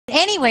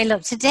Anyway,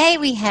 look, today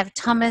we have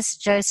Thomas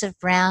Joseph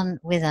Brown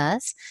with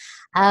us.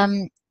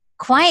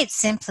 Quite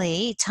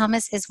simply,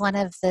 Thomas is one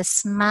of the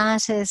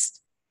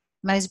smartest,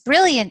 most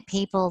brilliant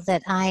people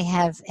that I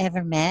have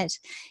ever met.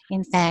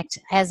 In fact,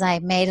 as I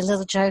made a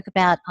little joke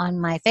about on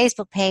my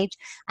Facebook page,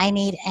 I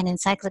need an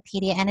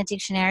encyclopedia and a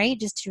dictionary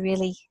just to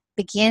really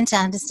begin to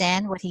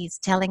understand what he's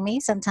telling me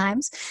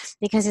sometimes,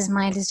 because his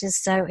mind is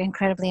just so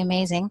incredibly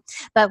amazing.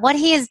 But what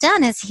he has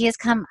done is he has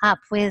come up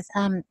with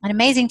an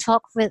amazing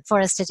talk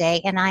for us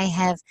today, and I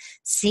have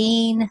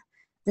seen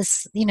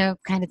this,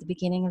 kind of the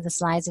beginning of the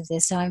slides of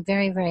this, so I'm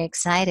very, very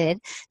excited.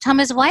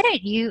 Thomas, why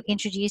don't you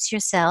introduce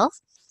yourself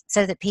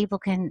so that people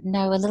can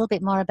know a little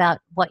bit more about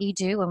what you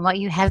do and what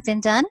you have been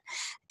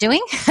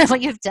doing,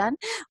 what you've done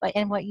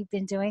and what you've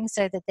been doing,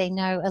 so that they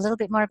know a little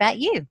bit more about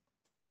you.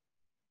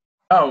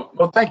 Oh,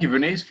 well, thank you,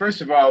 Venice.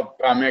 First of all,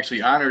 I'm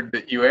actually honored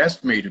that you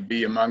asked me to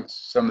be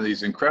amongst some of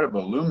these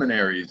incredible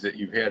luminaries that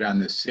you've had on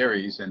this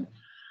series. And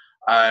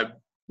I'm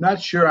not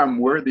sure I'm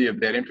worthy of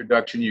that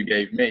introduction you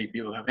gave me.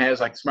 People have hands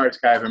like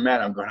smartest guy I ever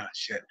met. I'm going, oh,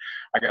 shit,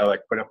 I got to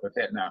put up with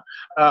that now.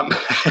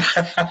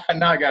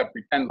 Now I got to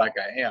pretend like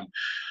I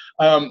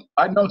am.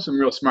 I know some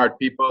real smart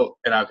people,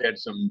 and I've had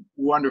some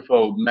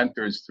wonderful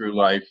mentors through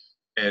life,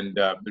 and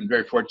been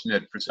very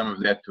fortunate for some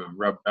of that to have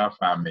rubbed off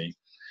on me.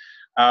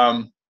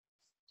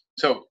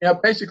 So,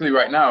 basically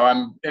right now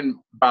I'm in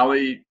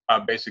Bali,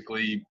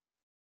 basically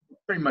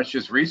pretty much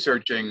just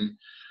researching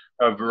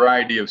a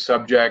variety of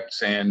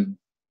subjects and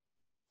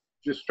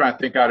just trying to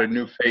think out a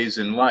new phase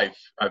in life.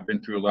 I've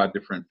been through a lot of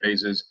different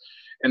phases.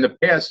 In the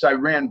past, I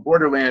ran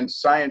Borderland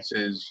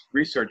Sciences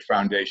Research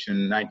Foundation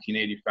in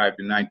 1985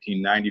 to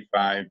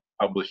 1995,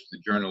 published the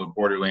Journal of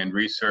Borderland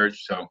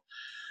Research. So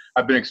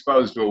I've been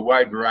exposed to a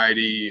wide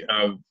variety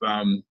of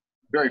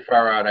very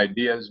far out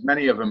ideas,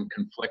 many of them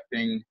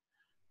conflicting,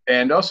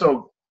 and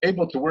also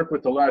able to work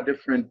with a lot of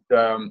different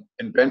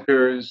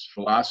inventors,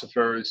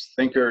 philosophers,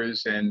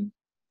 thinkers, and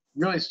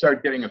really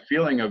start getting a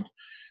feeling of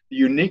the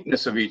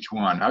uniqueness of each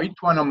one. How each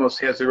one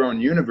almost has their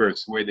own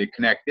universe, the way they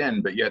connect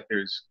in, but yet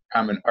there's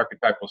common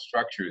archetypal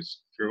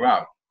structures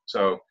throughout.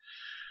 So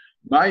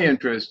my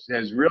interest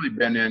has really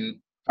been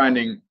in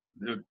finding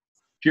the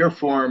pure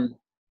form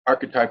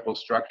archetypal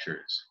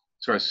structures,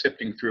 sort of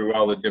sifting through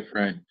all the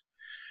different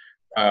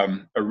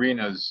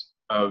arenas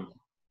of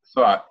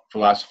thought,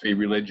 philosophy,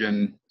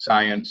 religion,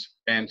 science,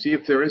 and see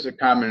if there is a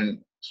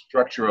common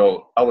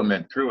structural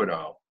element through it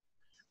all,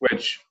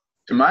 which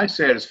to my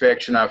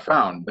satisfaction I've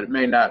found, but it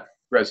may not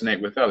resonate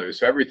with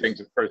others. So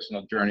everything's a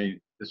personal journey.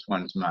 This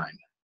one's mine.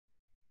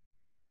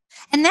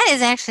 And that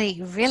is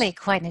actually really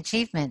quite an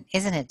achievement,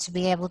 isn't it, to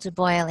be able to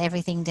boil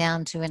everything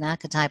down to an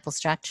archetypal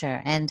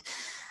structure. And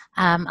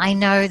I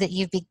know that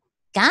you've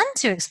begun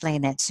to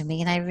explain that to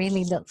me, and I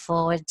really look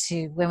forward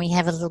to when we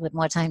have a little bit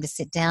more time to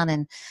sit down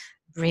and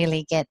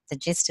really get the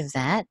gist of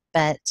that.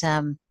 But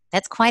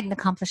that's quite an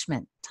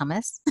accomplishment,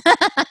 Thomas.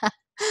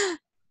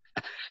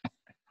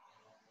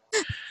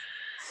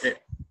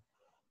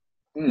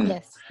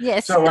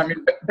 Yes. So, I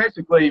mean,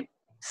 basically,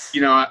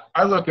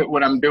 I look at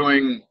what I'm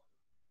doing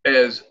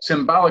as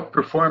symbolic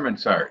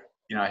performance art.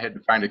 I had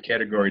to find a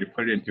category to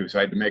put it into, so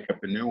I had to make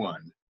up a new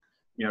one.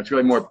 It's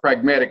really more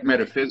pragmatic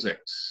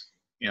metaphysics.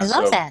 I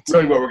love that.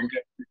 Really what we're going to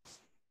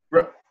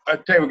get. I'll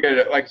tell you, we'll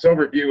get this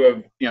overview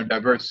of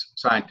diverse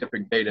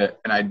scientific data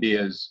and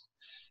ideas,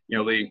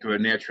 leading to a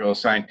natural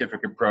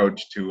scientific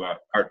approach to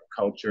art,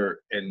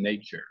 culture, and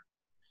nature.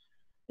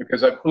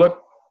 Because I've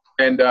looked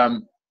and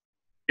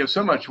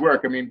so much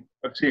work. I mean,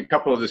 I've seen a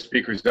couple of the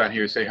speakers down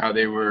here say how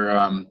they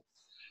were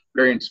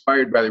very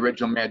inspired by the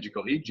original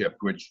magical Egypt,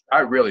 which I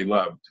really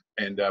loved,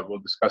 and we'll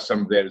discuss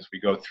some of that as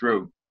we go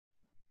through.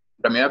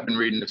 But I mean, I've been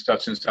reading this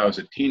stuff since I was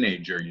a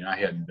teenager. I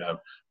had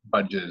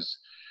Budge's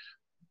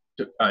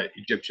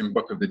Egyptian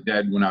Book of the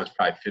Dead when I was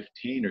probably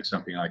 15 or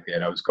something like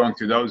that. I was going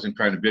through those and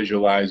trying to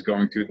visualize,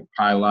 going through the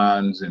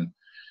pylons and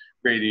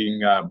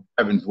reading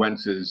Evans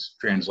Wentz's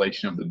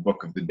translation of the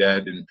Book of the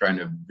Dead and trying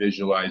to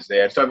visualize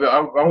that. So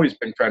I've always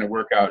been trying to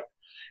work out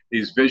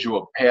these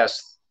visual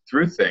paths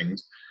through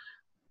things.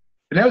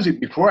 And that was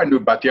before I knew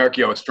about the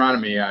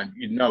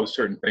archaeoastronomy.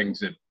 Certain things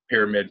that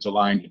pyramids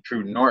aligned to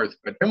true north,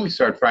 but then we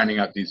started finding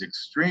out these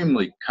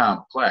extremely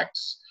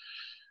complex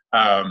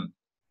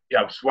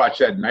I was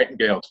watching that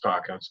Nightingale's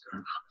talk. I was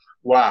going,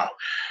 wow.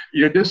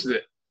 This is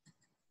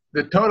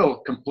the total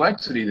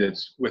complexity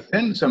that's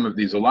within some of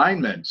these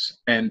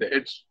alignments, and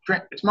it's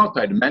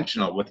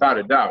multidimensional without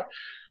a doubt.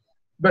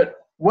 But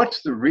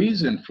what's the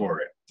reason for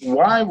it?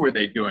 Why were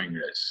they doing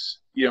this?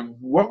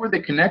 What were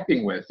they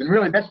connecting with? And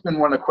really, that's been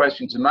one of the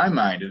questions in my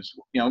mind is,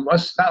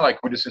 it's not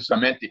like we're just in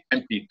some empty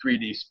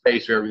 3D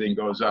space where everything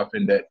goes up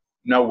into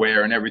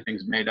nowhere and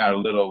everything's made out of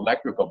little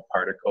electrical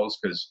particles,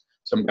 because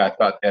some guy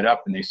thought that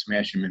up and they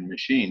smash them in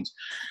machines.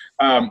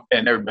 And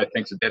everybody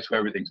thinks that that's what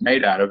everything's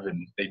made out of.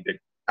 And they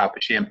pop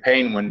a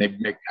champagne when they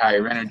make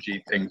higher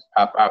energy things,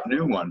 pop out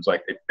new ones,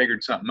 like they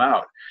figured something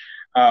out.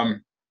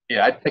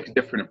 I'd take a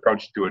different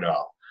approach to it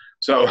all.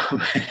 So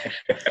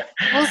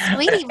Well,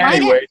 sweetie,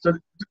 anyway, so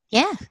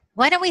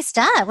why don't we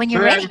start when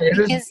you're ready? anyway,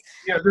 Because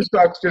this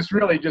talk's just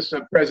really just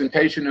a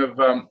presentation of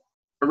a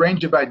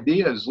range of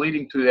ideas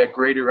leading to that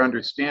greater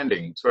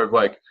understanding. Sort of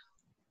like,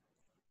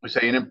 we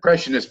say, an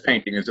impressionist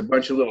painting is a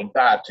bunch of little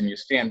dots, and you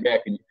stand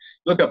back and you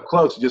look up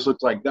close, it just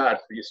looks like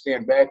dots, but you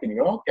stand back and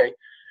you go, okay,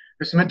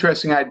 there's some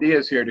interesting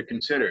ideas here to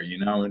consider,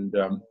 and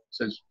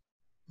so it's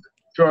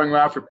throwing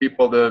around for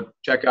people to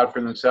check out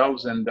for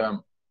themselves and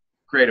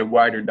create a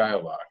wider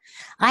dialogue.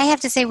 I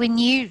have to say, when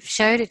you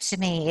showed it to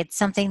me, it's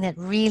something that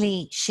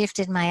really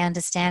shifted my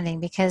understanding,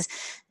 because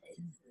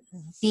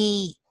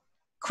the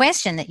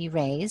question that you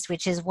raised,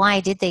 which is why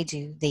did they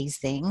do these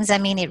things? I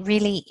mean, it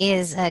really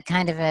is a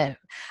kind of a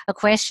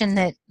question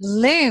that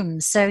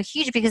looms so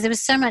huge, because there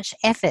was so much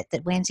effort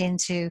that went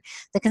into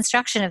the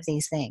construction of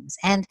these things.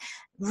 And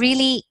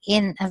really,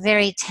 in a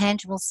very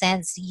tangible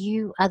sense,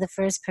 you are the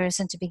first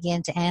person to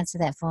begin to answer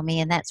that for me.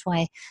 And that's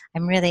why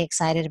I'm really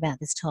excited about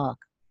this talk.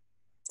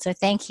 So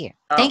thank you.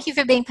 Thank you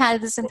for being part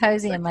of the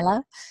symposium, my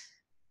love.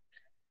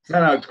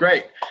 No, it's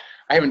great.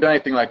 I haven't done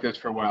anything like this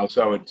for a while,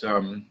 so it's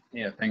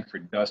thanks for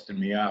dusting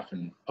me off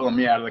and pulling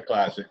me out of the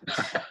closet.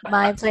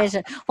 My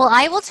pleasure. Well,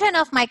 I will turn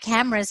off my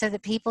camera so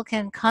that people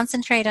can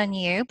concentrate on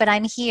you, but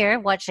I'm here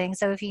watching,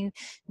 so if you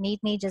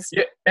need me, just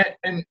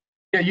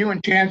you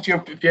and Chance,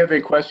 if you have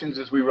any questions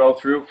as we roll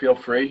through, feel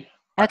free.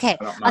 Okay,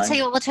 I'll tell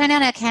you what, we'll turn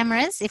on our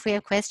cameras if we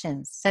have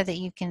questions so that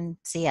you can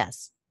see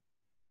us.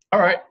 All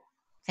right.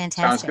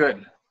 Fantastic. Sounds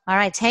good. All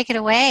right, take it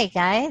away,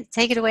 guys.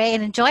 Take it away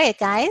and enjoy it,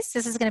 guys.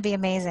 This is going to be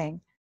amazing.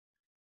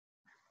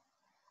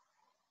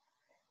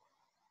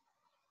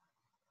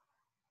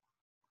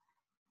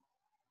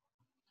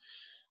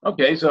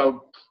 Okay,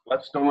 so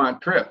let's go on a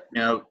trip.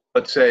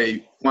 Let's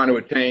say want to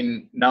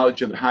attain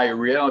knowledge of the higher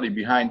reality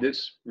behind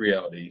this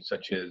reality,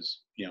 such as,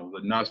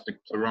 the Gnostic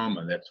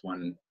pleroma. That's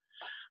one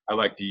I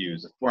like to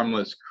use. The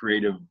formless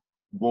creative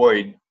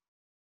void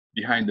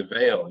behind the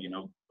veil,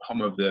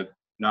 home of the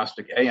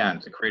Gnostic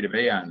aeons, the creative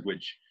aeons,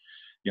 which,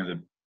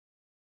 that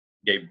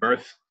gave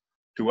birth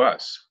to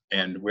us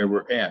and where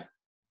we're at.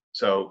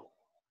 So,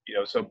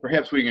 so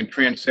perhaps we can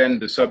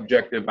transcend the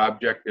subjective,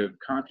 objective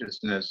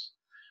consciousness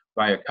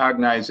by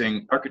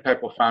cognizing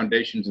archetypal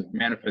foundations of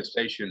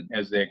manifestation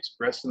as they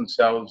express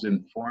themselves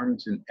in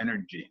forms and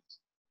energies.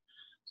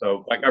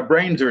 So, like, our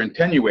brains are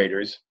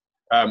attenuators.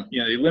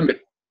 They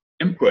limit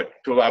input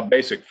to allow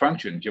basic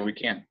functions. We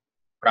can't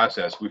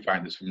process. We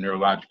find this from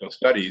neurological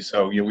studies.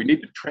 So, we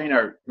need to train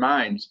our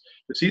minds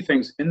to see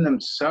things in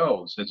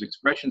themselves as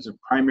expressions of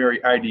primary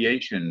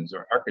ideations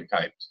or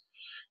archetypes.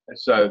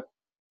 That's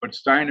what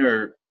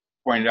Steiner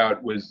pointed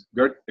out was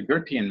the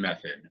Goethean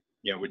method,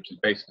 which is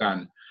based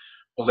on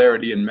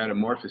polarity and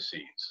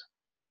metamorphoses,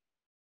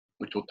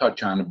 which we'll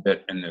touch on a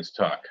bit in this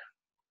talk.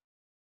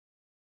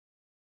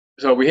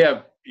 So we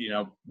have,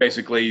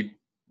 basically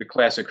the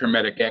classic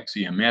Hermetic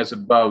Axiom, as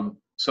above,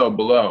 so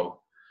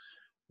below.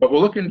 But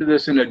we'll look into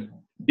this in a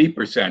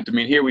deeper sense. I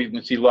mean, here we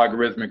can see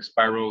logarithmic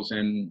spirals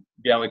in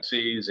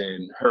galaxies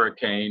and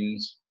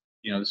hurricanes.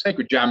 The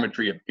sacred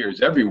geometry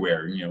appears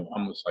everywhere,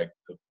 almost like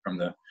from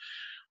the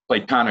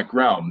Platonic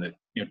realm. That,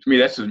 to me,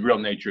 that's the real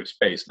nature of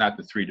space, not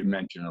the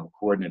three-dimensional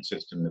coordinate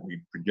system that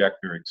we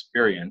project or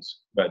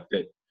experience, but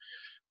that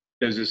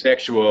there's this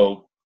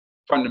actual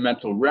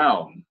fundamental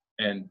realm.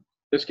 And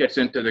this gets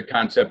into the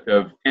concept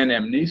of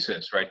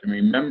anamnesis, right? The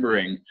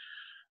remembering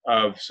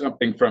of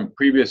something from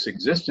previous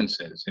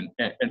existences.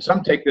 And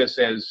some take this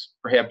as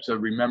perhaps a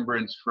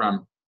remembrance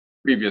from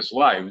previous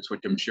lives,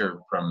 which I'm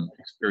sure from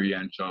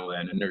experiential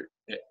and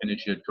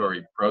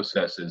initiatory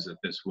processes that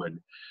this would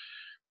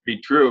be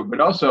true.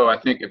 But also, I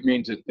think it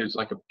means that there's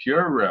like a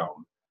pure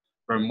realm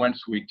from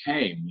whence we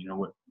came.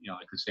 Like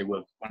they say,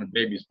 well, when a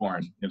baby's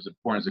born, is it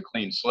born as a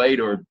clean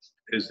slate, or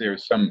is there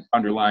some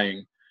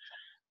underlying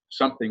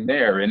something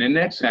there? And in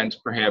that sense,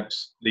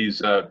 perhaps these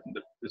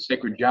the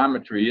sacred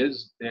geometry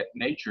is that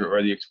nature,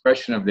 or the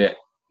expression of that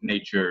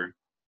nature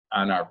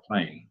on our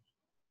plane.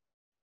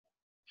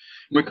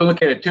 We can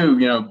look at it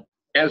too,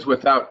 as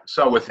without,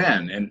 so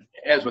within. And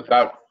as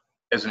without,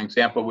 as an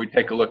example, we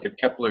take a look at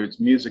Kepler's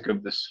Music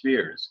of the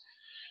Spheres,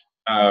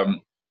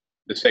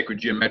 the sacred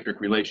geometric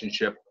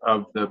relationship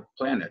of the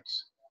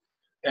planets.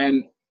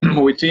 And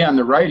what we see on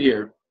the right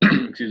here,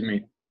 excuse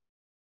me,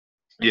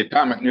 the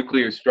atomic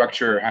nuclear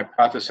structure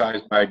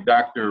hypothesized by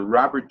Dr.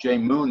 Robert J.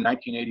 Moon,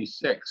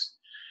 1986,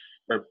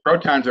 where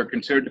protons are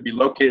considered to be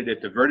located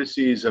at the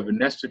vertices of a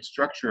nested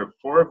structure of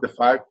 4 of the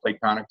 5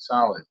 Platonic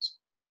solids.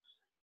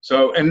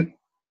 So, and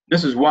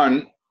this is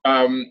one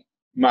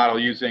model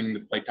using the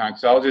Platonic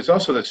solids. It's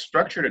also the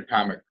structured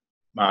atomic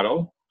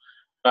model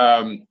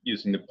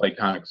using the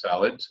Platonic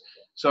solids.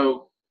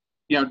 So,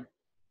 it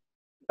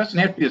doesn't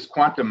have to be this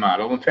quantum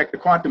model. In fact, the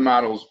quantum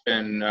model's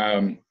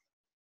been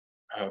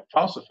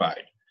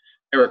falsified.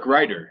 Eric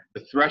Reiter,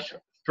 the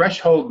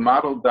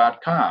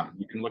thresholdmodel.com,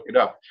 you can look it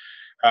up.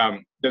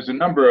 There's a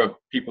number of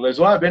people, there's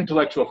a lot of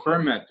intellectual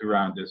ferment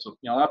around this. So,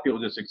 a lot of people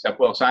just accept,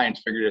 well,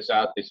 science figured this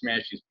out, they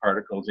smashed these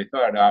particles, they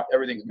thought it out,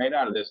 everything's made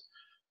out of this.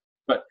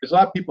 But there's a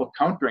lot of people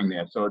countering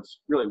that, so it's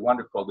really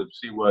wonderful to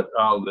see what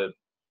all the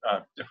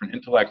different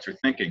intellects are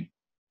thinking.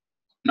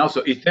 And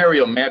also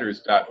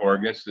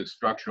etherealmatters.org, that's the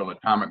structural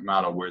atomic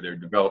model where they're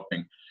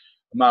developing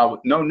a model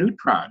with no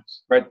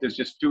neutrons, right? There's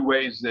just two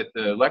ways that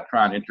the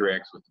electron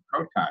interacts with the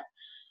proton,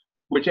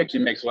 which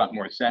actually makes a lot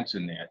more sense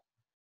in that.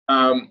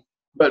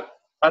 But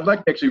I'd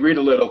like to actually read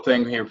a little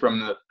thing here from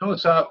the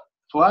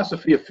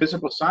Philosophy of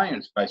Physical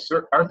Science by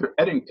Sir Arthur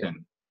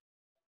Eddington.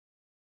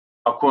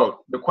 I'll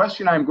quote, "The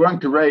question I'm going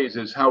to raise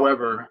is,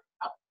 however,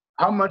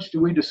 how much do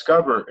we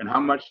discover and how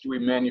much do we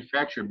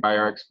manufacture by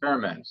our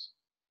experiments?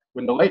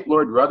 When the late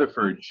Lord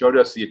Rutherford showed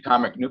us the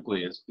atomic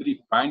nucleus, did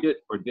he find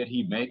it or did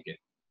he make it?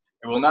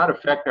 It will not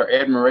affect our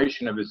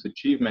admiration of his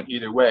achievement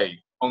either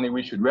way, only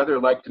we should rather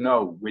like to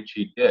know which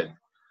he did.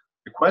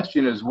 The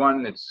question is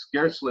one that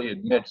scarcely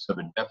admits of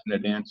a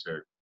definite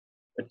answer.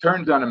 It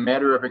turns on a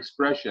matter of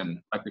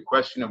expression, like the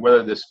question of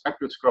whether the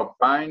spectroscope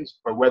finds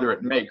or whether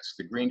it makes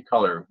the green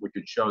color which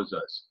it shows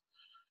us.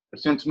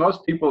 But since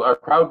most people are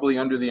probably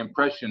under the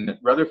impression that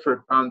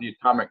Rutherford found the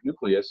atomic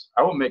nucleus,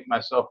 I will make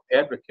myself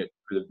advocate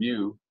for the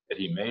view that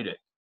he made it.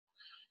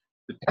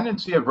 The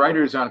tendency of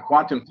writers on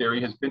quantum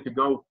theory has been to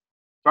go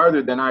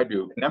farther than I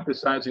do in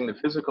emphasizing the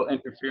physical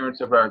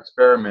interference of our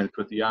experiments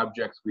with the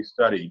objects we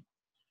study.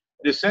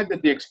 It is said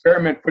that the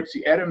experiment puts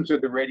the atoms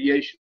of the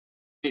radiation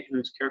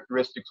whose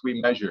characteristics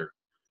we measure.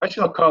 I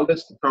shall call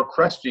this the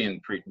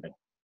Procrustean treatment.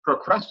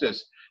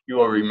 Procrustes, you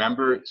will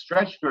remember,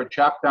 stretched or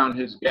chopped down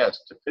his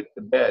guest to fit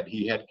the bed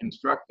he had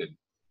constructed.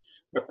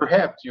 But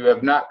perhaps you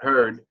have not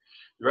heard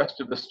the rest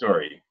of the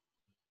story.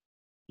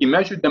 He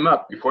measured them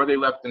up before they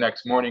left the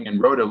next morning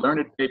and wrote a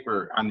learned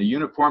paper on the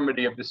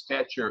uniformity of the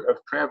stature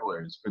of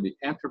travelers for the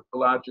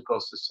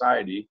Anthropological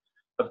Society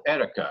of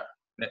Attica.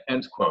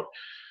 Ends quote.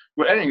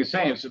 What Edding is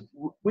saying is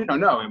we don't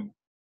know.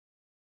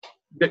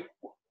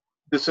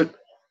 This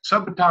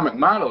subatomic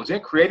model, is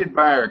it created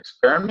by our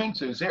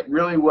experiments? Is it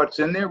really what's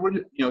in there?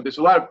 There's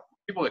a lot of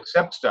people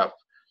accept stuff,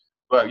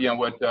 but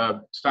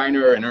what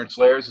Steiner and Ernst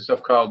Lehrs and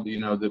stuff called,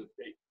 the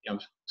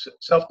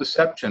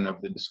self-deception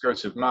of the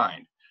discursive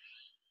mind.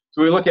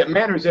 So we look at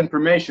matter's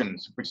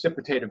informations,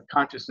 precipitative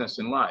consciousness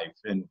in life,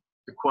 and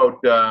to quote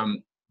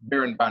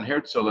Baron von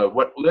Herzl,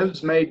 what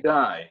lives may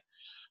die,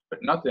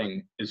 but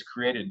nothing is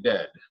created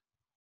dead.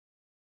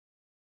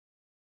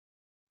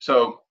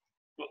 So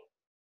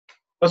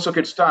let's look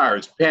at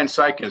stars,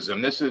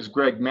 panpsychism. This is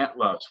Greg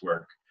Matloff's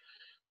work.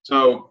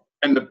 So,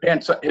 and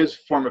his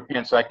form of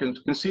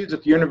panpsychism conceives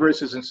that the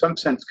universe is in some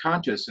sense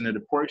conscious and that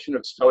a portion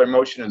of stellar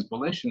motion is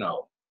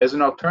volitional as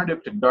an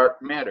alternative to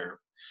dark matter.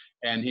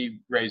 And he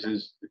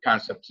raises the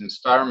concepts in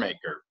Star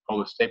Maker,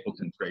 Paula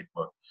Stapleton's great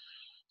book.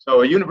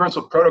 So a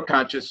universal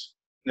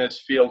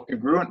proto-consciousness field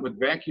congruent with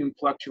vacuum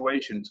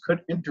fluctuations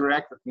could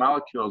interact with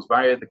molecules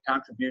via the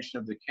contribution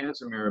of the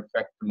Casimir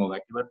effect to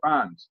molecular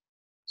bonds.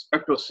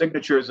 Spectral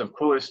signatures of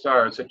cooler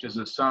stars, such as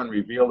the sun,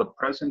 reveal the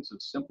presence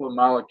of simple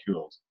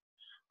molecules.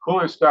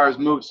 Cooler stars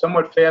move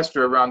somewhat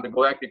faster around the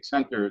galactic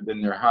center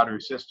than their hotter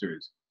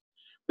sisters.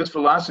 This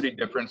velocity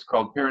difference,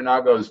 called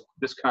Paranago's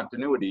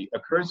discontinuity,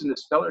 occurs in the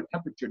stellar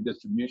temperature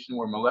distribution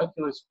where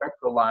molecular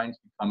spectral lines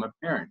become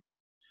apparent.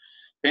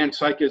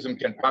 Panpsychism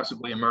can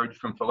possibly emerge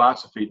from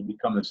philosophy to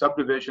become a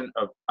subdivision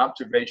of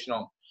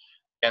observational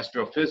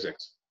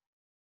astrophysics.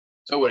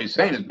 So what he's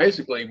saying is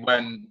basically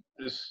when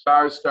the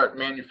stars start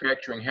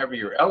manufacturing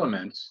heavier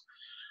elements,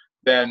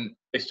 then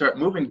they start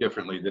moving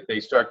differently, that they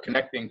start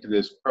connecting to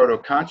this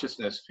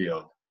proto-consciousness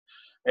field.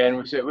 And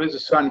we say, well, is the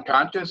sun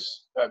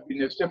conscious?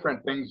 There's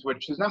different things,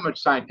 which there's not much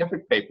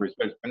scientific papers,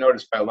 but it's been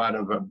noticed by a lot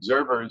of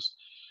observers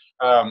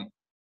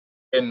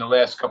in the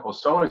last couple of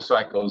solar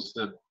cycles,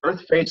 the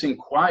Earth facing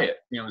quiet.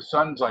 The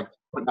sun's like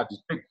putting out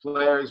these big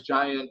flares,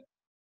 giant,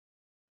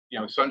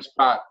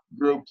 sunspot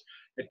groups.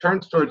 It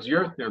turns towards the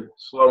Earth, they're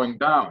slowing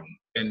down.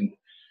 And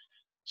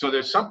so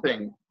there's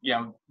something,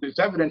 there's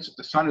evidence that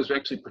the sun is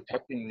actually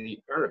protecting the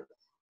Earth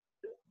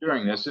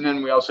during this. And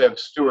then we also have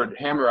Stuart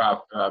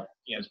Hameroff,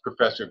 as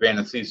professor of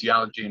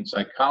anesthesiology and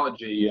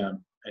psychology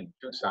in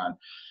Tucson.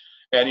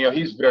 And,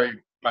 he's very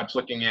much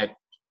looking at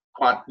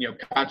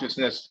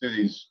consciousness through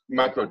these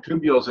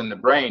microtubules in the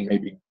brain,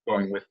 maybe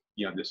going with,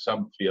 the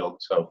subfield.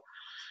 So,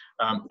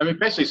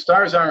 basically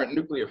stars aren't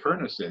nuclear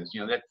furnaces.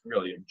 That's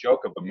really a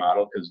joke of a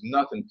model because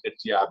nothing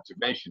fits the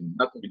observation,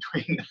 nothing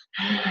between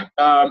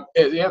them.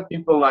 You have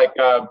people like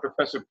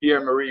Professor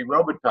Pierre-Marie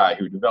Robitaille,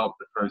 who developed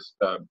the first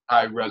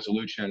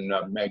high-resolution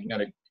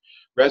magnetic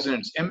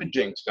resonance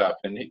imaging stuff,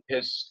 and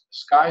his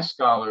Sky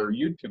Scholar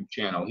YouTube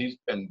channel, he's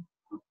been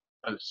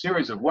a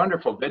series of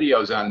wonderful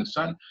videos on the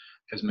sun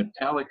as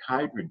metallic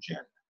hydrogen,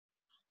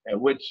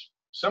 which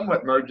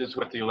somewhat merges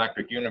with the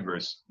electric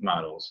universe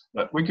models.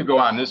 But we could go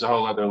on. This is a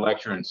whole other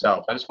lecture in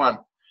itself. I just want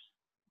to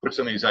put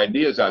some of these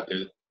ideas out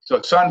there.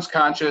 So sun's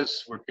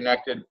conscious, we're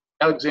connected.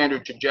 Alexander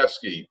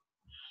Chejevsky,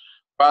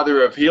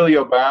 father of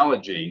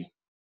heliobiology,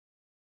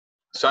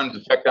 sun's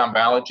effect on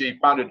biology,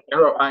 founded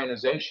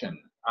aeroionization,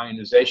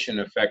 ionization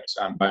effects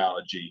on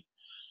biology.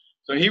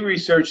 So he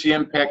researched the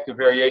impact of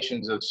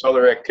variations of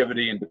solar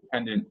activity and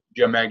dependent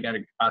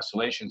geomagnetic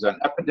oscillations on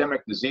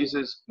epidemic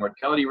diseases,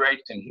 mortality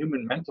rates, and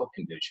human mental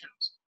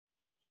conditions.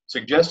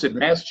 Suggested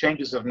mass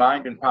changes of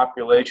mind and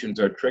populations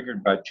are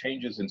triggered by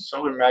changes in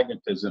solar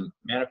magnetism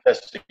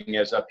manifesting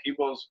as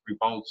upheavals,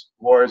 revolts,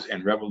 wars,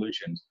 and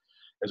revolutions,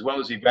 as well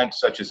as events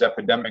such as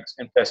epidemics,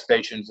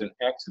 infestations, and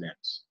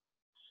accidents.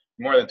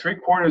 More than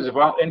 3/4 of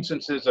all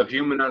instances of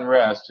human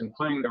unrest,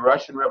 including the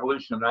Russian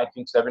Revolution of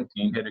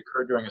 1917, had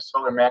occurred during a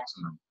solar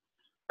maximum.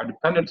 Our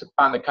dependence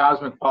upon the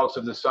cosmic pulse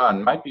of the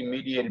sun might be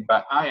mediated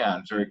by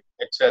ions or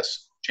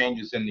excess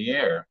changes in the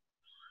air.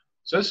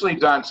 So this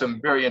leads on some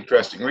very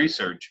interesting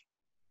research.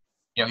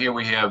 Here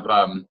we have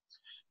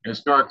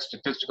historic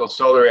statistical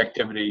solar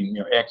activity,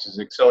 acts as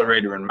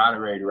accelerator and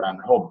moderator on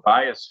the whole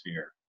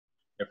biosphere.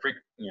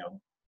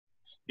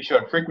 He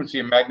showed frequency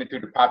and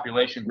magnitude of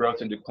population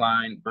growth and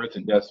decline, birth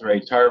and death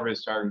rates,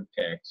 harvests, heart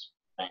attacks,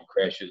 plane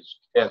crashes,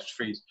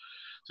 catastrophes.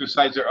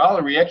 Suicides are all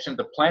a reaction of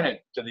the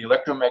planet to the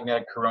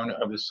electromagnetic corona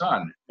of the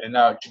sun. And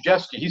now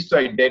Chijevsky, he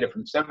studied data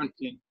from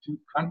 72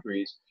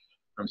 countries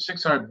from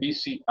 600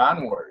 BC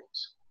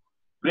onwards.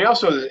 But he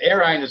also, the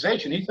air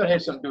ionization, he thought it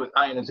had something to do with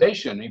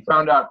ionization. He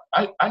found out,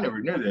 I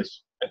never knew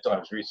this, I thought I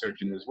was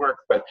researching this work,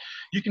 but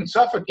you can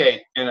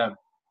suffocate in a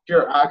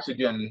pure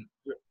oxygen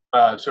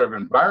sort of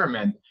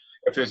environment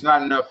if there's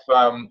not enough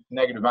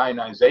negative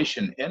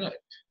ionization in it.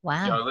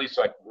 Wow. At least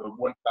like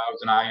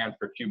 1,000 ion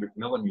per cubic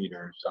millimeter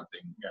or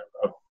something.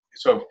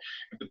 So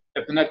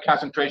if the net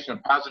concentration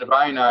of positive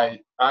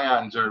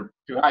ions are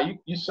too high,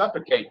 you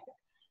suffocate.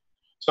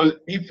 So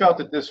he felt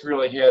that this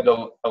really had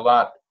a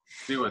lot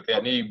to do with that,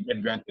 and he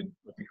invented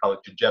what we call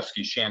a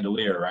Chijevsky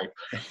chandelier, right?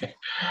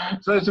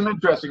 So there's some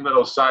interesting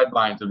little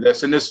sidelines of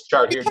this, and this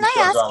chart here Can just I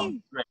shows ask all.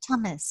 you,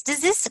 Thomas,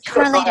 does this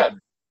Sure, correlate?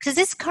 Does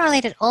this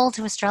correlate at all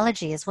to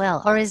astrology as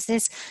well, or is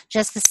this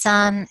just the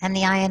sun and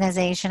the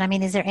ionization? I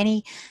mean, is there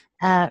any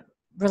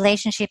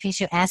relationship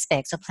issue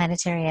aspects or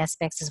planetary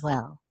aspects as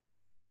well?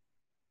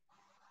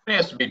 It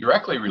has to be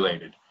directly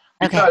related.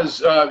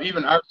 Because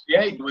even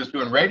RCA was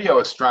doing radio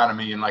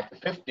astronomy in like the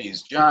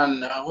 50s. John,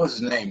 what was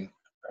his name?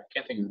 I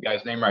can't think of the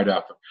guy's name right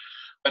off.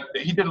 But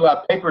he did a lot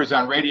of papers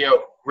on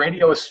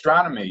radio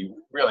astronomy,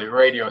 really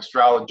radio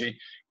astrology,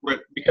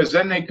 because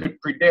then they could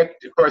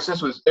predict. Of course, they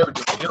were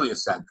just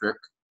heliocentric,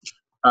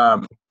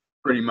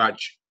 pretty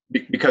much,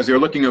 because they're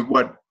looking at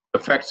what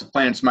effects the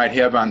planets might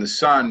have on the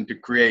sun to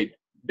create,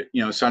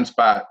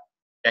 sunspot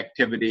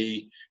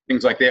activity,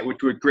 things like that,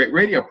 which would create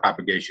radio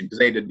propagation, because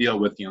they had to deal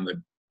with,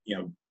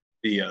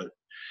 the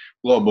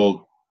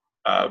global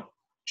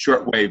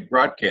shortwave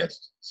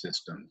broadcast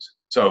systems.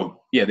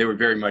 So yeah, they were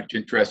very much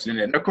interested in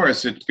it. And of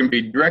course, it can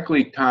be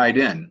directly tied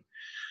in.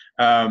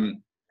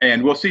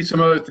 And we'll see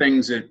some other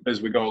things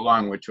as we go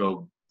along, which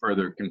will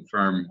further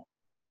confirm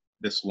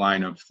this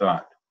line of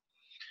thought.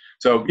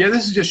 So yeah,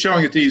 this is just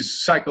showing that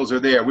these cycles are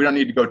there. We don't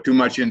need to go too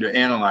much into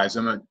analyze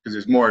them because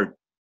there's more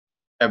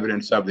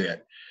evidence of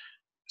that.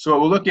 So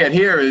what we'll look at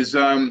here is,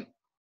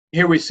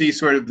 here we see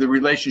sort of the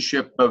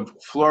relationship of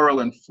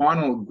floral and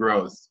faunal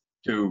growth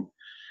to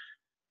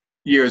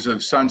years of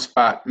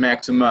sunspot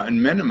maxima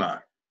and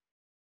minima.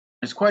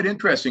 It's quite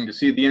interesting to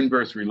see the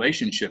inverse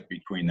relationship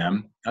between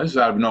them. This is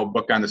out of an old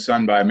book on the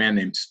sun by a man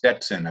named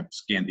Stetson. I've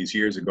scanned these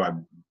years ago. I've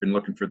been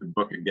looking for the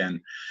book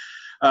again.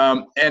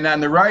 And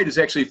on the right is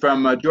actually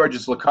from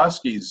Georges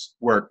Lakhovsky's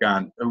work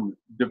who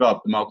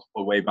developed the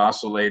multiple wave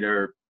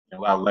oscillator, a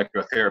lot of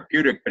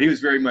electrotherapeutic, but he was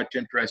very much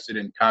interested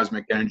in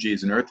cosmic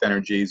energies and earth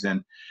energies.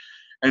 And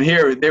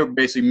here they were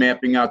basically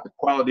mapping out the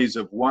qualities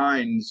of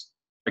wines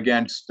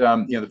against,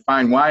 the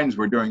fine wines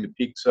were during the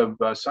peaks of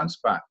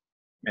sunspot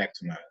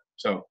maxima.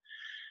 So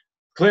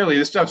clearly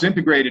this stuff's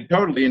integrated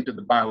totally into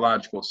the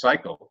biological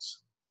cycles,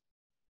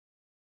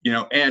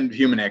 and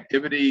human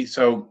activity.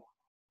 So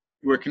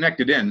we're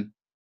connected in.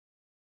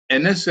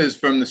 And this is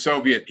from the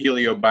Soviet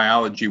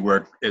heliobiology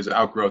work as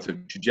outgrowth of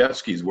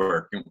Chijevsky's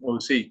work. And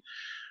we'll see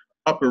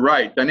upper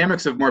right,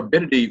 dynamics of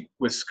morbidity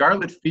with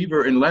scarlet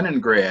fever in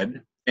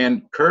Leningrad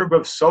and curve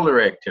of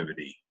solar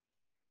activity.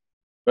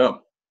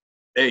 Well,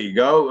 there you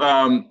go,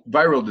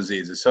 viral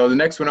diseases. So the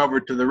next one over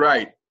to the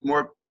right,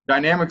 more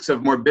dynamics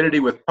of morbidity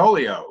with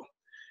polio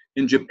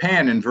in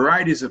Japan and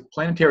varieties of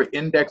planetary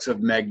index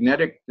of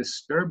magnetic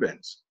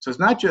disturbance. So it's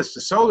not just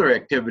the solar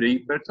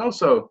activity, but it's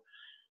also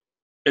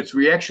its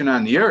reaction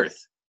on the Earth,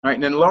 right?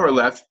 And then lower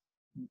left,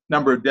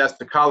 number of deaths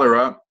to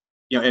cholera,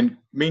 and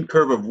mean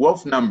curve of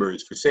wolf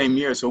numbers for same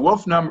year. So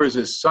wolf numbers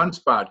is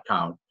sunspot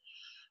count.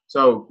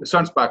 So the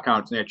sunspot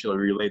count is naturally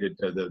related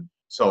to the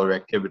solar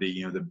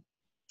activity, the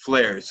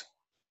flares.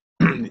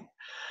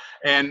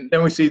 And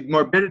then we see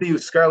morbidity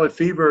with scarlet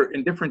fever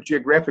in different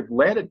geographic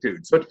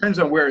latitudes. So it depends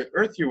on where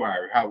Earth you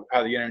are, how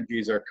the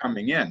energies are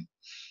coming in.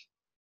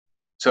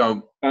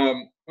 So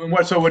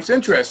what's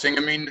interesting,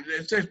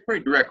 it's a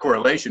pretty direct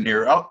correlation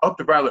here.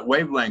 Ultraviolet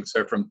wavelengths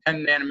are from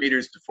 10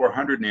 nanometers to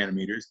 400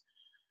 nanometers.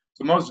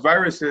 So most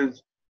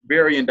viruses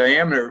vary in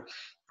diameter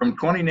from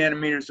 20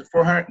 nanometers to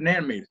 400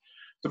 nanometers.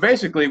 So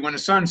basically, when the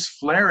sun's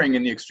flaring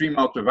in the extreme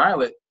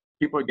ultraviolet,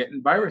 people are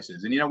getting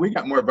viruses. And, we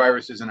got more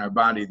viruses in our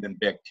body than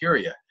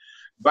bacteria.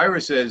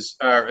 Viruses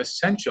are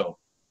essential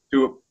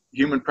to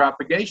human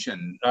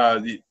propagation.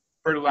 The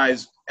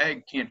fertilized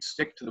egg can't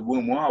stick to the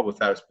womb wall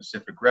without a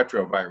specific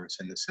retrovirus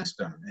in the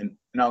system. And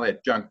all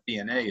that junk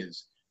DNA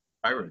is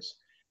virus,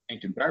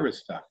 ancient virus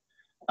stuff.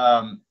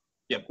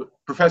 Yeah,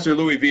 Professor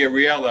Louis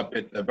Villarreal up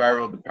at the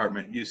viral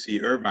department at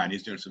UC Irvine,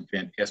 he's doing some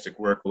fantastic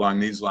work along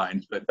these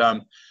lines. But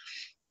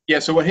yeah,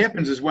 so what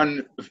happens is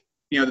when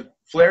the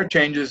flare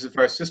changes, if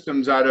our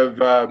system's out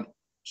of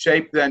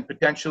shape, then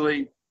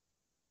potentially,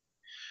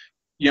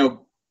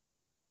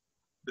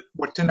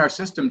 what's in our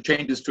system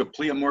changes to a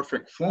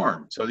pleomorphic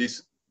form. So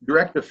these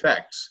direct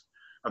effects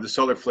of the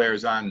solar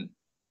flares on,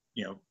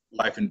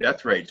 life and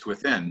death rates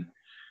within.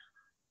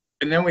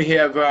 And then we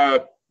have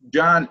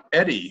John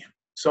Eddy,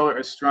 solar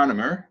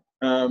astronomer,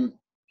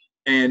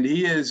 and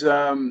he is.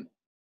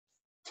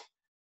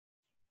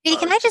 Peter,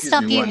 can I just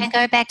stop you and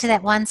go back to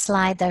that one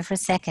slide though for a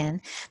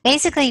second?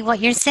 Basically, what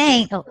you're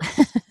saying,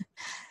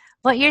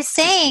 what you're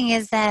saying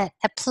is that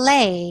a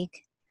plague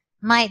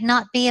might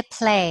not be a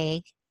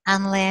plague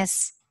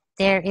unless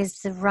there is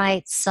the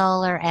right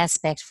solar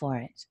aspect for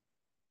it.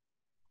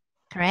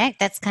 Correct?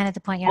 That's kind of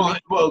the point you're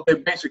making. Well, they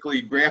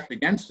basically graft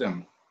against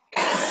them.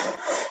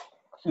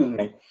 Excuse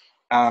me.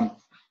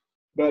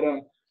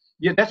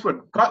 Yeah, that's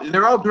what,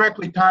 they're all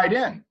directly tied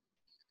in.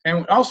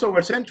 And also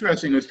what's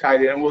interesting is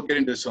tied in, and we'll get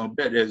into this in a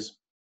bit, is,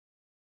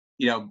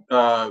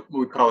 what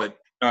we call it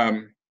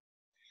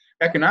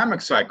economic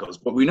cycles,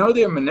 but we know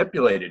they're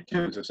manipulated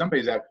too. So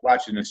somebody's out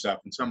watching this stuff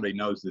and somebody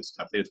knows this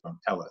stuff, they just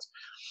won't tell us.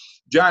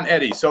 John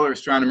Eddy, solar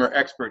astronomer,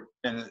 expert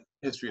in the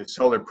history of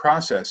solar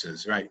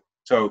processes, right?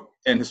 So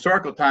in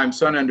historical times,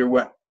 sun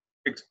underwent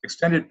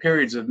extended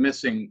periods of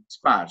missing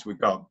spots, we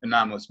call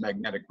anomalous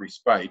magnetic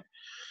respite.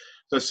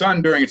 The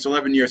sun during its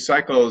 11-year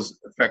cycles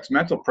affects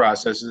mental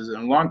processes,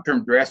 and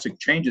long-term drastic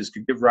changes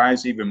could give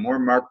rise to even more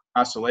marked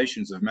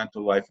oscillations of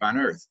mental life on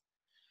Earth.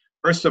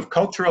 Bursts of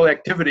cultural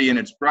activity in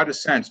its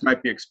broadest sense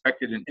might be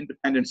expected in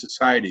independent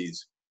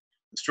societies.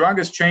 The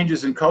strongest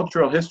changes in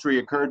cultural history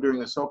occurred during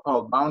the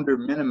so-called Maunder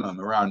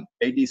minimum around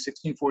AD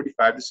 1645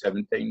 to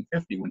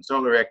 1750, when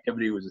solar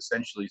activity was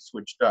essentially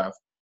switched off.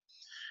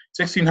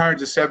 1600s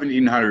to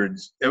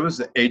 1700s, it was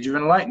the Age of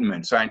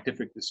Enlightenment,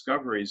 scientific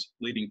discoveries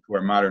leading to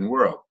our modern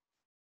world.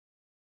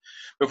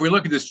 If we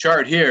look at this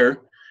chart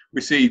here,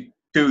 we see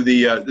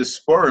the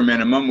Sporer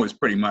minimum was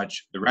pretty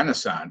much the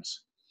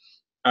Renaissance.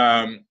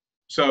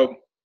 So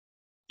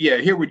yeah,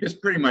 here we're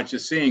just pretty much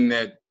just seeing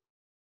that,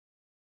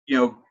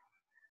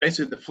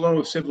 basically the flow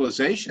of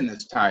civilization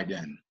is tied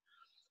in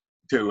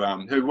to,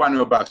 if you want to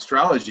know about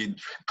astrology, the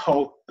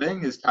whole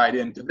thing is tied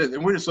into this.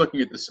 And we're just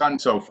looking at the sun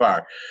so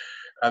far.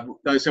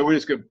 So we're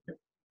just going to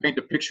paint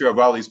a picture of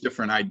all these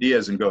different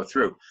ideas and go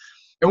through.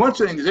 And one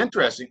thing is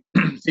interesting,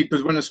 see,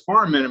 because when the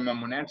Sporer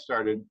minimum, when that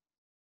started,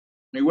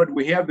 what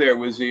we have there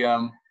was the,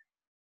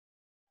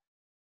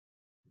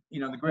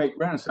 the great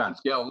Renaissance,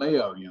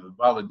 Galileo,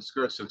 all the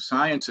discursive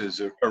sciences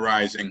are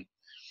arising.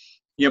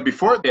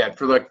 Before that,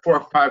 for like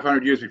 400 or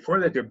 500 years before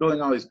that, they're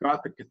building all these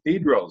Gothic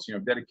cathedrals,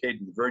 dedicated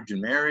to the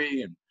Virgin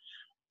Mary, and,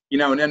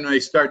 and then they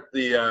start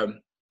the,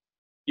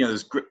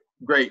 this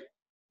great,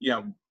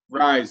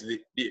 rise,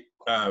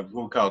 what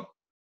we call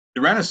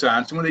the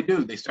Renaissance, and what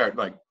do, they start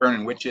like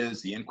burning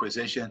witches, the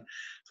Inquisition.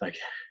 It's like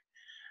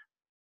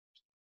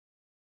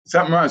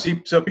something wrong.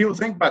 See, so people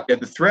think about that.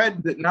 The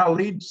thread that now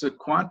leads to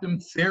quantum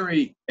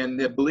theory and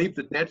the belief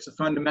that that's the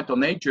fundamental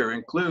nature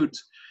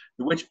includes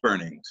the witch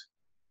burnings.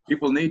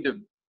 People need to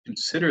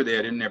consider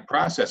that in their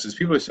processes.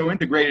 People are so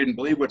integrated and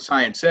believe what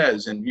science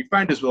says, and you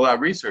find this with a lot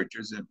of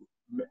researchers that,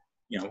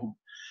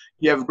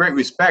 you have great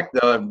respect,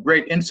 they'll have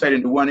great insight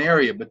into one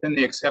area, but then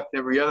they accept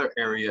every other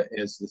area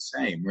as the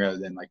same rather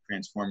than like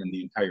transforming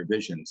the entire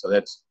vision. So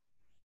that's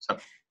some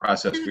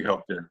process we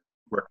hope to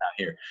work on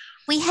here.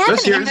 We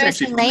have an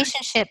inverse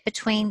relationship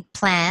between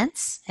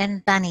plants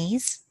and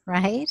bunnies,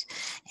 right?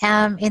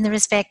 In the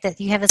respect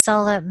that you have a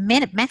solar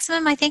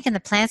maximum, I think, and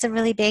the plants are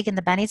really big and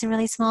the bunnies are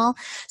really small.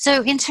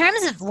 So in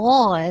terms of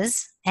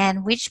wars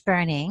and witch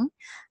burning,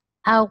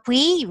 are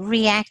we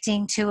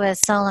reacting to a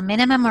solar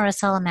minimum or a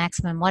solar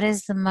maximum? What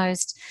is the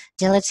most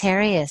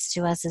deleterious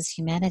to us as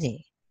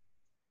humanity?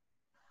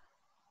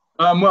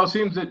 Well, it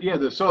seems that,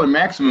 the solar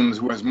maximum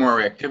was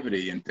more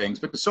activity and things,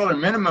 but the solar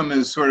minimum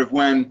is sort of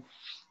when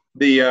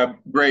the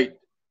great,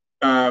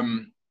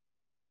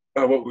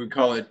 what we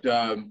call it,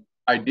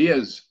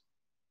 ideas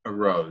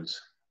arose.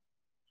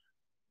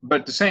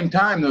 But at the same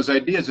time, those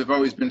ideas have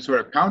always been sort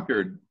of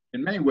countered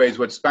in many ways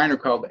what Steiner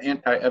called the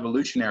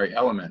anti-evolutionary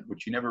element,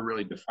 which he never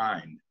really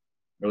defined.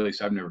 Or at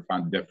least I've never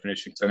found the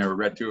definition because I never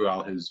read through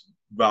all his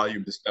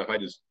volumes of stuff. I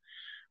just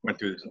went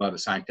through a lot of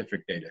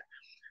scientific data.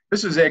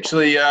 This is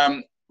actually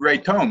Ray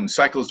Tomes,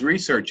 Cycles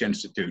Research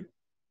Institute.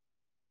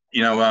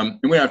 And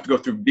we don't have to go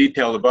through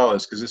detail of all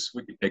this because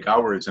we could take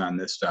hours on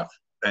this stuff.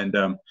 And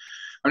I'm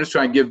just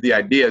trying to give the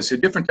ideas. So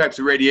different types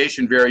of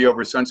radiation vary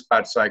over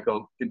sunspot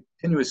cycle.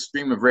 Continuous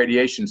stream of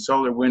radiation,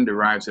 solar wind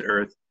arrives at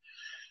Earth.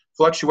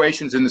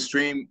 Fluctuations in the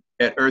stream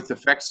at Earth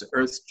affects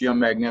Earth's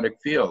geomagnetic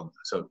field.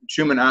 So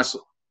Schumann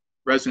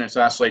resonance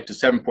oscillate to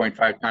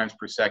 7.5 times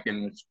per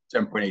second, which is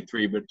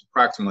 7.83, but it's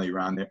approximately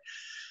around there.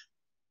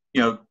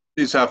 You know,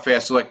 this is how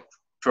fast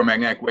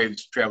electromagnetic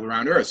waves travel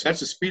around Earth. So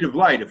that's the speed of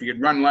light. If you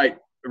could run light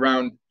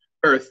around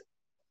Earth,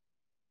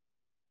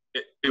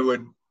 it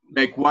would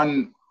make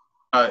one,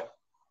 it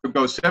would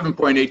go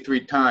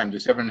 7.83 times,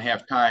 or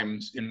 7.5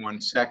 times in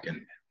 1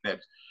 second.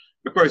 That's,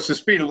 of course, the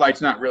speed of light's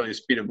not really the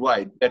speed of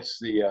light. That's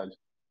the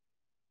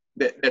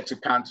that's a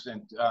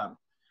constant.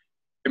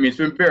 I mean, it's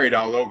been varied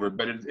all over,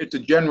 but it's a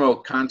general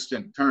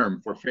constant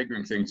term for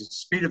figuring things. It's the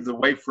speed of the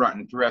wavefront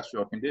in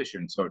terrestrial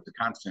conditions, so it's a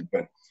constant.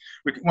 But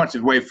once the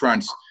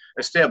wavefront's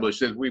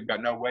established, we've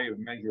got no way of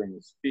measuring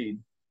the speed.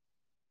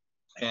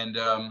 And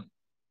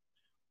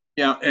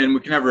yeah, and we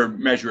can never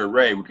measure a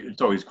ray.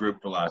 It's always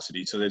group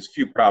velocity, so there's a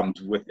few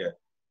problems with the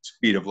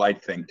speed of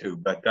light thing too.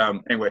 But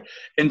anyway,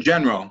 in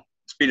general,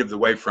 speed of the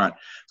wavefront.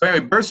 So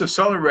anyway, bursts of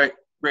solar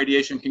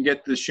radiation can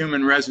get the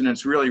Schumann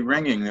resonance really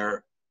ringing. There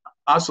are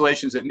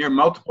oscillations at near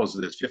multiples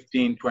of this,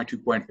 15,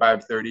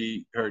 22.5,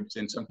 30 hertz,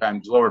 and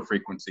sometimes lower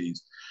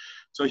frequencies.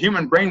 So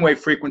human brainwave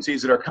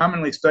frequencies that are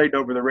commonly studied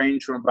over the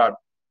range from about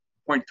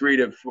 0.3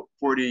 to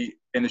 40,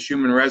 and the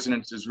Schumann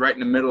resonance is right in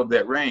the middle of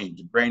that range.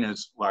 The brain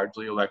is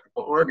largely an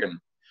electrical organ.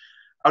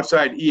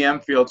 Outside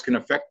EM fields can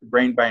affect the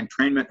brain by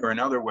entrainment or in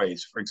other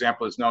ways. For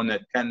example, it's known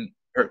that 10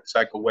 hertz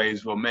cycle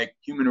waves will make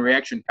human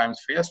reaction times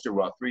faster,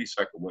 while 3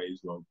 cycle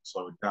waves will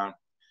slow it down.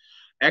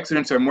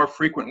 Accidents are more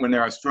frequent when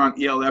there are strong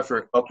ELF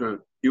or ultra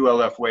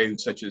ULF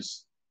waves, such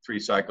as 3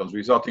 cycles,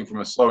 resulting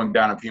from a slowing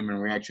down of human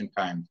reaction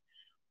time.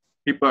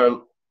 People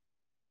are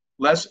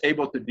less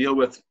able to deal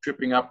with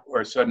tripping up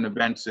or sudden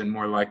events and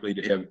more likely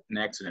to have an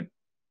accident.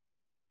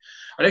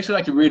 I'd actually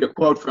like to read a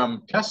quote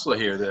from Tesla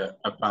here that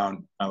I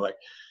found. I like.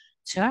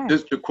 Sure.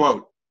 Just a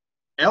quote: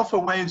 "Alpha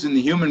waves in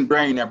the human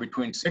brain are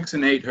between 6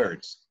 and 8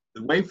 hertz.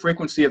 The wave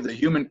frequency of the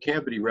human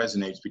cavity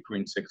resonates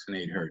between 6 and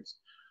 8 hertz.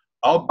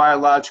 All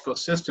biological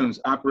systems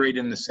operate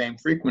in the same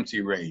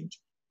frequency range.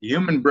 The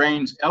human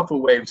brain's alpha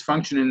waves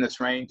function in this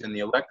range, and the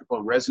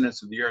electrical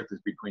resonance of the Earth is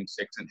between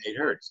 6 and 8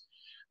 hertz.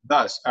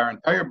 Thus, our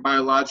entire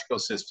biological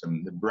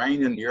system, the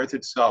brain and the Earth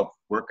itself,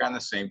 work on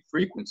the same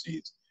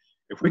frequencies.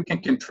 If we can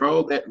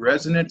control that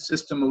resonant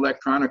system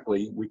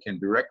electronically, we can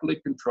directly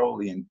control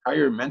the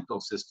entire mental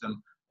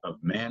system of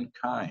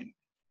mankind."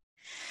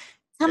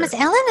 Thomas,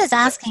 Ellen is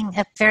asking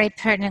a very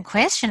pertinent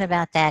question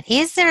about that.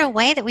 Is there a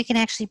way that we can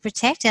actually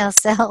protect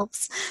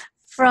ourselves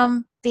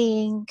from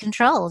being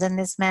controlled in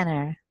this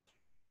manner?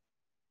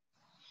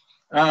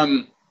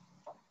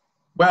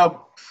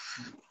 Well,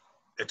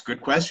 it's a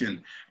good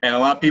question. And a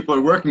lot of people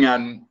are working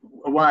on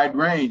a wide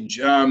range.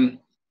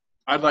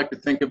 I'd like to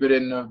think of it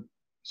in a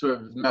sort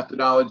of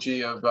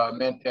methodology of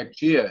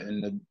Mantak-Chia in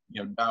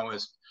the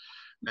Taoist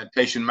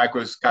meditation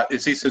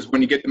he says when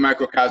you get the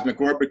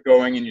microcosmic orbit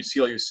going and you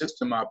seal your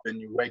system up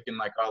and you awaken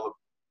like all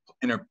the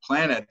inner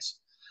planets,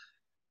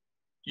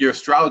 your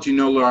astrology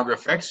no longer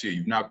affects you.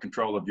 You've now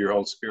control of your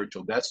whole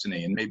spiritual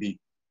destiny. And maybe,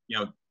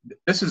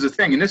 this is the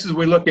thing. And this is,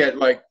 we look at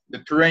like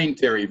the terrain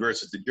theory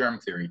versus the germ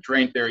theory.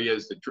 Terrain theory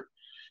is the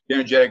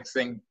energetic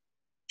thing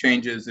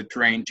changes, the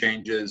terrain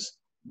changes.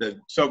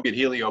 The Soviet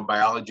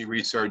heliobiology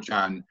research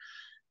on,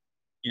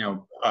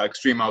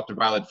 extreme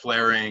ultraviolet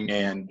flaring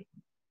and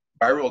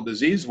viral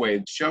disease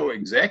waves show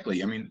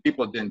exactly. I mean,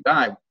 people didn't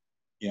die.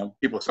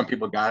 Some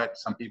people got it,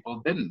 some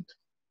people didn't.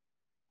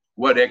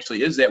 What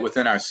actually is that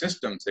within our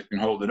systems that can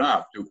hold it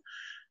off?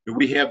 Do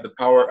we have the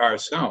power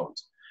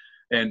ourselves?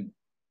 And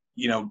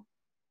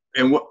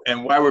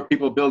and why were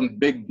people building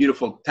big,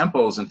 beautiful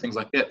temples and things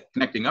like that,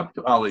 connecting up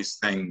to all these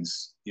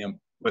things?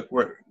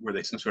 Were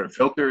they some sort of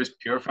filters,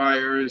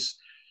 purifiers?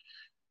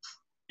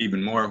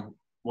 Even more.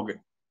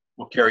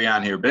 We'll carry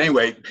on here. But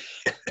anyway.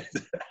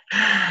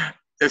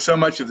 There's so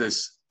much of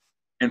this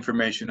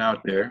information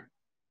out there.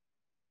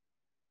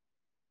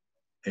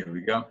 Here we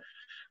go.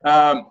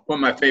 One of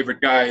my favorite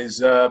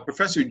guys,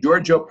 Professor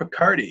Giorgio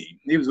Picardi.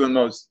 He was one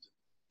of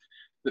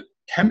the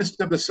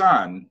chemist of the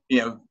sun,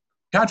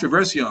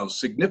 controversial,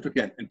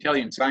 significant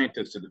Italian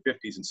scientist of the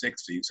 50s and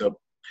 60s. So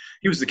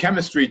he was the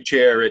chemistry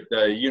chair at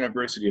the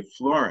University of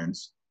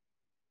Florence.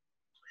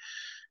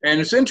 And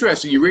it's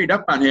interesting, you read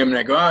up on him and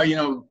they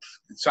go,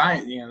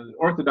 science,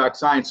 orthodox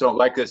science don't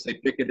like this. They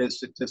pick it as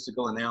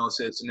statistical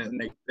analysis. And then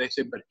they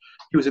say, but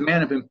he was a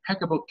man of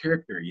impeccable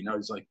character.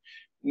 He's like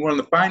one of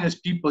the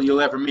finest people you'll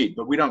ever meet,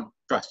 but we don't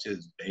trust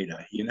his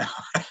data,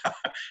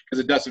 because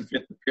it doesn't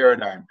fit the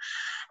paradigm.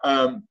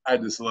 I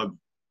just love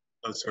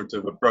those sorts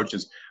of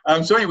approaches.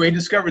 So anyway, he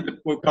discovered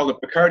what we call the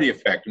Picardi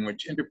effect, in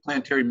which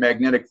interplanetary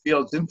magnetic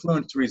fields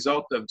influence the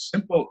result of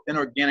simple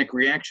inorganic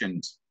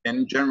reactions and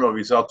in general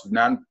results of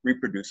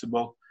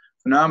non-reproducible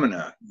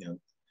phenomena.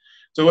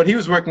 So what he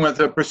was working with,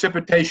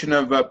 precipitation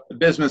of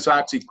bismuth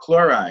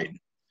oxychloride.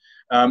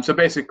 So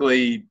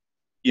basically,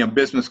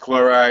 bismuth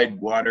chloride,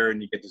 water, and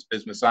you get this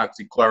bismuth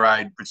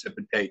oxychloride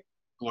precipitate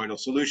colloidal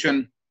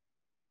solution.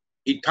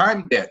 He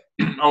timed it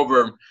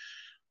over a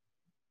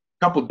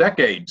couple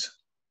decades,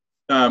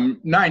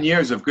 9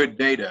 years of good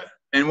data.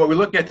 And what we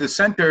look at the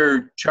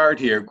center chart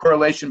here,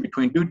 correlation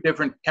between two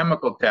different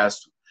chemical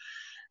tests,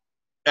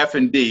 F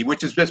and D,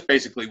 which is just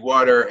basically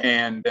water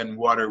and then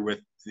water with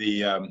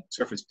the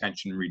surface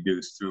tension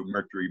reduced through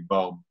mercury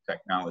bulb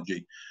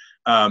technology,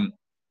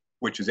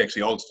 which is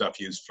actually old stuff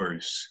used for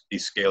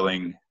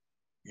descaling,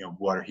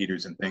 water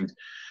heaters and things.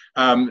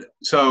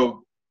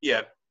 So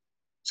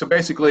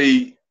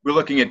basically we're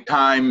looking at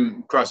time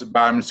across the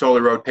bottom,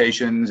 solar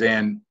rotations,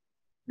 and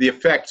the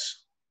effects.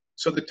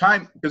 So the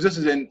time, because this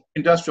is in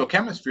industrial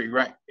chemistry,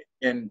 right?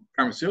 In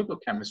pharmaceutical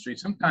chemistry,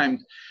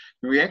 sometimes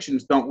the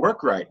reactions don't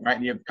work right?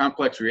 And you have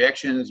complex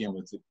reactions,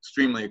 with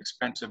extremely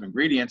expensive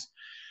ingredients,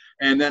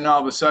 and then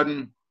all of a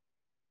sudden,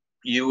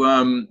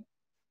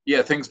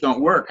 things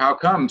don't work. How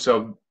come?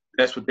 So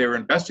that's what they were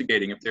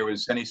investigating, if there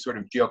was any sort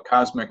of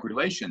geocosmic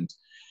relations,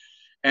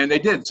 and they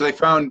did. So they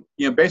found,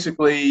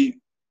 basically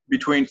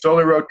between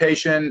solar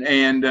rotation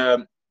and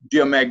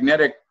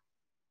geomagnetic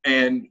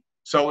and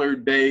solar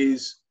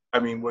days.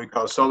 What we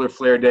call solar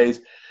flare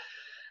days.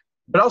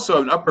 But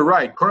also in upper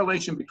right,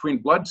 correlation between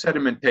blood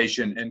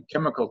sedimentation and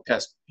chemical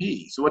test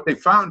P. So what they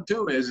found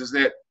too is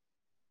that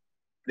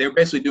they were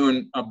basically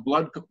doing a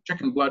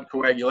chicken blood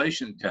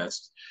coagulation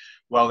test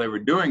while they were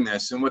doing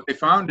this. And what they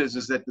found is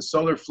that the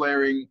solar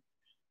flaring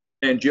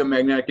and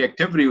geomagnetic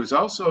activity was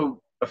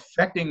also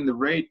affecting the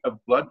rate of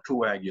blood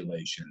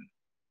coagulation.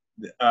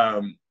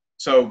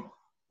 So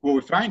what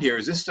we find here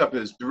is this stuff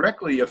is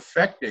directly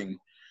affecting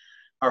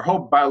our whole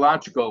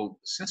biological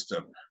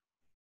system.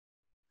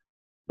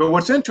 But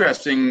what's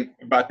interesting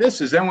about this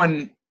is then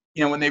when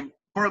they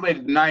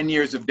correlated 9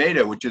 years of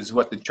data, which is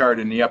what the chart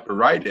in the upper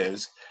right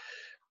is,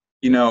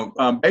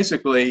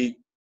 basically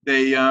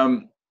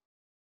there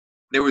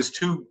was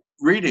two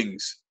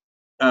readings.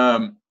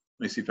 Let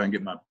me see if I can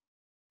get my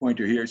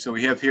pointer here. So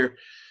we have here,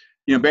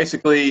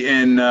 basically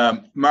in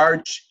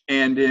March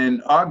and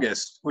in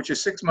August, which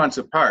is 6 months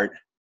apart,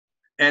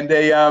 and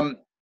they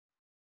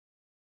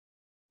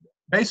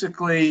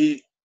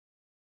basically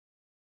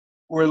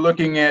were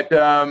looking at.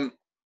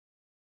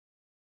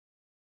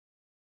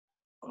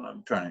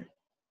 I'm trying to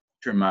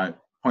turn my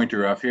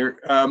pointer off here.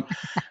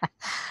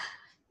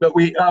 But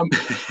we,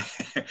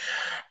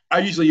 I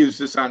usually use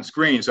this on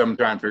screen, so I'm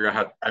trying to figure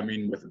out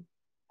with a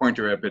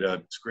pointer up at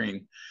a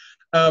screen.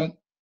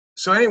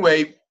 So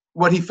anyway,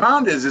 what he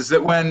found is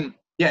that when,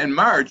 in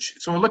March,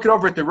 so we're looking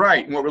over at the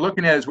right, and what we're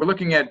looking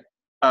at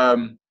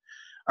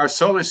our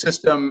solar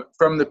system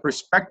from the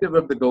perspective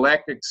of the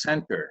galactic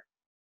center.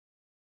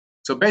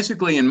 So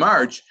basically in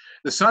March,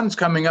 the sun's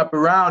coming up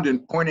around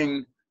and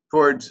pointing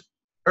towards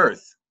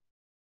Earth.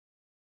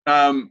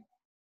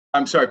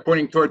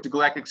 Pointing towards the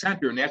galactic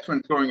center, and that's when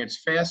it's going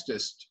its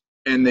fastest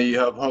in the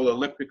whole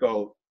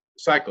elliptical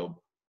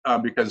cycle,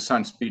 because the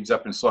sun speeds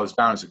up and slows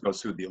down as it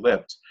goes through the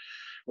ellipse,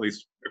 at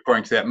least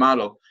according to that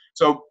model.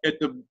 So at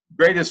the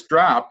greatest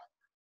drop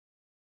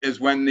is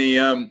when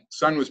the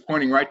sun was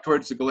pointing right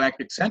towards the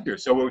galactic center.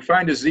 So what we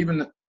find is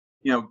even,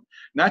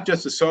 not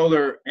just the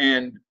solar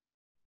and,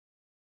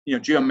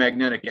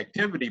 geomagnetic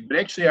activity, but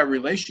actually our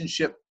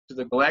relationship to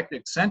the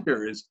galactic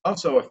center is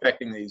also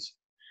affecting these,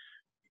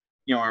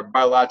 our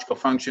biological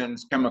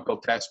functions, chemical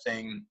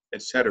testing,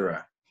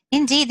 etc.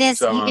 Indeed,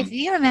 if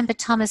you remember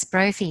Thomas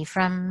Brophy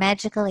from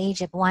Magical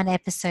Egypt 1,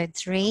 Episode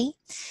 3,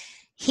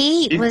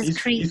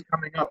 he's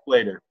coming up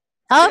later.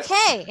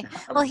 Okay.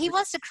 Well, he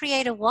wants to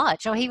create a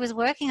watch, or he was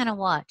working on a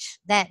watch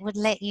that would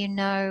let you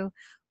know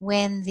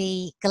when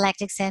the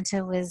galactic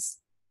center was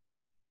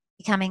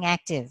becoming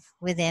active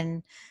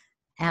within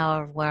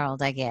our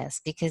world, I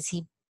guess, because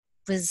he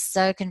was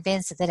so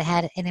convinced that it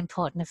had an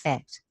important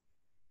effect.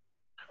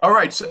 All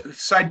right, so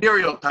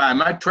sidereal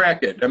time, I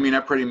track it. I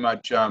pretty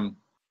much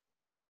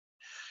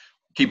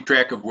keep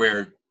track of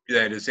where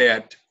that is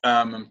at.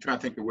 I'm trying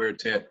to think of where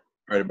it's at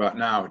right about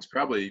now. It's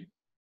probably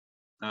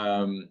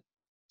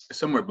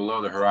somewhere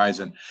below the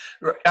horizon.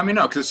 No,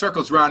 because it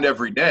circles around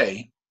every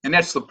day, and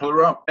that's the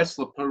pleroma.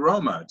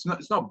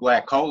 It's no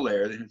black hole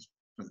there. It's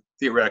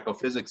theoretical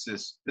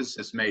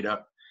physicists made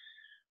up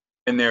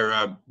in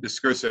their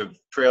discursive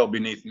trail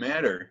beneath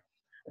matter.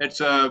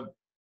 It's a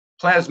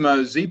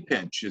plasma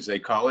Z-pinch, as they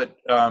call it.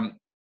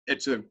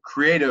 It's a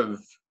creative,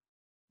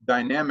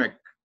 dynamic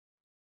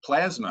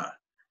plasma,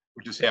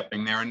 which is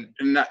happening there. And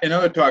in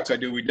other talks I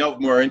do, we delve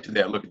more into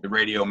that, look at the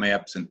radio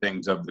maps and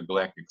things of the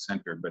galactic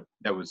center, but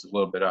that was a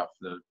little bit off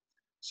the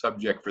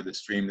subject for the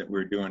stream that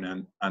we're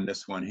doing on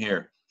this one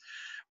here.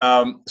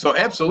 So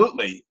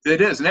absolutely, it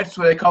is. And that's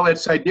what they call it,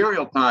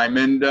 sidereal time.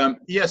 And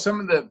some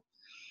of the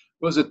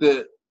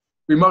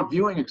remote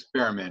viewing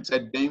experiments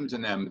had names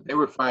in them. They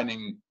were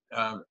finding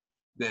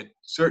that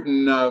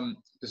certain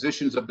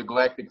positions of the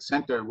galactic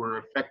center were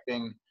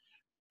affecting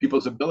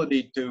people's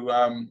ability to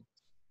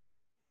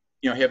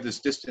have this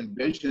distant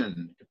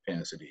vision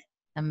capacity.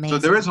 Amazing. So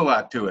there is a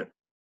lot to it.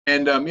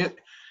 And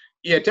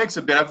it takes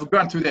a bit. I've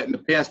gone through that in the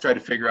past, tried to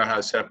figure out how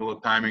to set up a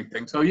little timing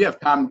thing. So if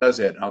Tom does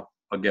it, I'll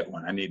get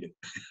one. I need it.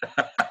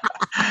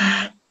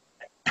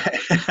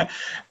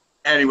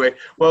 Anyway,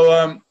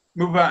 well,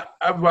 move on.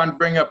 I want to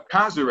bring up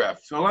Kozyrev.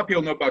 So a lot of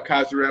people know about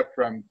Kozyrev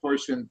from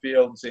torsion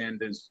fields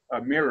and his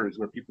mirrors,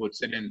 where people would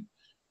sit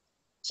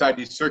inside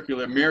these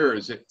circular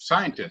mirrors at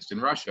scientists in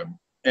Russia,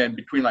 and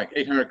between like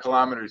 800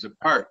 kilometers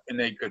apart, and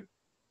they could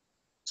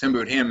send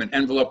him an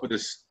envelope with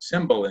a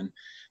symbol, and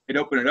they'd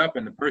open it up,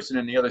 and the person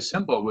in the other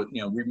symbol would,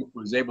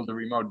 was able to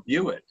remote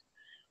view it.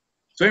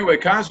 So anyway,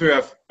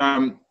 Kozyrev,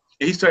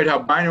 he studied how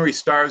binary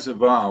stars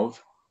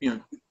evolve.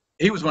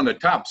 He was one of the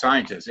top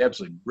scientists,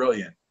 absolutely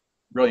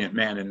brilliant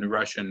man in the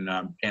Russian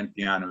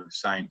pantheon of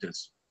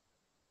scientists.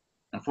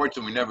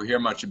 Unfortunately, we never hear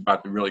much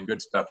about the really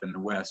good stuff in the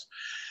West.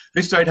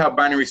 They studied how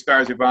binary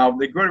stars evolve.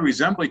 They grow to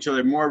resemble each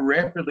other more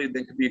rapidly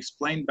than can be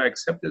explained by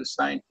accepted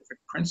scientific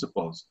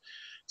principles.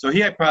 So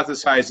he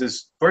hypothesizes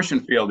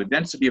torsion field, a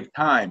density of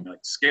time, like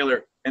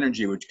scalar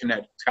energy, which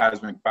connects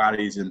cosmic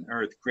bodies and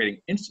Earth,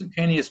 creating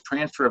instantaneous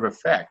transfer of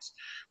effects,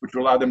 which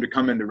will allow them to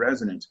come into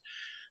resonance.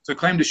 So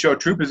claimed to show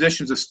true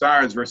positions of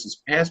stars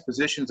versus past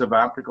positions of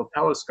optical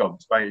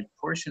telescopes by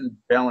torsion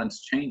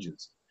balance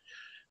changes.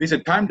 He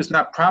said time does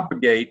not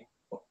propagate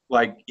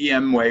like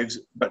EM waves,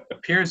 but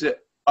appears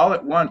all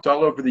at once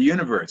all over the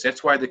universe.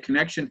 That's why the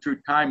connection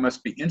through time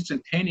must be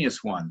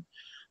instantaneous one.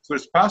 So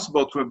it's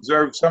possible to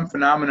observe some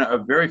phenomena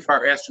of very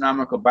far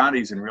astronomical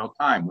bodies in real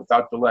time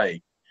without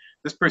delay.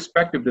 This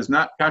perspective does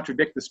not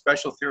contradict the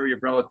special theory of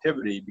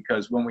relativity,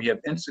 because when we have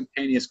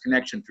instantaneous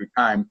connection through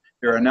time,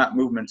 there are not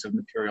movements of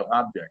material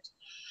objects.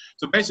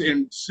 So basically,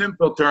 in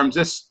simple terms,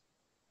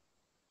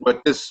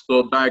 what this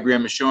little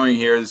diagram is showing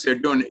here is they're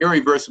doing an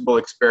irreversible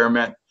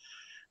experiment,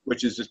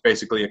 which is just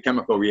basically a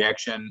chemical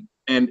reaction,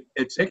 and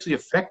it's actually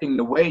affecting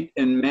the weight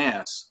and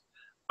mass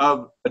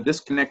of a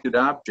disconnected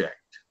object.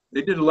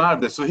 They did a lot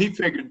of this. So he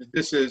figured that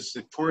this is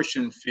the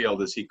torsion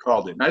field, as he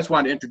called it. And I just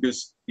wanted to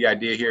introduce the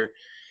idea here.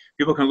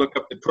 People can look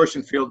up the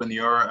torsion field in the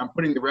aura. I'm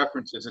putting the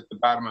references at the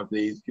bottom of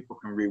these. People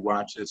can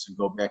rewatch this and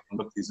go back and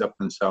look these up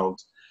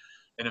themselves.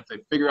 And if they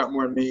figure out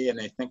more than me and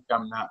they think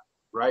I'm not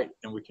right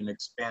and we can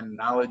expand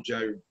knowledge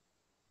or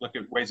look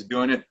at ways of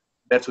doing it,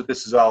 that's what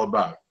this is all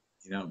about.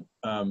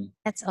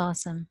 That's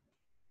awesome.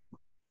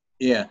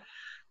 Yeah.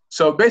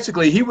 So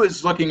basically, he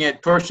was looking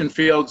at torsion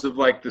fields of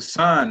like the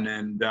sun,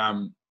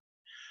 and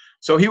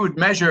so he would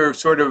measure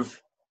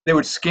they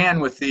would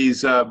scan with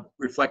these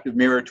reflective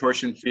mirror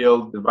torsion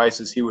field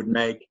devices he would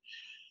make.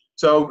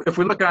 So if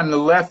we look on the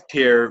left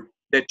here,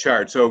 that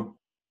chart, so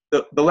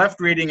the left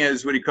reading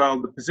is what he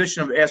called the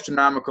position of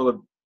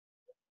astronomical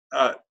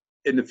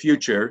in the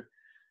future.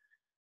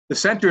 The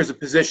center is a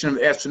position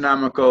of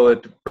astronomical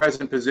at the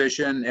present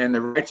position, and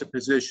the right's a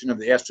position of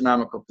the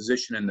astronomical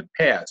position in the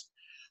past.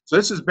 So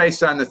this is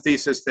based on the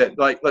thesis that,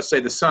 like, let's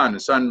say the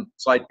sun's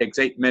light takes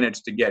 8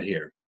 minutes to get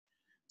here.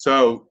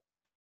 So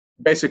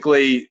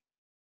basically,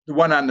 the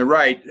one on the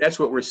right, that's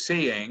what we're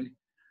seeing,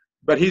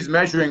 but he's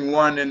measuring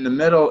one in the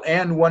middle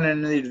and one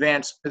in the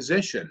advanced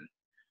position.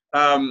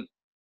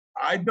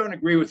 I don't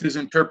agree with his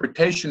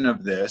interpretation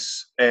of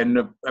this, and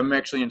I'm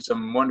actually in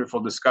some wonderful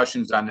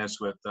discussions on this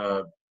with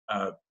a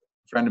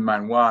friend of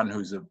mine, Juan,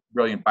 who's a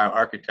brilliant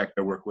bioarchitect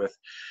I work with,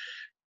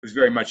 who's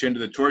very much into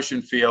the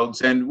torsion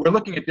fields, and we're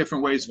looking at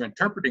different ways of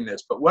interpreting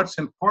this. But what's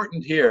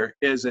important here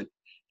is that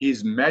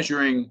he's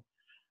measuring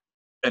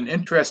an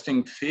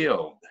interesting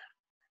field,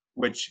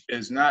 which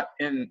is not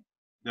in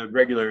the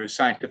regular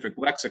scientific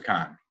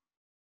lexicon.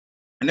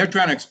 And they're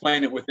trying to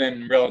explain it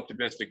within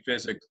relativistic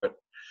physics, but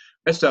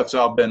that stuff's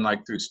all been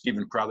like through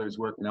Stephen Crowther's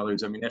work and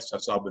others. I mean, that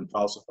stuff's all been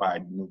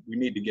falsified. We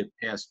need to get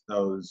past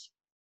those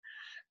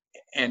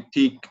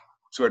antique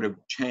sort of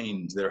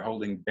chains that are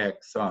holding back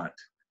thought.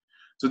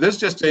 So this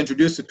just to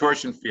introduce the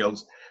torsion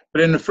fields.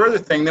 But in the further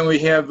thing, then we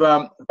have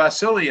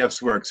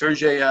Vasilyev's work,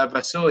 Sergei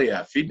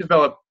Vasilyev. He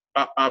developed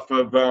off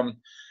of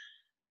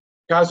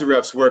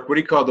Kozyrev's work what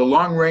he called the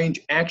long-range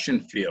action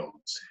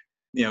fields.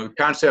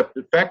 Concept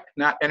effect,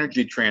 not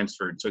energy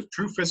transferred. So it's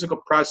true physical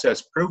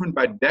process proven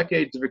by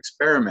decades of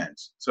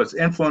experiments. So its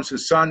influence of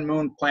sun,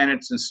 moon,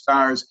 planets, and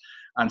stars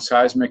on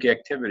seismic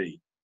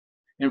activity.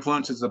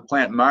 Influences of the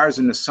planet Mars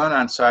and the sun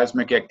on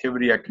seismic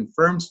activity are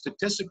confirmed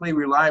statistically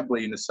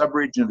reliably in the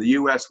subregion of the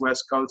U.S.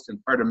 West Coast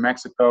and part of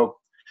Mexico,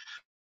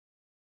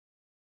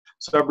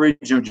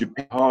 subregion of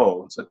Japan.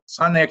 So the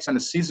sun acts on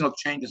the seasonal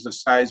changes of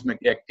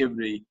seismic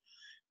activity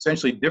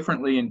essentially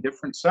differently in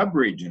different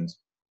subregions.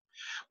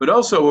 But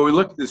also, when we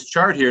look at this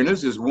chart here, and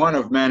this is one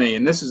of many,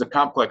 and this is a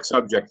complex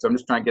subject, so I'm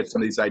just trying to get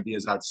some of these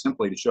ideas out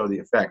simply to show the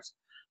effects.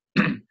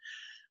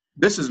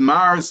 This is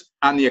Mars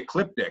on the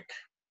ecliptic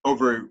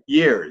over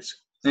years.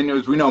 And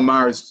as we know,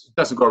 Mars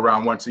doesn't go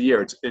around once a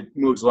year. It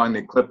moves along the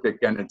ecliptic,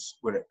 and I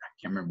can't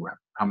remember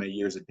how many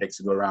years it takes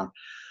to go around.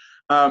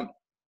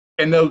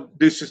 And they'll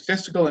do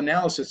statistical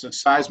analysis of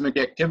seismic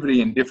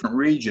activity in different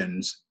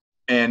regions,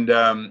 and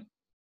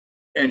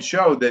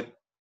show that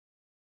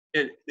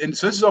and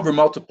so this is over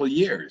multiple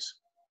years.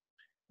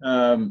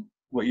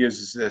 What years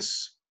is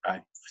this?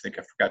 I think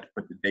I forgot to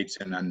put the dates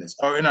in on this.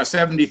 Oh,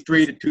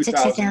 73 to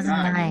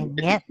 2009.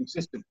 Yep.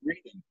 Consistent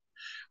reading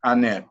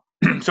on that.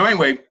 So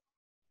anyway,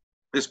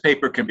 This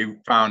paper can be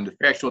found,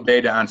 factual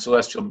data on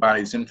celestial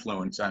bodies'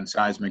 influence on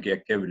seismic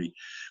activity.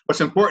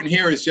 What's important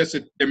here is just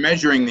that they're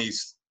measuring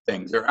these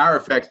things. There are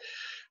effects,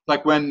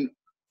 like when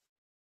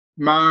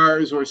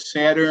Mars or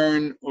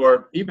Saturn,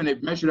 or even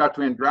they've measured out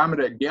to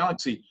Andromeda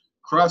galaxy,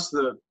 cross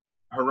the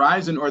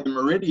horizon or the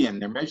meridian,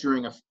 they're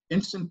measuring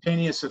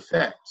instantaneous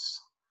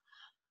effects,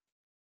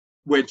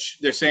 which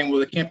they're saying,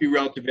 well, it can't be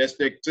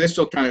relativistic. So they're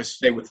still trying to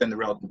stay within the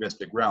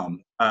relativistic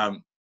realm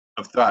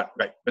of thought,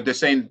 right? But they're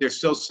saying there's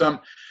still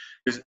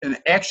there's an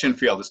action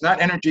field. It's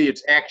not energy,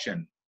 it's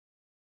action.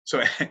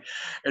 So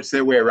it's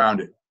their way around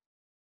it.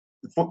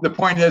 The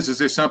point is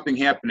there's something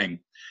happening.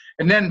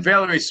 And then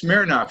Valery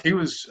Smirnov, he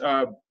was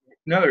at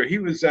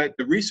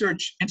the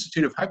Research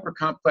Institute of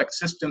Hypercomplex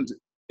Systems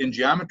in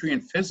Geometry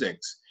and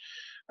Physics,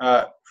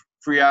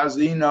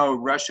 Fryazino,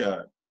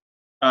 Russia,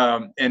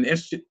 and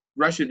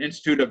Russian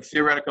Institute of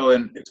Theoretical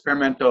and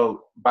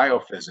Experimental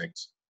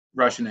Biophysics,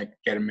 Russian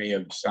Academy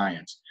of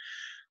Science.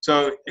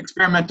 So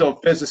experimental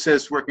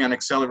physicist working on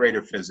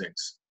accelerator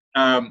physics.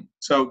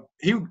 So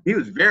he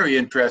was very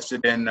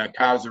interested in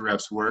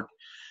Kozyrev's work.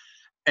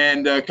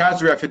 And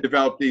Kozyrev had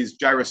developed these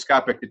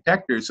gyroscopic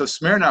detectors. So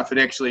Smirnov had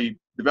actually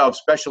developed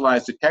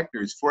specialized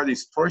detectors for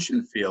these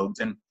torsion fields.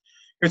 And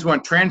here's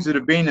one, transit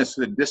of Venus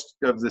to the disk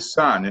of the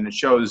sun. And it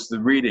shows the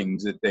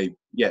readings that they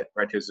get,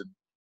 right? There's a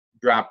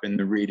drop in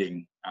the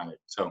reading on it.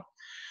 So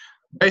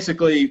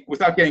basically,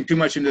 without getting too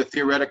much into the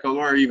theoretical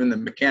or even the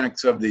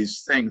mechanics of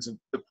these things,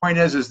 the point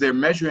is they're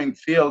measuring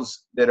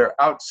fields that are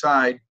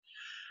outside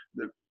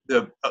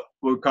what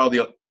we call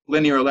the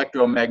linear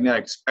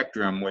electromagnetic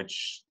spectrum,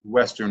 which the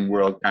Western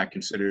world kind of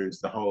considers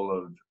the whole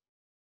of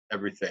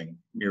everything,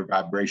 mere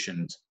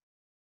vibrations.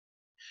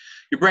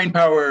 Your brain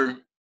power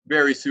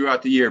varies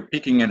throughout the year,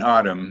 peaking in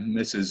autumn.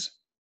 This is,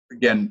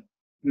 again,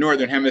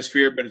 northern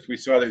hemisphere, but as we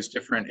saw, there's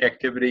different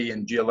activity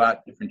in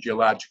different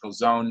geological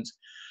zones.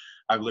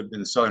 I've lived in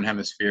the southern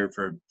hemisphere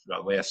for the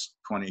last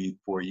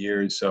 24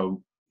 years,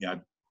 so yeah,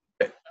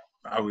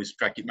 I always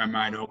try to keep my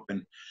mind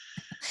open.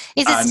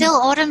 Is it still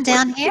autumn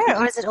down here,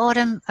 or is it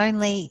autumn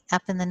only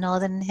up in the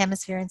northern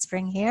hemisphere and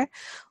spring here,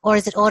 or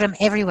is it autumn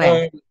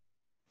everywhere?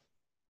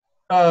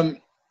 Well,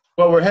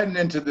 we're heading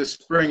into the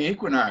spring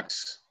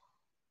equinox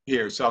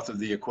here south of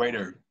the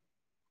equator.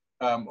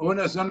 We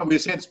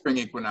just had spring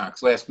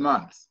equinox last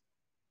month.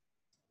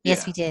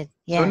 Yes, we did.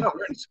 Yeah. So no,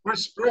 we're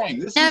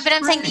spring. But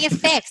I'm saying the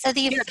effects. So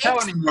the effects. Can't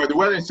tell anymore. The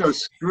weather's so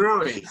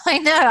screwy. I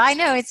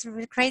know. It's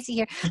crazy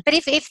here. But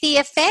if the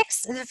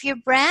effects, if your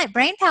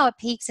brain power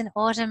peaks in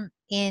autumn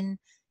in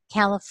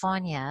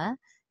California,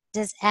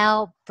 does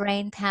our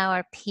brain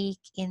power peak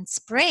in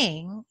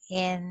spring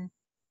in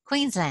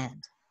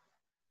Queensland?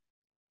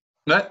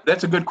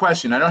 That's a good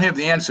question. I don't have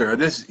the answer.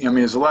 There's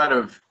a lot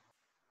of,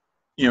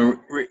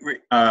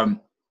 what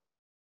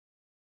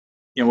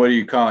are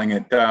you calling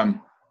it?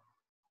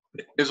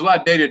 There's a lot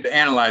of data to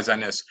analyze on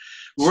this.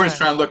 We're just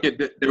trying to look at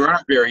there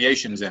are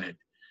variations in it,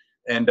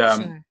 and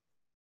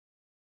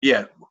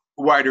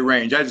wider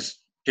range. I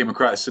just came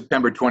across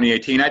September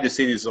 2018. I just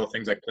see these little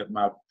things. I clip them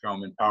out, throw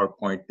them in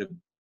PowerPoint to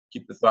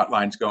keep the thought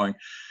lines going.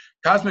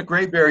 Cosmic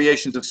ray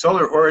variations of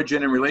solar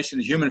origin in relation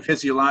to human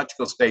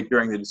physiological state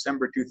during the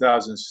December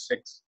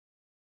 2006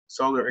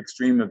 solar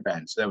extreme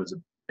events. That was a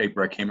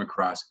paper I came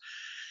across.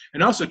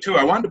 And also, too,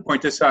 I wanted to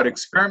point this out,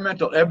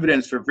 experimental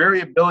evidence for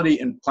variability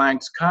in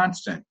Planck's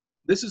constant.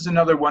 This is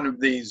another one of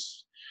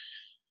these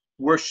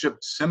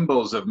worshipped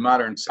symbols of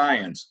modern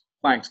science,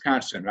 Planck's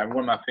constant. One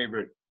of my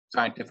favorite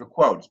scientific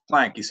quotes.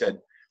 Planck, he said,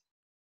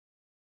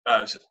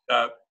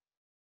 the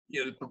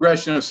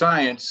progression of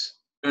science,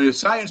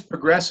 science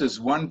progresses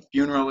one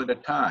funeral at a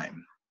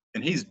time,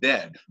 and he's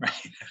dead,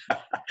 right?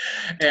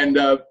 And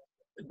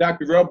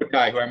Dr.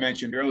 Robitaille, who I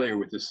mentioned earlier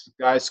with this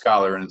Sky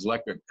Scholar and his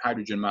electric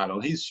hydrogen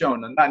model, he's shown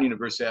the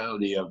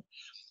non-universality of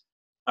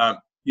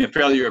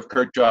failure of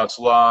Kirchhoff's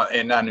law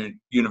and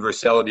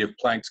non-universality of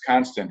Planck's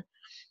constant.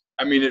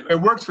 I mean,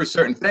 it works for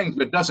certain things,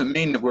 but it doesn't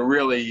mean that we're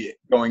really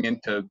going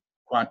into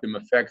quantum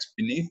effects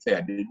beneath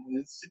that.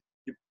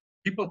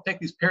 People take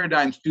these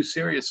paradigms too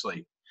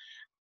seriously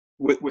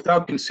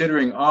without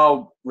considering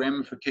all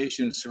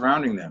ramifications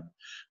surrounding them.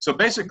 So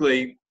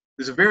basically,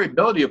 there's a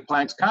variability of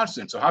Planck's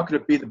constant. So how could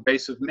it be the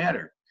base of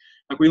matter?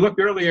 Like we looked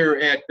earlier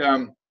at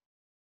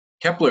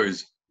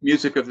Kepler's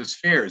music of the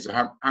spheres,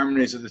 the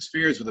harmonies of the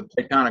spheres with the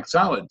Platonic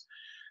solids.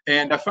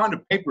 And I found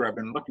a paper, I've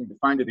been looking to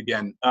find it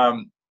again,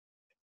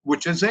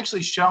 which is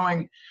actually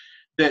showing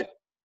that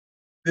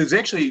there's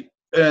actually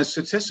a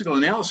statistical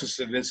analysis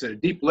of this at a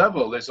deep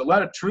level. There's a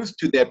lot of truth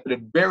to that, but it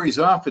varies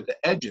off at the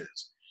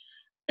edges.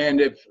 And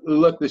if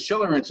look, the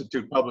Schiller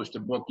Institute published a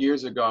book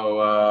years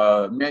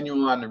ago,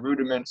 Manual on the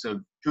Rudiments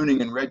of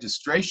Tuning and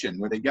Registration,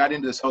 where they got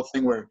into this whole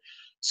thing where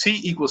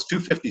C equals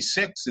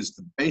 256 is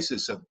the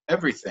basis of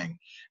everything.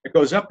 It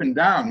goes up and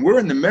down. We're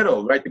in the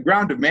middle, right? The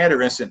ground of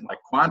matter isn't like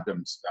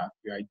quantum stuff,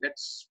 right?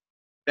 That's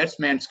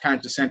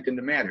mankind's descent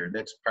into matter.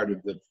 That's part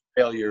of the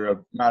failure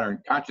of modern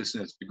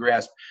consciousness to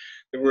grasp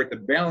that we're at the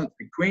balance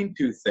between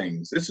two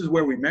things. This is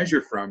where we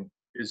measure from,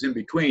 is in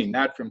between,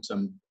 not from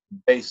some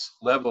base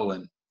level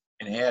and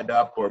and add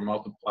up or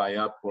multiply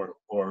up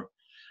or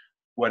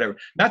whatever.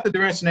 Not that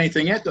there isn't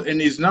anything in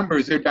these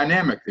numbers, they're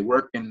dynamic. They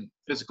work in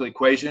physical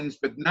equations,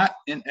 but not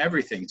in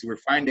everything. So we're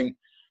finding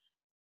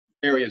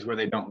areas where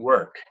they don't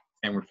work.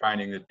 And we're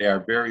finding that they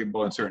are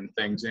variable in certain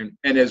things. And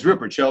as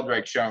Rupert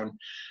Sheldrake's shown,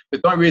 the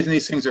only reason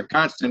these things are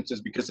constants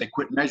is because they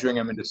quit measuring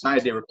them and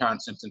decided they were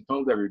constants and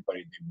told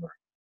everybody they were,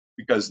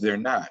 because they're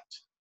not.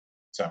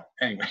 So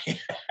anyway,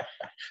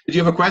 did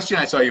you have a question?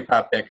 I saw you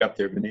pop back up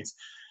there, Denise.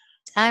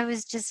 I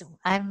was just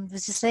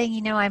letting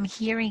you know I'm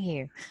hearing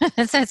you.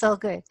 So it's all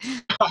good.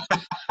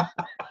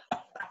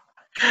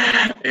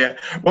 Yeah,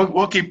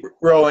 we'll keep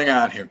rolling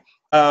on here.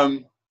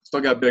 Still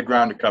got a bit of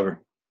ground to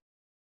cover.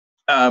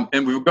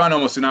 And we've gone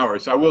almost an hour,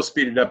 so I will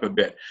speed it up a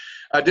bit.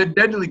 Did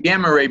deadly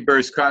gamma ray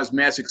bursts cause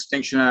mass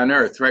extinction on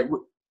Earth? Right?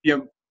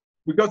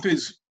 We go through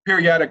these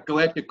periodic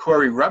galactic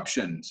core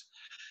eruptions,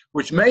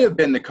 which may have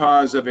been the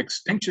cause of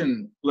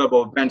extinction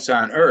level events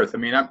on Earth. I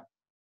mean,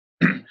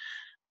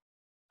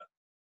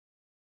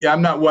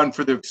 I'm not one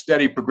for the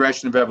steady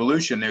progression of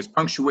evolution. There's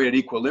punctuated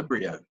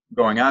equilibria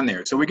going on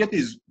there. So we get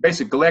these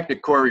basic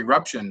galactic core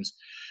eruptions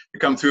that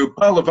come through.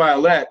 Paul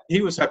LaViolette,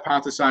 he was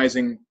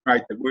hypothesizing,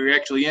 right, that we're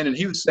actually in, and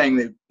he was saying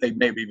that they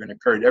maybe even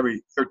occurred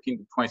every 13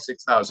 to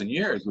 26,000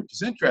 years, which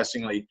is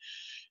interestingly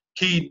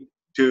keyed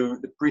to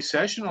the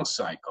precessional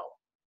cycle,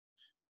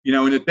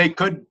 and that they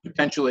could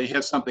potentially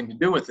have something to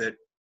do with it.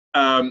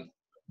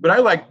 But I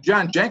like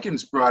John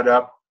Jenkins brought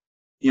up,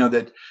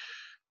 that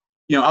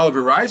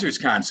Oliver Reiser's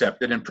concept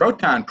that in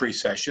proton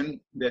precession,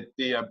 that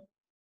the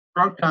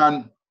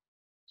proton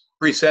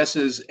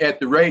precesses at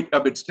the rate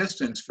of its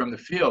distance from the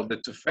field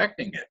that's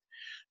affecting it.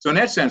 So in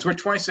that sense, we're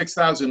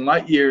 26,000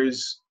 light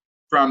years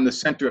from the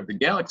center of the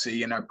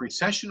galaxy, and our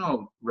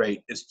precessional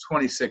rate is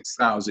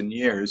 26,000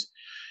 years.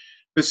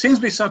 There seems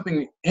to be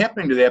something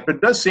happening to that, but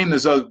it does seem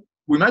as though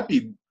we might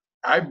be,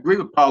 I agree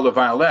with Paul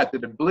LaViolette,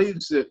 that it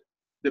believes that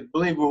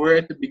we're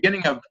at the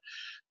beginning of,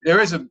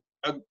 there is a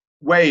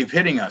wave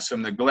hitting us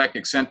from the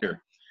galactic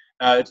center.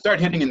 It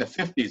started hitting in the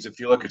 50s if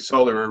you look at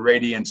solar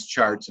irradiance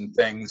charts and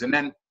things, and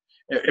then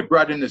it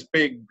brought in this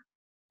big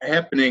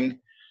happening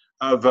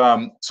of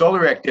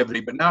solar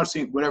activity, but now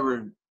seeing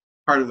whatever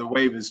part of the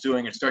wave is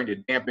doing, it's starting to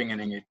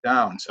dampening it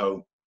down.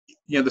 So,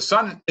 the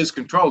sun is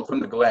controlled from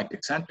the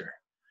galactic center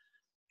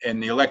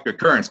and the electric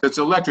currents. It's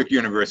an electric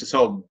universe. This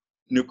whole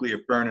nuclear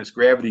furnace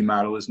gravity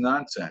model is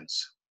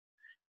nonsense,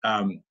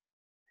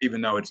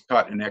 even though it's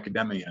taught in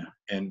academia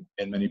and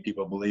many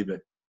people believe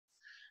it.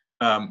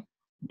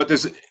 But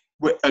there's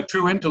a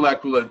true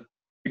intellect will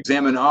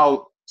examine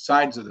all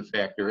sides of the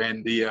factor,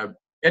 and the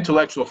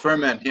intellectual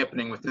ferment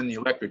happening within the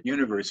electric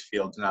universe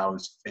fields now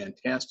is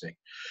fantastic.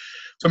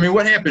 So, I mean,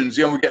 what happens?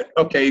 We get,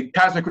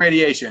 cosmic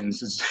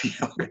radiations.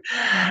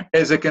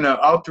 Is it going to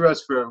alter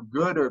us for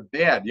good or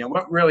bad?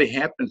 What really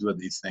happens with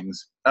these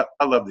things?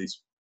 I love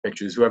these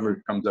pictures,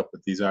 whoever comes up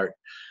with these art.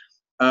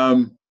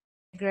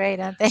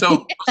 Great, aren't they?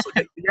 So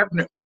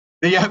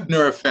the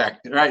Ebner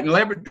effect, right? In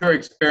laboratory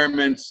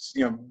experiments,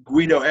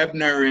 Guido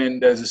Ebner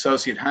and his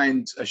associate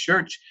Heinz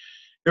Schurch,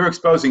 they were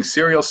exposing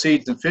cereal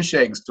seeds and fish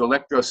eggs to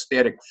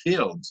electrostatic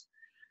fields.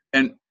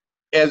 And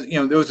as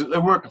they're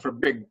working for a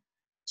big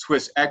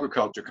Swiss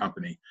agriculture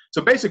company.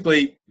 So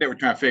basically, they were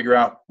trying to figure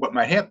out what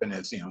might happen.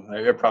 Is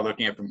they're probably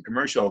looking at it from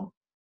commercial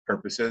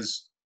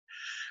purposes.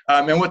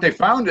 And what they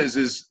found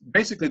is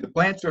basically the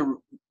plants were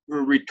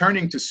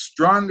returning to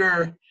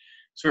stronger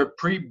sort of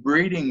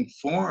pre-breeding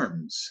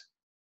forms.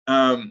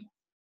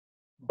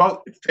 Both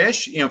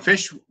fish,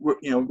 fish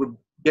were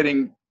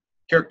getting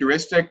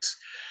characteristics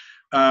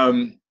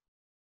of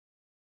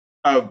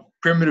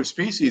primitive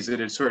species that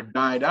had sort of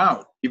died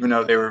out, even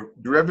though they were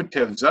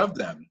derivatives of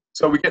them.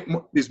 So we get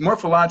these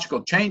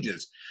morphological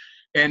changes.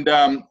 And,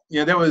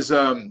 there was,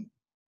 John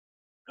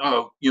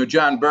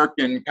Burke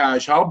and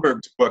Kaj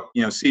Hallberg's book,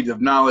 Seeds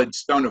of Knowledge,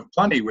 Stone of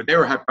Plenty, where they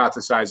were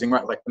hypothesizing,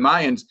 right, like the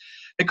Mayans,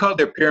 they called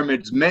their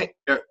pyramids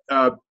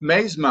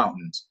maize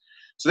mountains.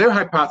 So they were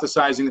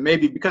hypothesizing that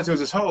maybe because there was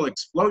this whole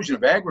explosion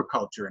of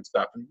agriculture and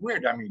stuff, and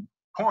weird, I mean,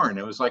 corn,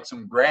 it was like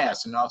some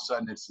grass, and all of a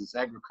sudden it's this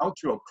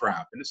agricultural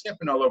crop, and it's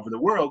happened all over the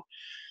world.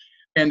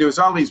 And there was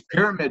all these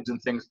pyramids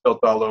and things built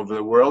all over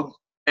the world,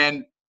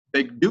 and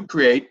they do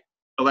create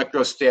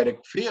electrostatic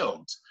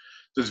fields.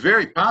 So it's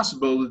very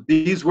possible that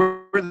these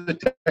were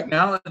the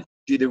technology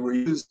that were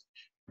used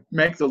to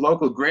make the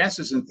local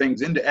grasses and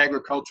things into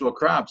agricultural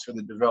crops for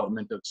the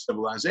development of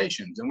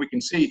civilizations. And we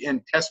can see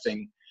in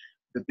testing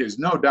that there's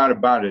no doubt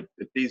about it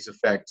that these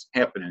effects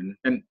happen.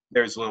 And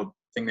there's a little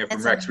thing there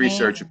from Rex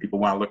Research if people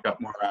want to look up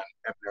more on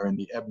Ebner and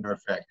the Ebner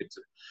effect.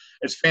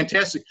 It's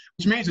fantastic,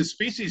 which means that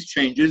species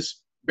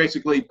changes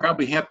basically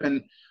probably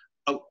happen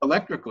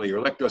electrically or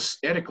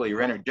electrostatically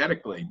or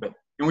energetically. But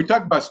when we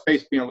talk about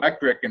space being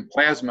electric and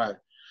plasma,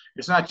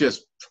 it's not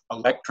just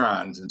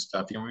electrons and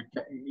stuff.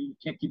 We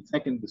can't keep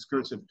thinking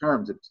discursive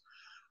terms.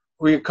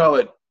 We call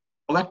it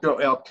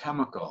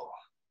electroalchemical.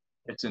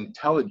 It's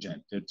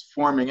intelligent. It's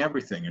forming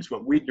everything. It's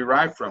what we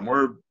derive from.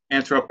 We're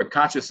anthropic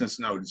consciousness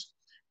nodes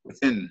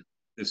within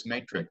this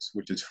matrix,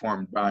 which is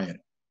formed by it.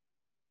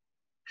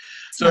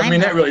 So, I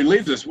mean, that really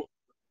leaves us.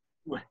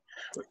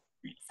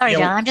 Sorry, You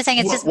John. know, I'm just saying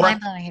it's just what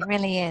mind-blowing. It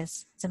really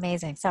is. It's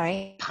amazing.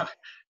 Sorry.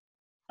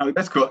 oh,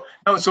 that's cool.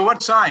 No, so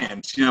what's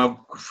science? Yeah,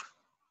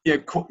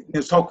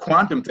 this whole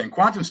quantum thing.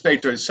 Quantum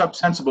states are a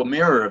subsensible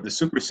mirror of the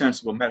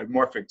supersensible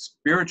metamorphic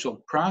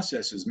spiritual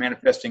processes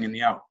manifesting in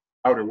the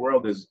outer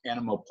world as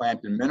animal,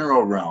 plant, and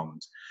mineral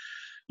realms.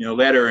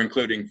 Latter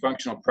including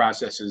functional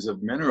processes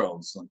of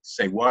minerals, like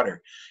say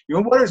water.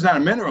 Water is not a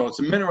mineral, it's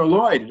a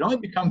mineraloid. It only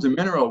becomes a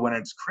mineral when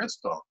it's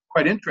crystal.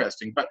 Quite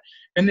interesting. But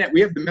in that we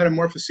have the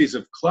metamorphoses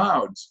of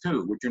clouds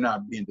too, which are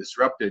not being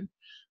disrupted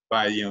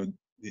by the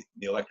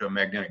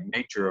electromagnetic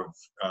nature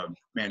of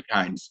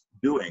mankind's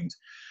doings.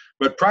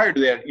 But prior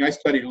to that, I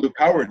studied Luke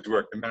Howard's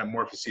work, The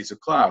Metamorphoses of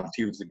Clouds.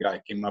 He was the guy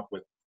who came up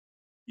with,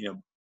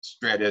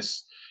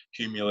 stratus,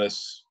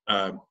 cumulus,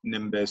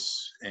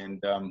 nimbus,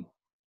 and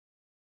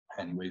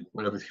anyway,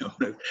 whatever.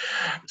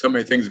 So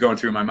many things going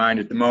through my mind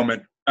at the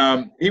moment.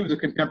 He was a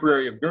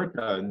contemporary of Goethe,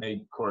 and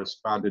they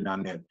corresponded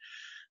on that.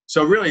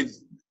 So really,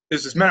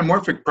 there's this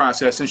metamorphic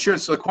process, and sure,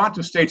 so the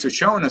quantum states are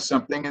showing us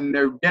something, and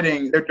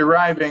they're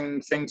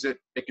deriving things that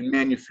they can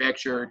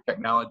manufacture,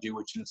 technology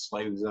which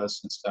enslaves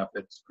us and stuff.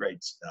 It's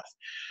great stuff,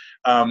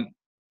 and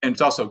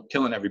it's also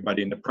killing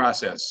everybody in the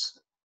process,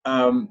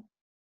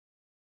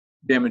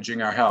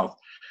 damaging our health.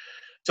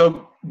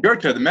 So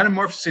Goethe, the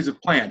metamorphoses of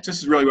plants. This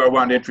is really what I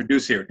wanted to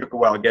introduce here. It took a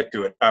while to get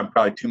to it.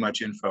 Probably too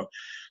much info.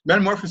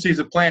 Metamorphoses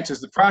of plants is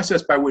the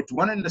process by which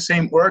one and the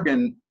same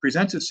organ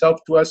presents itself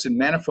to us in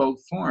manifold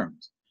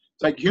forms.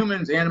 It's like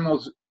humans,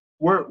 animals,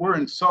 we're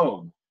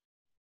ensouled.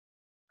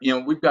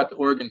 We've got the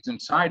organs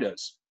inside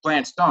us.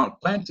 Plants don't.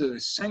 Plants are a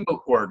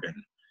single organ,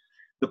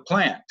 the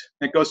plant,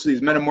 that goes through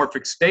these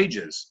metamorphic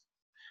stages.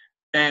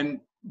 And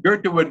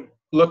Goethe would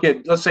look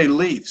at, let's say,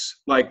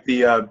 leaves, like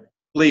the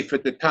leaf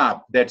at the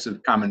top, that's a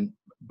common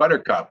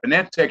buttercup. And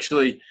that's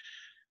actually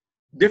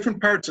different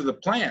parts of the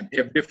plant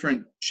have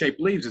different shaped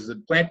leaves as the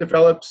plant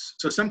develops.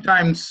 So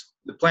sometimes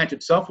the plant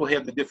itself will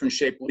have the different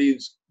shaped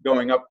leaves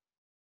going up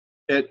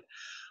it,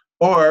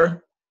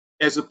 or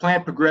as the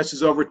plant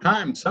progresses over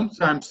time,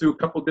 sometimes through a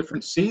couple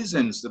different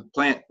seasons, the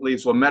plant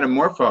leaves will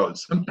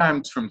metamorphose,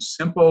 sometimes from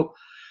simple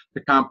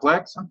to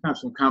complex,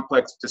 sometimes from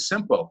complex to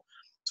simple.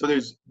 So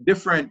there's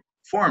different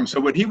forms. So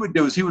what he would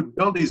do is he would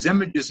build these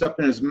images up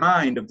in his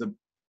mind of the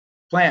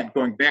plant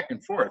going back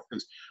and forth.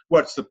 Because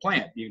what's the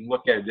plant? You can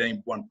look at it at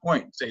any one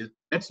point and say,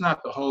 that's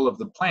not the whole of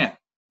the plant.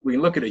 We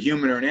can look at a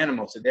human or an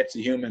animal, so that's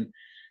a human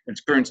in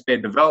its current state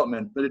of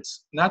development, but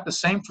it's not the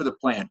same for the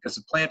plant, because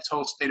the plant's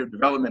whole state of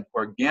development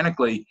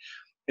organically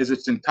is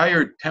its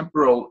entire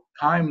temporal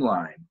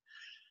timeline.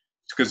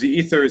 Because the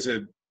ether is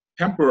a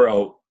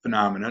temporal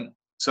phenomenon.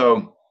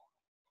 So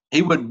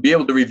he would be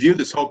able to review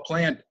this whole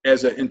plant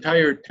as an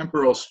entire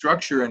temporal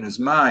structure in his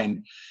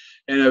mind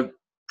in a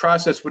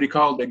process what he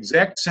called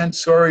exact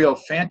sensorial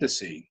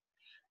fantasy.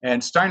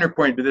 And Steiner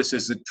pointed to this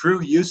as the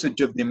true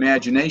usage of the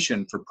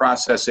imagination for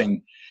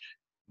processing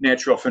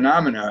natural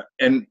phenomena.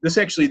 And this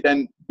actually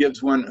then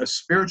gives one a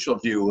spiritual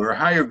view or a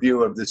higher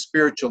view of the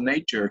spiritual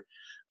nature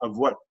of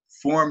what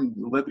formed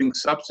living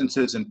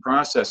substances and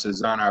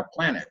processes on our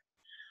planet.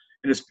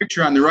 And this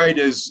picture on the right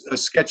is a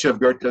sketch of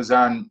Goethe's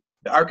on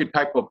the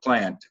archetypal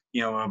plant,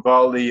 of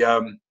all the,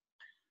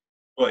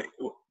 well, it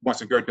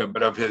wasn't Goethe,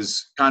 but of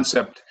his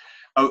concept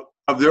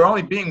of there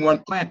only being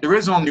one plant. There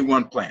is only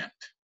one plant,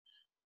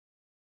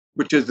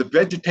 which is the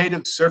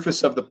vegetative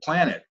surface of the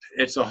planet.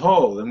 It's a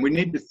whole, and we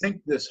need to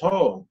think this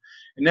whole.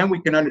 And then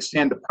we can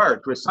understand the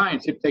parts. With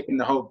science, they've taken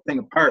the whole thing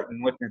apart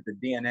and looking at the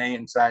DNA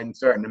inside and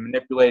starting to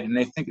manipulate it, and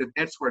they think that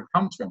that's where it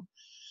comes from.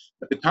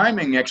 But the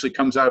timing actually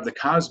comes out of the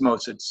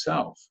cosmos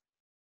itself.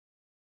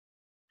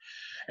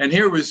 And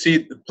here we see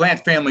the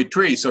plant family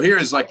tree. So here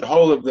is like the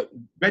whole of the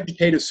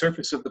vegetative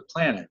surface of the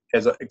planet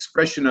as an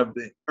expression of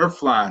the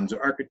Earthlons,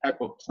 or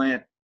archetypal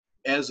plant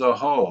as a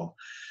whole.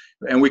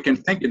 And we can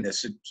think in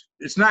this.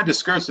 It's not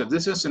discursive.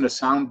 This isn't a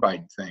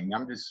soundbite thing.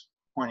 I'm just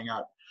pointing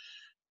out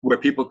where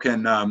people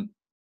can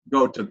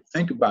go to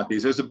think about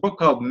these. There's a book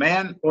called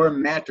Man or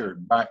Matter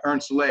by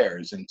Ernst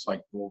Lehrs. And it's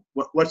like, well,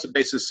 what's the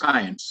basis of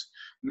science?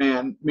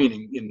 Man,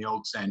 meaning in the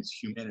old sense,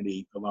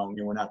 humanity alone.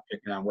 We're not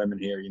picking on women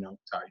here,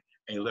 sorry.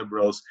 Any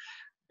liberals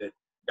that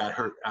got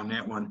hurt on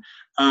that one.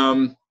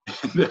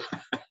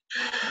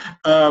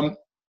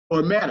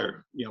 Or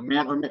matter,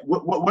 man or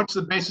what's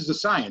the basis of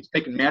science?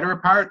 Taking matter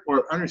apart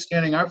or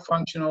understanding our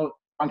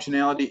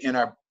functionality and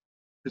our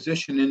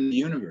position in the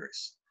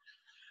universe.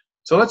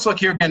 So let's look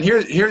here again.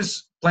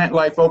 Here's plant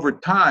life over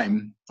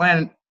time,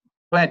 plant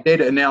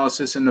data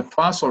analysis in the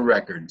fossil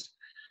records.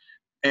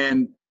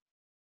 And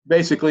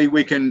basically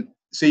we can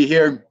see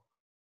here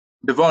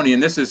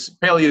Devonian. This is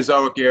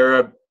Paleozoic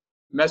era,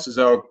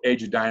 Mesozoic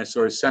age of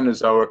dinosaurs,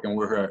 Cenozoic, and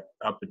we're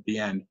up at the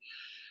end.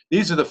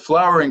 These are the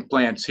flowering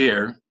plants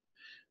here.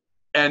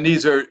 And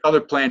these are other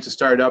plants that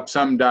started up,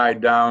 some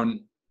died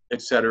down,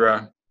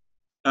 etc.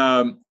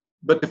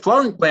 But the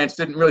flowering plants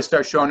didn't really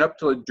start showing up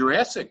till the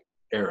Jurassic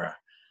era.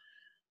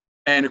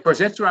 And of course,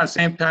 that's around the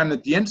same time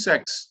that the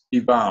insects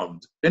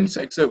evolved.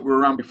 Insects that were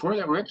around before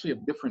that were actually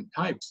of different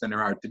types than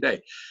there are today.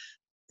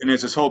 And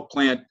there's this whole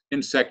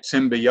plant-insect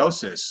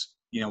symbiosis.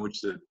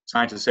 which the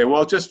scientists say,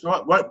 well, just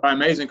what by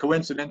amazing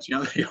coincidence,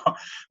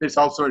 it's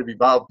all sort of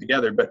evolved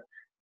together, but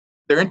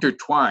they're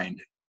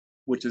intertwined,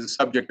 which is the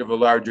subject of a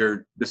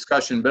larger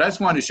discussion. But I just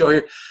wanted to show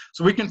here,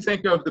 so we can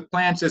think of the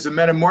plants as a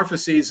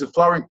metamorphoses of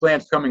flowering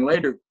plants coming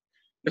later.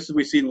 This is,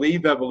 we see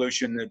leaf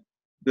evolution, that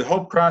the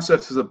whole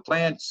process of the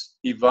plants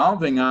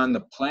evolving on the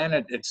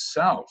planet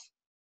itself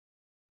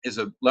is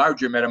a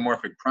larger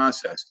metamorphic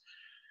process.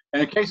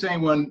 And in case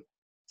anyone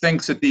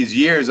thinks that these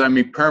years,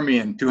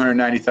 Permian,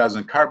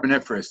 290,000,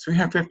 Carboniferous,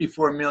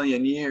 354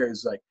 million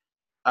years, like,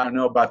 I don't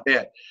know about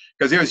that.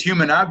 Because there was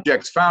human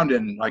objects found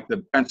in, like,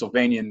 the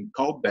Pennsylvanian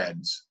coal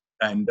beds.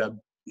 And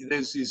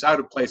there's these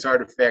out-of-place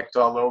artifacts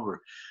all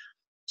over.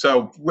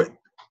 So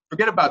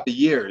forget about the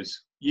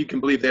years. You can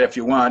believe that if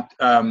you want.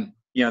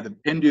 The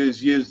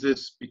Hindus use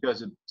this because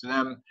to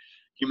them,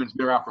 humans have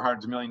been around for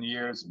hundreds of millions of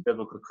years.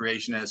 Biblical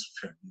creationists,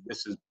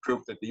 this is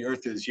proof that the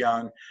Earth is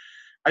young.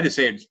 I just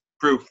say it's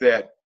proof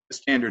that the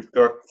standard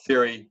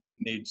theory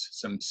needs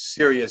some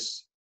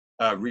serious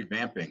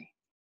revamping.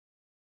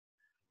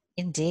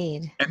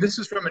 Indeed. And this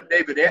is from a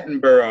David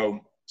Attenborough.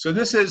 So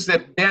this is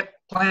that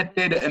plant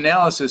data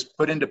analysis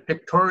put into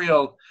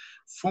pictorial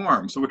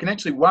form. So we can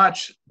actually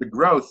watch the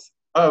growth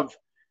of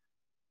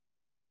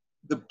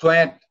the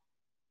plant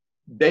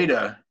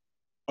data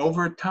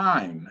over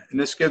time. And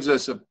this gives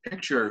us a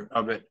picture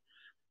of it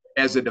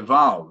as it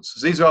evolves.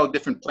 So these are all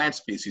different plant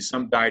species.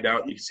 Some died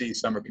out. You can see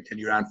some are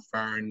continued on,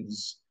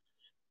 ferns,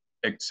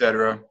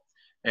 etc.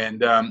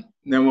 And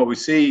then what we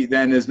see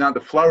then is now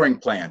the flowering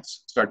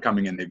plants start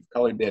coming in. They've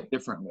colored that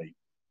differently.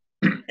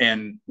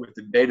 And with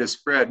the data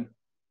spread,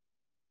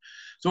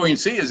 so what you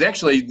can see is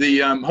actually the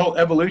whole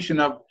evolution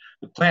of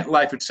the plant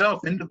life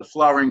itself into the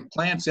flowering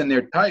plants and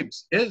their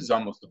types is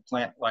almost a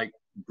plant-like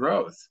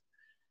growth,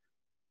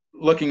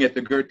 looking at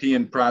the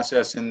Goethean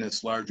process in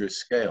this larger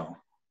scale.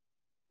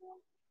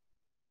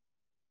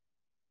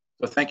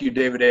 So thank you,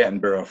 David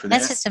Attenborough, for that.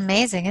 That's just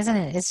amazing, isn't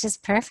it? It's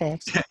just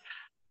perfect.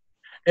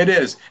 It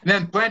is. And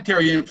then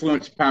planetary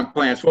influence upon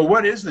plants. Well,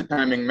 what is the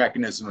timing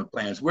mechanism of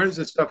plants? Where does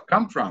this stuff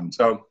come from?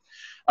 So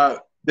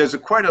there's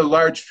quite a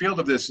large field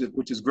of this,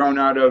 which has grown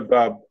out of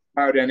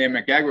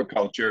biodynamic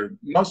agriculture.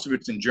 Most of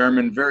it's in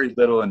German, very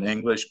little in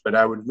English, but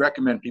I would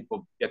recommend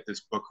people get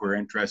this book who are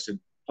interested.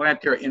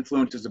 Planetary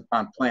influences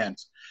upon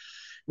plants.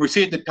 We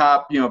see at the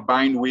top,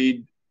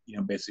 bindweed,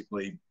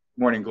 basically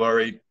morning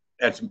glory.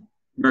 That's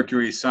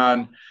Mercury,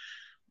 Sun.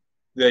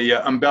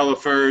 The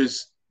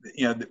umbellifers,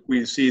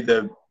 we see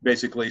the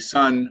basically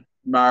Sun,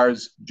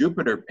 Mars,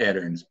 Jupiter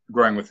patterns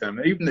growing with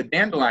them. Even the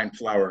dandelion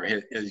flower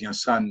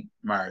is, Sun,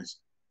 Mars,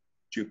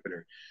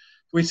 Jupiter.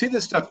 We see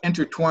this stuff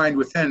intertwined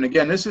within. And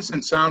again, this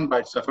isn't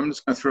soundbite stuff. I'm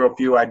just going to throw a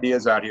few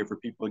ideas out here for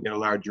people to get a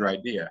larger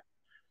idea.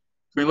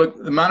 We look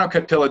at the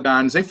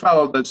monocotyledons. They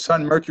follow the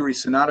Sun-Mercury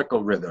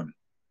synodical rhythm.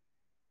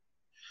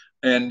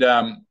 And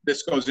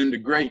this goes into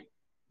great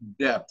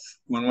depth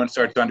when one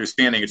starts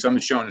understanding it. So I'm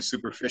just showing the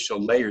superficial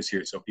layers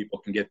here so people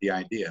can get the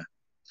idea.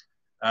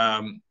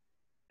 And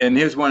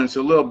here's one that's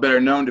a little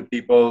better known to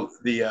people.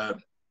 The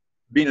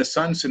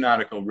Venus-Sun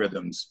synodical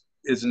rhythms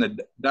is in the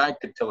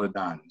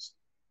dicotyledons.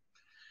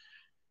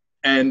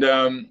 And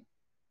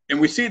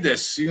we see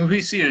this.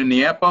 We see it in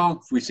the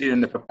apple. We see it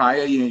in the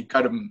papaya. You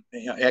cut them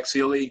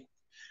axially.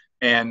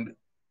 And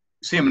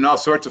see them in all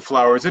sorts of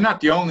flowers. They're not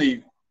the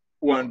only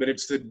one, but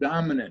it's the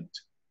dominant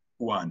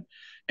one.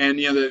 And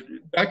you're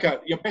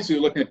basically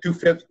looking at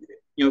 2/5.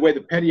 The way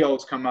the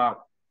petioles coming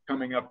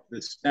up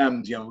the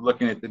stems.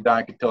 Looking at the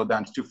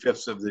dicotyledons,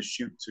 2/5 of the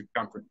shoot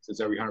circumference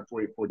is every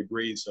 144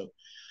 degrees. So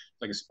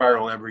like a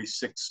spiral every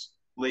 6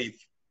 leaf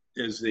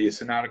is the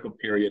synodical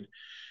period.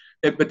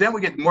 But then we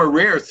get more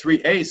rare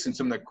 3/8 in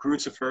some of the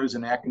crucifers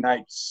and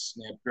aconites,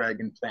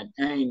 snapdragon,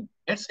 plantain.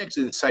 It's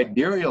actually the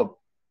sidereal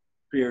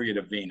period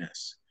of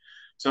Venus.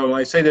 So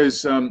I say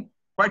there's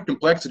quite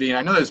complexity, and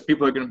I know there's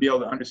people who are going to be able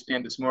to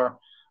understand this more.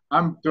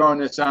 I'm throwing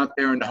this out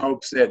there in the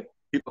hopes that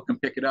people can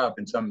pick it up,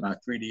 and some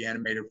 3D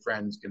animator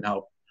friends can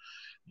help,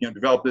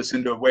 develop this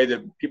into a way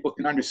that people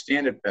can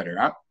understand it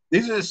better.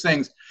 These are just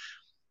things.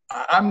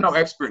 I'm no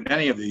expert in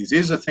any of these.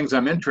 These are the things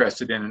I'm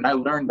interested in, and I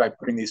learned by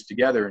putting these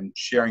together and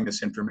sharing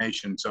this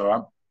information. So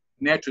I'm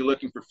naturally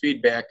looking for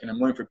feedback, and I'm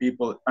looking for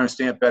people to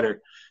understand it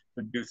better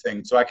to do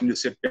things, so I can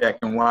just sit back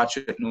and watch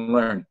it and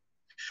learn.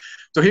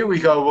 So here we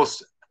go. We'll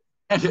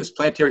this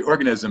planetary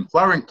organism.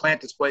 Flowering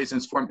plant displays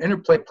and form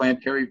interplay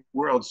planetary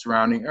worlds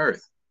surrounding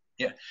Earth.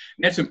 Yeah,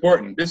 and that's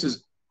important. This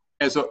is,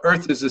 as though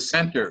Earth is the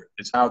center,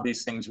 is how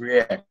these things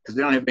react, because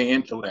they don't have any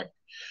intellect.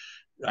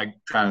 Like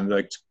trying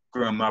to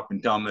screw them up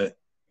and tell them that,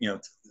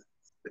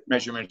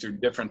 measurements are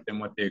different than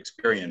what they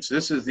experience.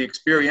 This is the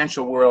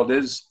experiential world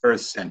is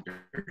Earth-centered.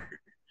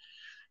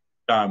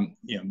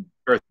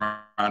 Earth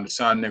around the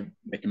sun,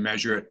 they can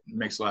measure it. It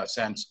makes a lot of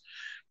sense.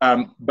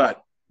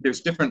 But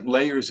there's different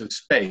layers of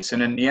space.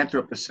 And in the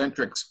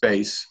anthropocentric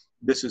space,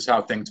 this is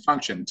how things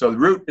function. So the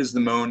root is the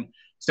moon.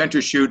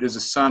 Center shoot is the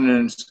sun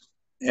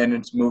and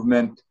its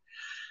movement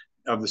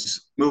of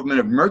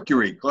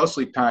Mercury,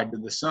 closely tied to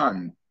the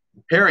sun.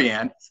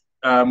 Perianth,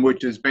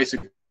 which is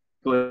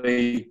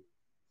basically,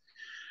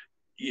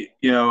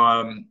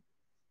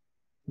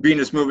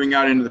 Venus moving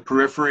out into the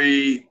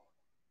periphery,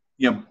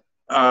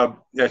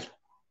 that's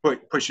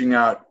pushing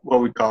out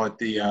what we call it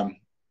the,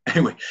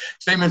 anyway,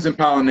 stamens and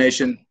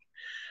pollination.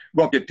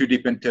 Won't get too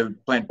deep into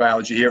plant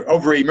biology here.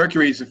 Ovary,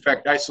 Mercury's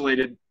effect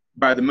isolated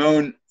by the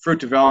moon,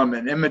 fruit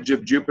development, image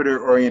of Jupiter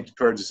oriented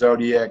towards the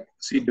zodiac,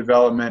 seed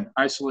development,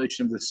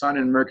 isolation of the sun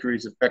and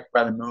Mercury's effect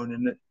by the moon,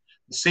 and the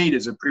seed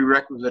is a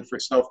prerequisite for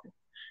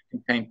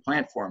self-contained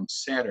plant form,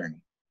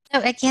 Saturn.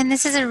 So again,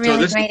 this is a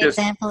really great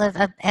example of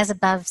as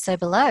above, so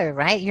below,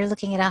 right? You're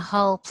looking at a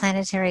whole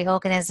planetary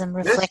organism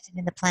reflected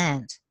in the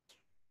plant.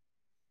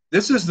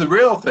 This is the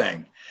real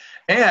thing.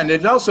 And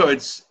it also,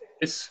 it's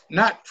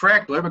not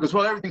fractal, because,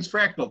 well, everything's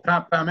fractal.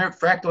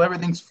 Fractal,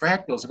 everything's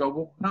fractal. So go,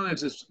 well, no,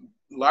 there's this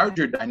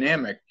larger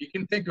dynamic. You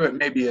can think of it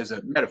maybe as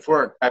a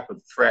metaphoric type of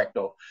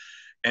fractal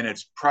and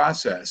its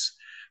process.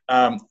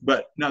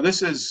 But no,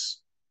 this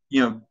is,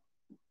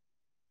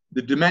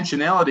 the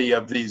dimensionality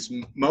of these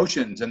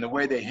motions and the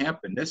way they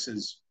happen. This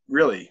is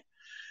really,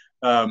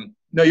 no,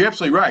 you're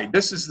absolutely right.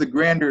 This is the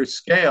grander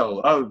scale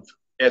of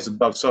as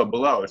above, so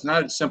below. It's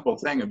not a simple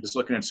thing of just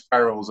looking at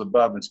spirals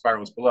above and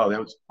spirals below.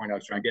 That was the point I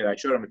was trying to get. I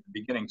showed them at the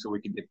beginning so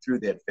we could get through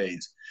that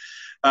phase.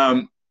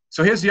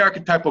 So here's the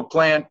archetypal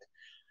plant,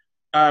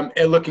 and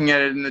looking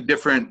at it in the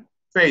different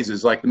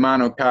phases, like the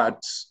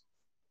monocots.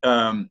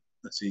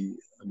 Let's see,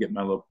 I'll get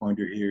my little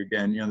pointer here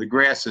again. The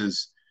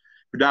grasses,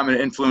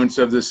 predominant influence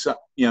of the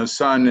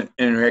sun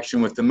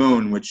interaction with the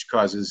moon, which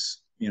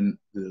causes the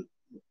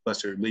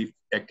lesser leaf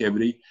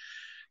activity.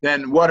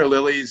 Then water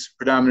lilies,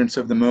 predominance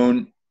of the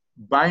moon.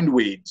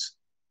 Bindweeds,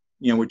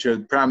 which are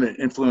the prominent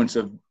influence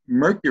of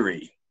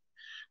Mercury.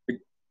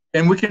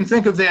 And we can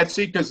think of that,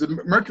 see, because the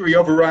Mercury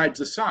overrides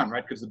the sun,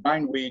 right? Because the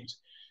bindweeds,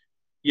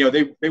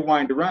 they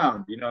wind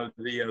around.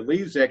 The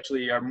leaves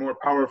actually are more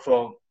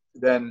powerful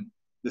than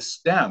the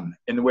stem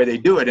in the way they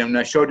do it. And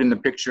I showed in the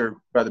picture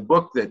by the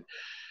book that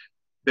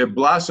their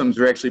blossoms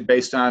are actually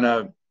based on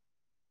a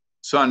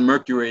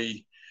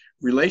sun-Mercury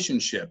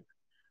relationship.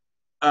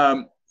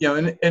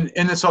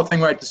 In this whole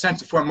thing, right, the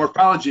sense of form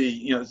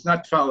morphology, it's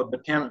not to follow a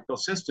botanical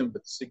system,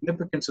 but the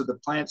significance of the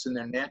plants in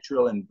their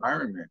natural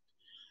environment.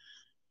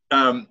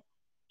 Like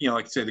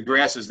I say, the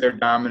grasses, they're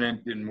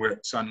dominant in where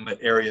sunlit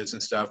areas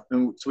and stuff.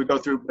 And so we go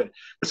through, but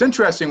what's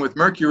interesting with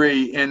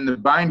Mercury in the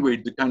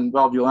bindweed, the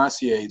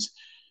convolvulaceae,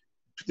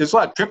 there's a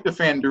lot of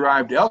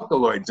tryptophan-derived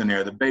alkaloids in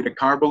there, the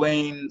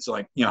beta-carbolines,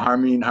 like,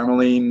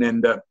 harmaline,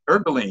 and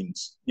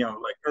ergolines,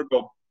 like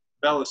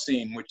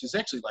ergobelicine, which is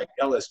actually like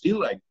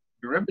LSD-like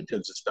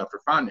derivatives of stuff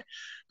are found. It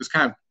was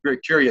kind of very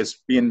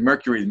curious being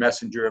Mercury, the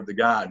messenger of the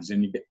gods,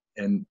 and you get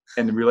and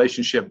the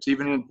relationships,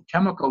 even at the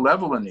chemical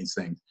level in these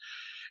things.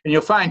 And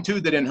you'll find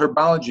too that in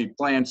herbology,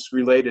 plants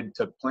related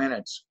to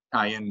planets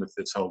tie in with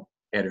this whole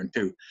pattern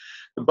too.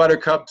 The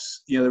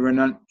buttercups, the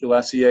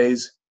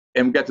ranunculaceae,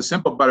 and we've got the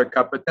simple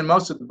buttercup, but then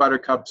most of the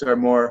buttercups are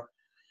more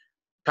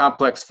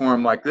complex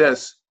form like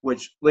this,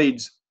 which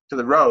leads to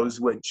the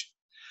rose, which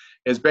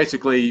is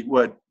basically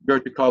what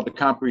Goethe called the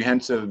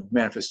comprehensive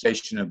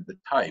manifestation of the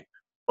type,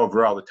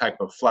 overall the type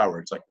of flower.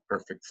 It's like the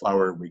perfect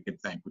flower we could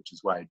think, which is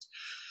why it's,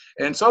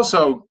 and it's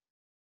also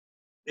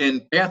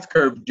in path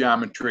curve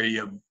geometry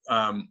of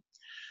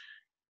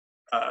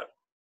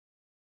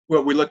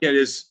what we look at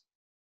is,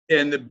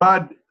 and the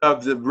bud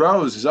of the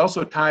rose is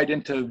also tied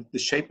into the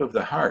shape of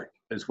the heart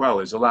as well.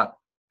 There's a lot.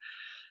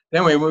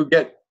 Anyway, we'll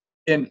get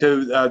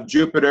into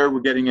Jupiter,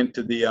 we're getting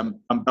into the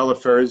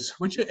umbellifers,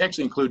 which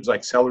actually includes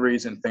like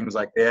celeries and things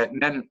like that.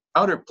 And then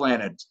outer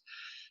planets,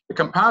 the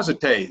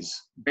compositaes,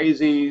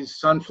 daisies,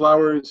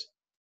 sunflowers.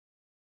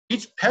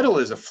 Each petal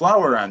is a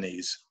flower on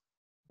these.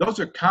 Those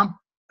are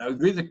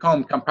we either call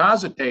them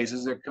compositaes,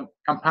 is a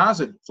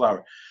composite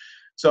flower.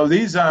 So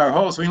these are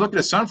whole. So when you look at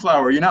a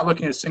sunflower, you're not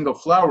looking at a single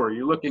flower.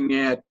 You're looking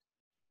at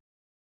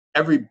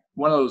every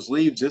one of those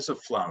leaves is a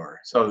flower.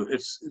 So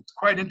it's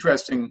quite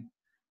interesting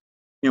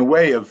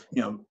way of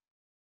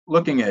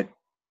looking at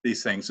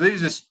these things. So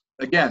these just,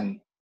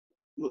 again,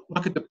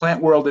 look at the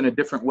plant world in a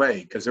different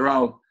way because they're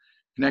all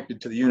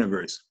connected to the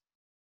universe.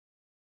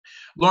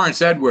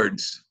 Lawrence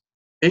Edwards,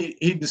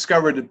 he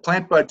discovered that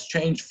plant buds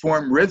change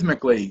form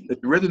rhythmically,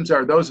 that the rhythms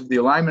are those of the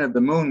alignment of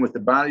the moon with the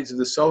bodies of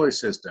the solar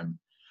system.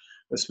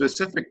 A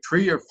specific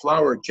tree or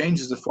flower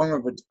changes the form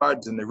of its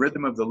buds in the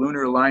rhythm of the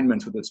lunar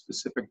alignments with a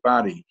specific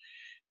body.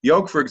 The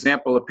oak, for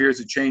example, appears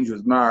to change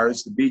with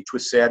Mars, the beech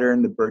with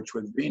Saturn, the birch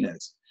with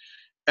Venus.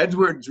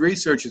 Edwards'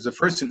 research is the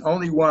first and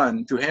only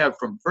one to have,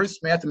 from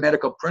first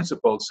mathematical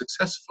principles,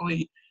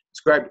 successfully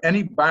described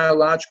any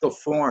biological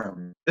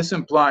form. This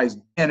implies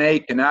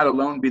DNA cannot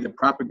alone be the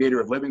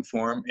propagator of living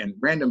form, and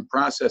random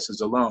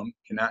processes alone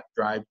cannot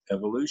drive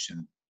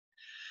evolution.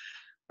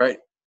 Right?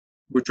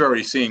 We're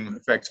already seeing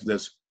effects of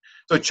this.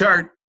 So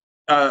chart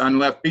on the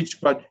left,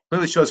 beech bud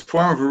clearly shows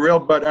form of a real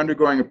bud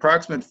undergoing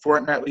approximate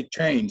fortnightly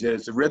change. It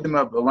is the rhythm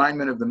of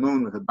alignment of the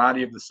moon with the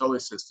body of the solar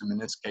system, in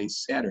this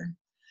case, Saturn.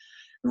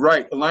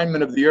 Right,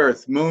 alignment of the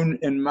Earth, Moon,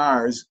 and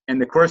Mars, and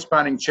the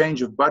corresponding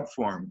change of bud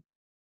form.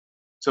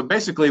 So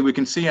basically, we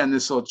can see on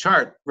this little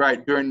chart,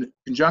 right, during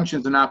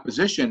conjunctions and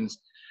oppositions,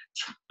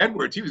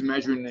 Edwards, he was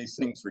measuring these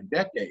things for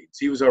decades.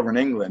 He was over in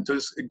England. So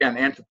this, again,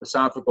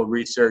 anthroposophical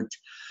research.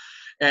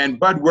 And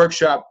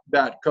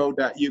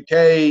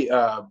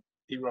budworkshop.co.uk,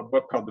 he wrote a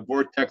book called The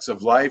Vortex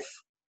of Life.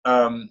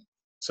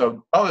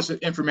 So all this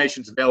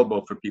information is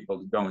available for people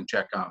to go and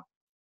check out.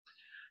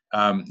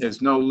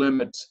 There's no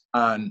limits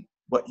on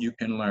what you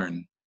can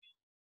learn.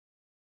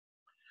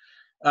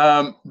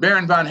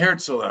 Baron von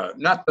Hertzler,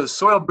 not the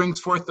soil brings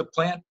forth the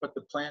plant, but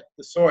the plant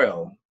the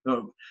soil.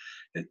 So,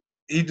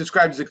 he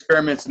describes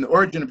experiments in the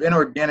origin of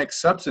inorganic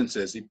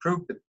substances. He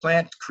proved that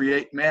plants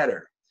create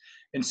matter.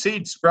 In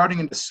seeds sprouting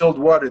in distilled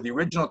water, the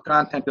original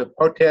content of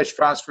potash,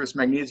 phosphorus,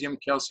 magnesium,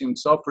 calcium,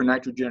 sulfur,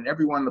 nitrogen, and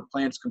every one of the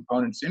plant's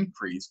components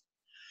increased.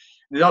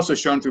 It's also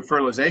shown through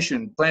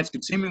fertilization, plants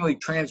could seemingly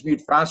transmute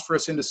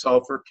phosphorus into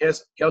sulfur,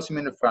 calcium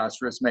into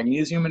phosphorus,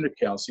 magnesium into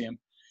calcium,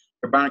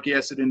 carbonic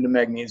acid into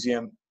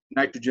magnesium,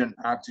 nitrogen,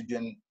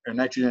 oxygen, or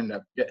nitrogen.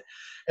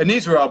 And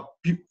these were all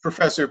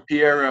Professor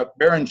Pierre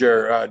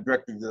Berenger,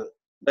 director of the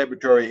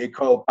Laboratory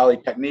École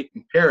Polytechnique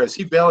in Paris.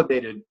 He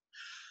validated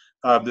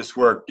this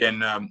work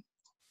in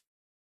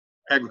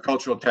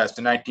agricultural test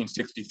in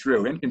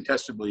 1963,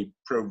 incontestably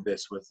proved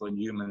this with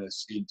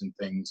leguminous seeds and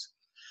things.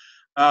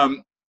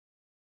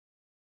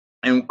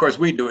 And of course,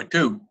 we do it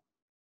too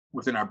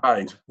within our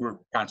bodies. We're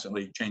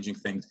constantly changing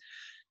things.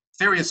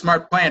 Theory of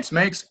smart plants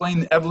may explain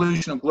the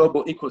evolution of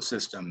global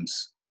ecosystems.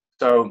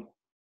 So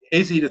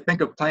easy to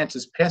think of plants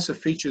as passive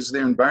features of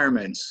their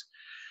environments,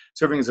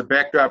 serving as a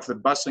backdrop for the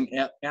bustling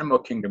animal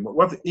kingdom. But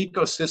what if the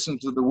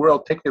ecosystems of the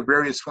world take their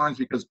various forms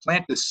because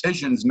plant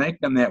decisions make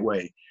them that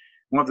way?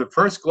 One of the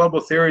first global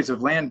theories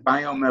of land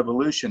biome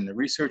evolution, the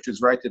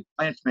researchers write that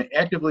plants may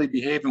actively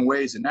behave in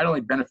ways that not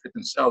only benefit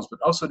themselves, but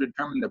also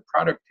determine the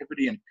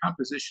productivity and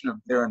composition of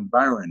their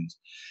environs.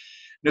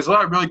 There's a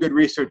lot of really good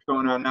research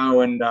going on now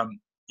in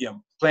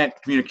plant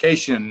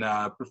communication.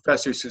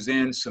 Professor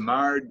Suzanne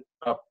Simard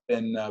up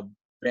in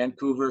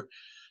Vancouver,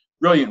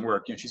 brilliant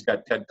work. She's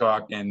got TED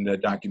Talk and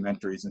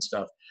documentaries and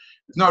stuff.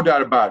 There's no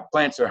doubt about it.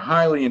 Plants are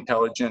highly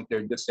intelligent.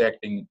 They're just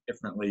acting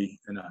differently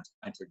than us.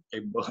 Plants are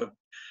capable of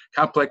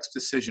complex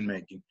decision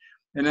making.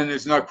 And then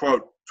there's another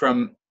quote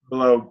from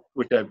below,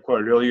 which I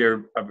quoted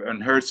earlier, of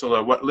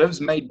Hertzler: "What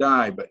lives may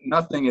die, but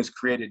nothing is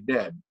created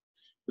dead."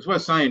 That's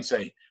what science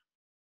say.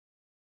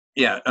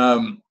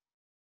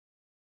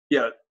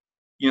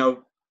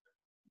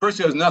 First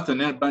there was nothing,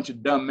 then a bunch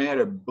of dumb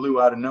matter blew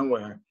out of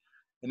nowhere,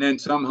 and then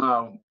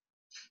somehow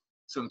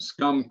some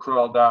scum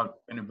crawled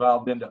out and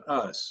evolved into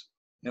us.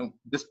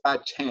 Just by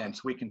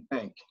chance, we can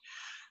think.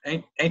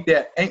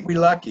 Ain't we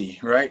lucky,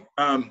 right?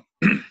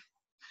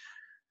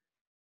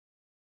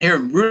 Here,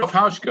 Rudolf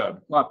Hauschka,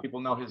 a lot of people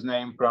know his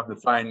name from the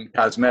fine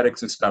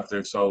cosmetics and stuff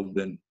they're sold,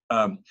 and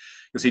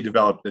because he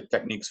developed the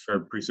techniques for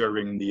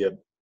preserving the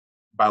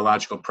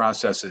biological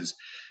processes.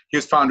 He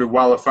was founder of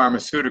Walla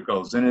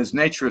Pharmaceuticals, and in his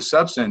Nature of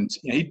Substance,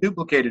 he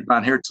duplicated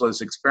von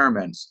Hertzler's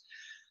experiments.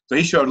 So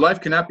he showed life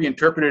cannot be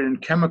interpreted in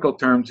chemical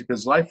terms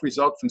because life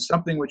results from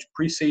something which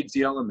precedes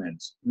the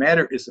elements.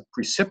 Matter is the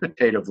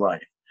precipitate of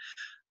life.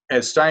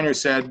 As Steiner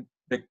said,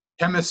 the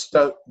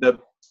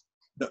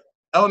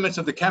elements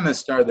of the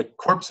chemist are the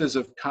corpses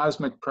of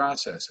cosmic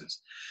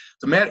processes.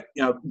 So matter,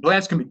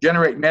 plants can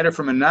generate matter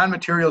from a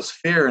non-material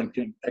sphere and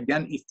can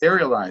again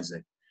etherealize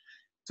it.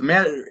 So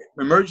matter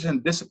emerges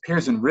and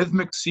disappears in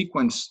rhythmic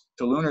sequence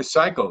to lunar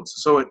cycles.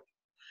 So what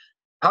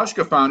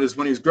Hauschka found is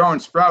when he's growing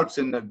sprouts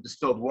in the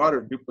distilled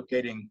water,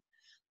 duplicating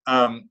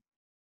von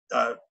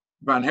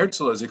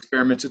Hertzler's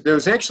experiments, that there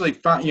was actually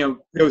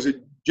there was a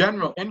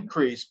general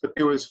increase, but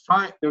there was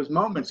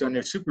moments on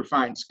their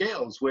superfine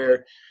scales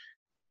where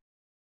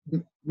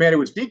matter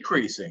was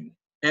decreasing,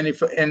 and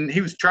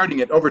he was charting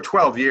it over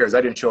 12 years.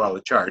 I didn't show all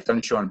the charts. I'm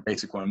just showing a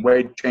basic one.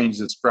 Weight changes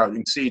the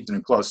sprouting seeds in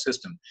a closed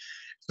system.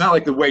 It's not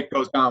like the weight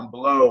goes down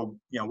below,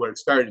 where it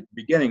started at the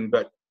beginning,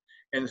 but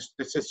in the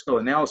statistical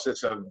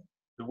analysis of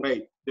the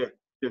weight,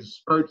 there's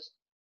spurts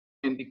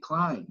and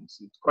declines.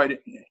 It's quite,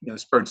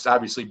 spurts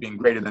obviously being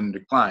greater than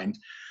declines.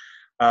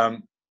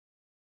 Without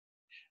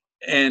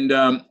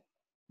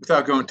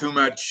going too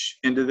much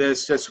into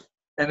this,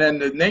 and then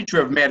the nature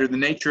of matter, the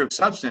nature of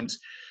substance,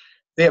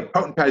 they have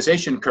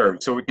potentization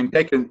curves. So we can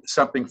take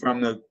something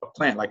from the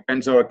plant, like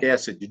benzoic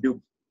acid. You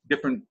do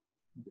different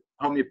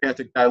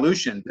homeopathic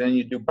dilution, then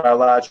you do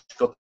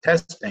biological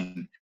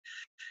testing.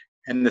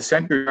 And the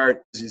center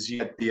part is you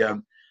get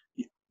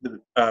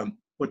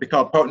what they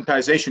call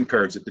potentization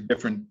curves at the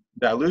different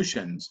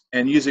dilutions.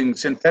 And using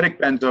synthetic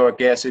benzoic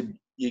acid,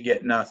 you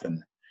get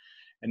nothing.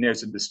 And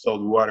there's a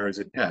distilled water as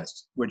a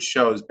test, which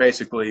shows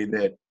basically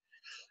that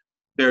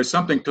there's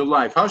something to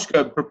life.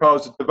 Hauschka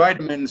proposed that the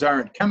vitamins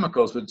aren't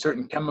chemicals, but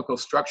certain chemical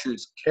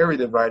structures carry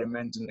the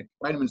vitamins, and the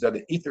vitamins are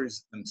the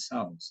ethers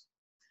themselves.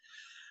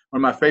 One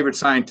of my favorite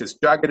scientists,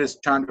 Jagadish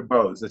Chandra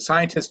Bose, the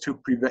scientist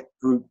who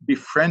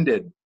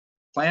befriended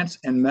plants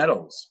and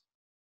metals.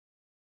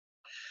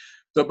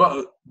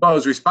 So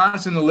Bose,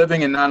 response in the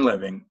living and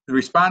non-living. The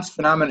response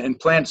phenomena in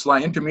plants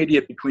lie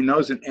intermediate between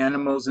those in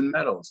animals and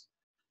metals.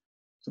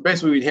 So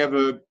basically we'd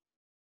have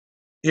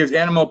here's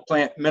animal,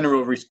 plant,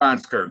 mineral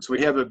response curves.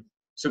 We have a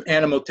some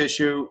animal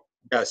tissue,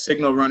 got a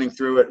signal running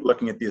through it,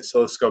 looking at the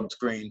oscilloscope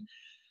screen.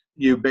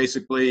 You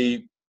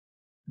basically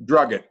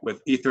drug it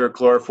with ether or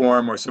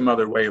chloroform or some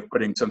other way of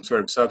putting some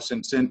sort of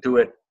substance into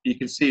it. You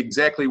can see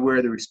exactly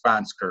where the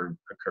response curve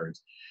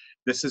occurs.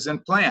 This is in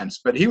plants,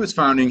 but he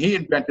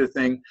invented a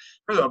thing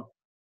for the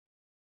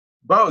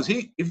Bose.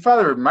 He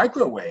fathered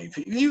microwave.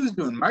 He was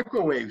doing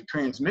microwave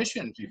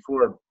transmissions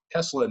before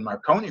Tesla and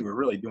Marconi were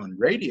really doing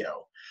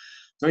radio.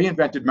 So he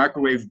invented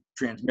microwave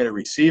transmitter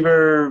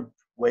receiver,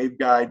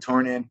 waveguides,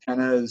 horn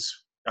antennas.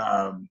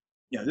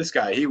 This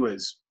guy, he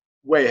was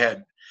way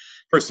ahead.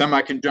 First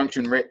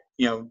semi-conjunction rate,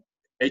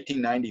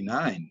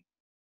 1899.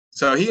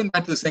 So he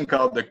invented this thing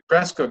called the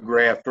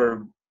crescograph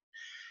for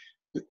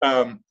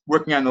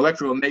working on the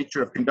electrical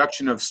nature of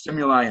conduction of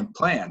stimuli in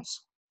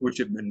plants, which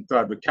had been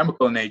thought of a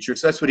chemical nature.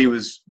 So that's what he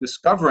was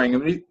discovering.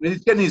 And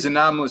he's getting these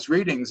anomalous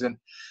readings, and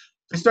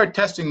he started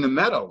testing the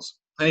metals.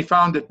 And he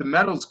found that the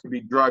metals could be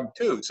drugged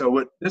too. So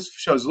what this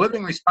shows,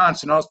 living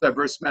response in all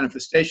diverse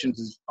manifestations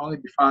is only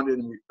be found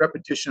in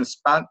repetition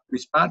of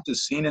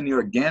responses seen in the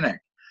organic.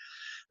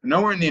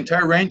 Nowhere in the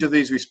entire range of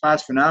these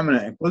response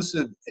phenomena,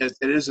 inclusive as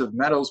it is of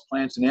metals,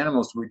 plants, and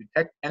animals, do we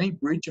detect any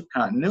breach of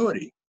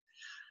continuity.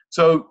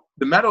 So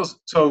the metals,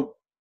 so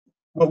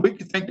what we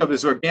could think of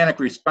as organic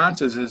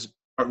responses is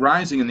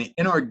arising in the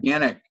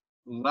inorganic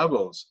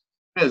levels.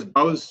 As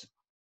Picardi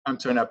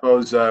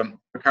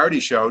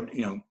showed,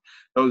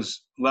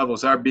 those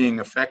levels are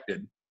being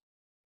affected.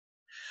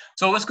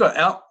 So let's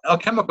go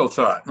alchemical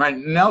thought, right?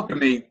 In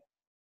alchemy,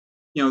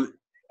 what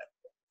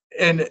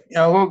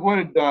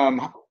did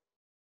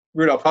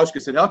Rudolf Hauschka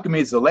said?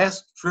 Alchemy is the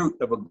last fruit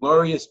of a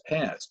glorious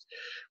past,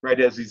 right?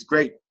 As these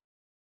great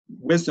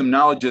wisdom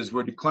knowledges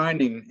were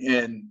declining,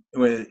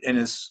 we're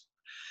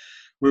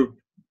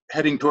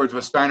heading towards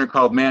what Steiner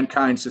called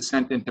mankind's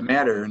descent into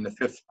matter in the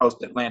fifth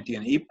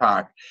post-Atlantean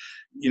epoch.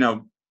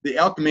 The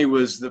alchemy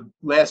was the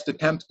last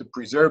attempt to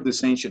preserve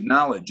this ancient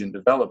knowledge and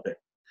develop it.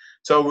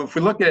 So if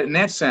we look at it in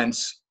that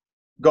sense,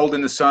 gold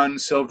in the sun,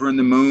 silver in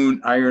the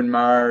moon, iron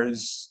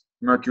Mars,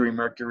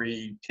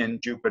 Mercury, tin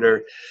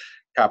Jupiter,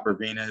 copper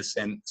Venus,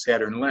 and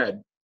Saturn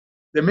lead,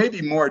 there may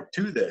be more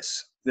to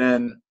this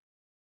than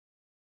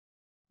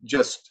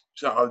just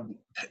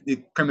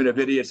the primitive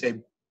idiots say,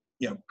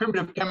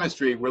 primitive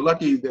chemistry. We're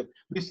lucky that at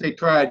least they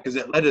tried because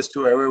it led us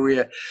to where we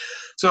are.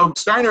 So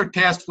Steiner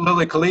tasked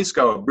Lily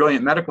Kalisko, a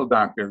brilliant medical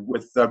doctor,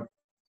 with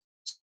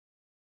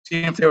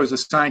seeing if there was a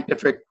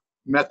scientific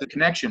method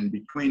connection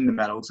between the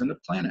metals and the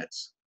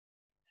planets.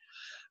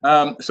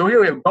 So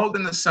here we have gold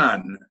in the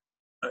sun,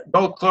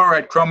 gold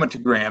chloride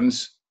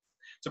chromatograms.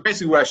 So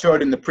basically what I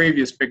showed in the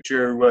previous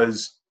picture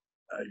was,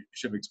 I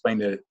should have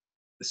explained it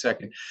a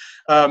second.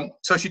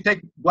 So she'd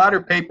take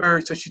blotter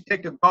paper, so she'd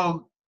take a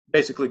gold,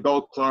 basically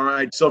gold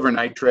chloride, silver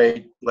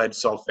nitrate, lead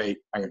sulfate,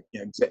 iron,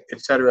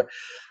 etc.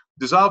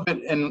 Dissolve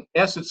it in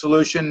acid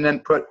solution,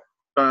 then put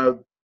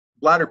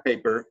blotter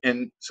paper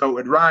in, so it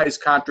would rise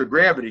contra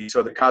gravity,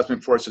 so the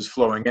cosmic forces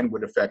flowing in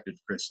would affect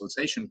its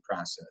crystallization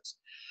process.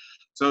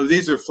 So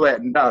these are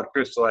flattened out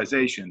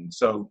crystallization.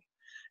 So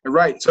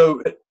right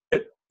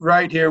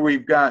here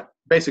we've got,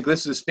 basically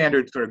this is a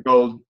standard sort of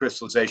gold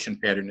crystallization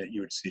pattern that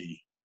you would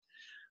see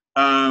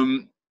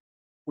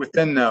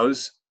within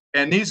those.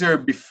 And these are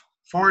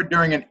before,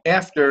 during, and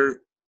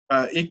after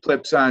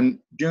eclipse on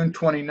June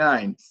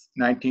 29th,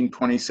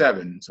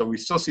 1927. So we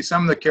still see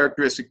some of the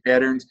characteristic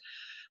patterns.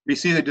 We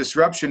see the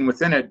disruption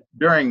within it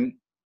during,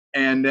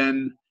 and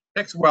then it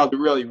takes a while to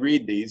really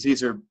read these.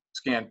 These are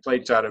scanned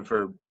plates out of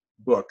her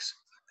books.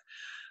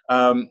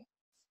 But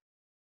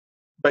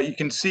you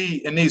can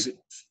see in these,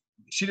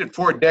 she did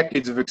 4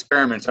 decades of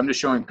experiments. I'm just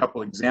showing a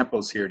couple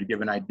examples here to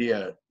give an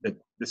idea that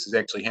this is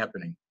actually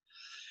happening.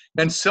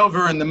 Then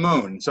silver in the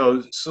moon.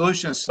 So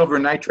solution of silver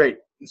nitrate,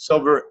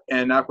 silver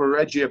and aqua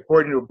regia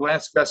poured into a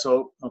glass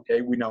vessel.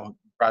 Okay, we know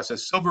the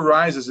process. Silver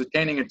rises,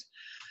 attaining its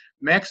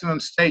maximum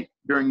state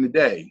during the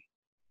day.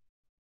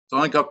 So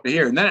link up to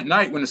here. And then at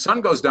night, when the sun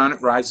goes down,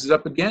 it rises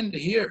up again to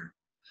here.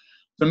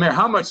 So no matter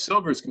how much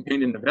silver is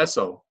contained in the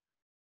vessel,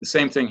 the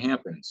same thing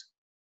happens.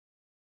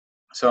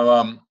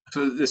 So,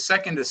 so the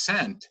second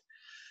ascent,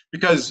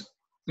 because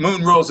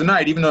moon rolls the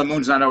night, even though the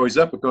moon's not always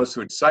up, it goes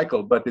through its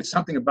cycle, but there's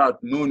something about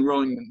the moon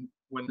rolling.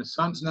 When the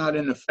sun's not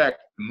in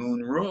effect, the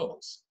moon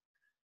rolls,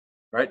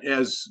 right?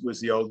 As was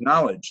the old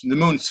knowledge. The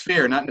moon's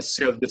sphere, not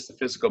necessarily just the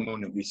physical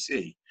moon that we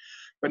see,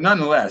 but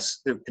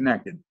nonetheless, they're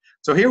connected.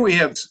 So here we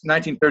have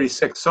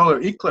 1936 solar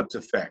eclipse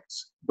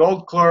effects,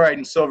 gold chloride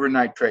and silver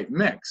nitrate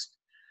mixed.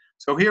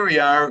 So here we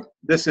are,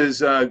 this is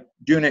June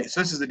 8th, so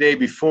this is the day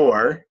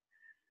before,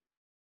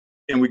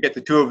 and we get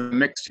the two of them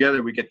mixed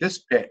together, we get this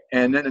pit.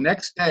 And then the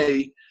next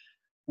day,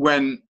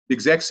 when the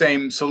exact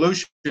same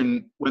solution,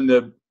 when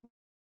the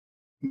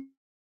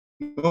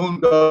moon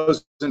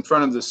goes in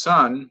front of the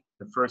sun,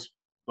 the first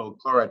gold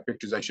chloride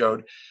pictures I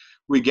showed,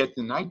 we get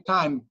the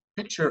nighttime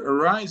picture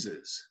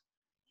arises,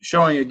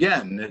 showing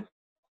again that,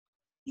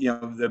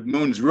 the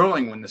moon's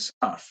rolling when the sun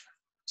off.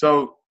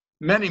 So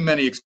many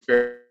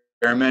experiments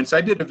experiments. I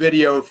did a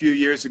video a few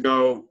years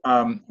ago,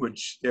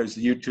 which there's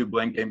the YouTube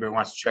link. Anybody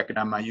wants to check it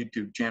on my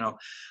YouTube channel.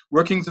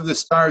 Workings of the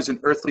stars and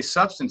earthly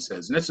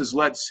substances. And this is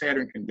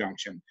lead-Saturn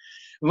conjunction.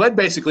 Lead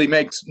basically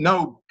makes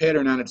no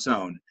pattern on its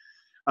own.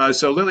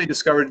 So Lilly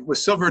discovered with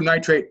silver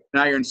nitrate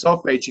and iron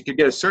sulfate, you could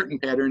get a certain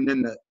pattern.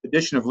 Then the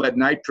addition of lead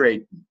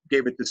nitrate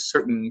gave it this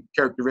certain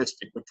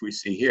characteristic, which we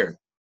see here.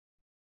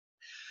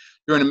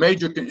 During a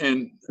major,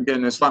 and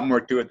again, there's a lot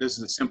more to it. This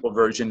is a simple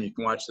version. You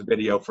can watch the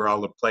video for all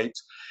the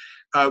plates.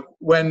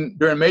 During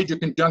a major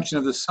conjunction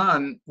of the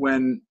sun,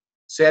 when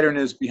Saturn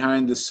is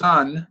behind the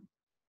sun,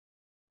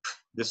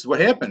 this is what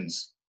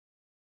happens.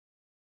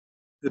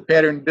 The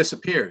pattern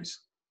disappears.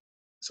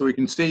 So we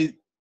can see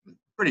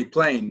pretty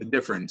plain the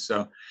difference.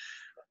 So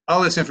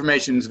all this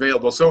information is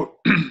available. So,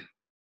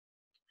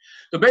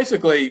 so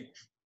basically,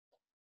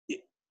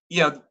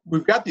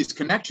 we've got these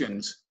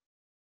connections.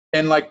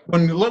 And like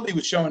when Lilly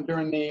was showing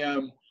during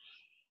the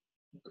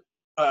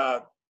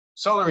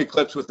solar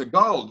eclipse with the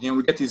gold,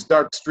 we get these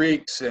dark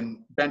streaks and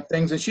bent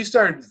things. And she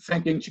started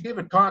thinking, she gave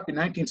a talk in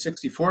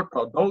 1964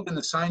 called Gold and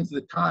the Signs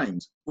of the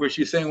Times, where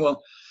she's saying,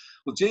 well,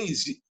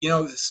 geez,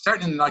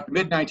 starting in like the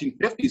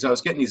mid-1950s, I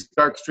was getting these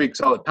dark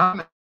streaks all the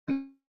time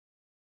in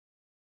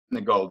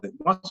the gold. It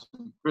must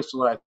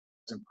crystallize.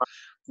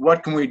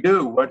 What can we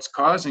do? What's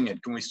causing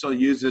it? Can we still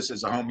use this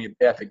as a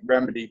homeopathic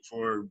remedy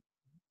for,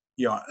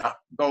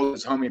 gold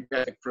is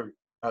homeopathic for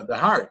the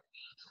heart,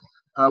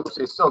 which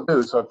they still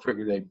do, so I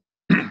figured they,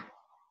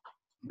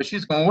 but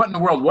she's going, what in the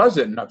world was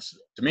it? And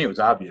to me, it was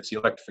obvious, the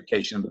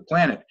electrification of the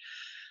planet.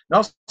 And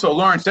also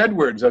Lawrence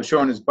Edwards, I was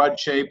showing his bud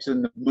shapes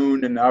and the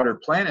moon and the outer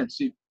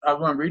planets. I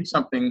want to read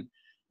something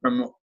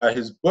from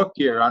his book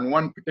here on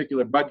one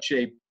particular bud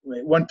shape,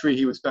 one tree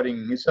he was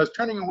studying. He says,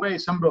 turning away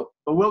some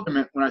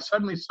bewilderment when I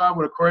suddenly saw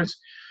what, of course,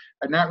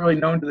 I'd not really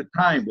known to the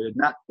time, but had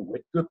not the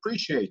wit to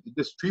appreciate that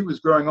this tree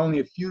was growing only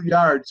a few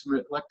yards from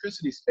an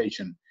electricity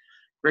station.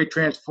 A great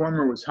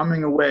transformer was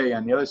humming away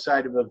on the other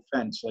side of a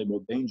fence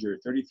labeled danger,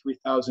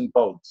 33,000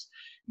 volts.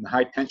 And the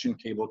high tension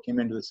cable came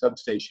into the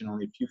substation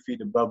only a few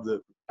feet above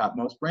the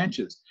topmost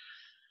branches.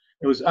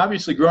 It was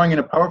obviously growing in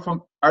a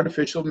powerful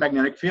artificial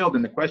magnetic field,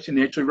 and the question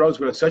naturally arose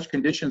whether such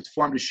conditions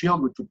formed a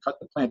shield which would cut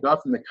the plant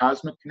off from the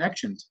cosmic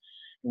connections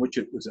in which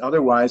it was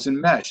otherwise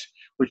enmeshed,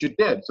 which it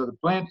did. So the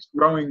plants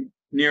growing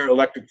near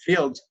electric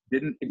fields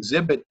didn't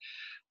exhibit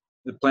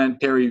the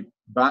planetary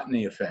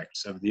botany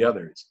effects of the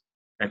others.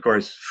 And of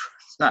course,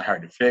 it's not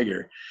hard to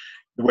figure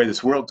the way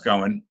this world's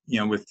going,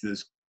 with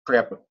this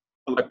crap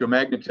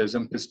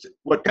electromagnetism, because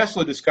what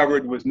Tesla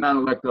discovered was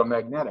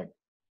non-electromagnetic.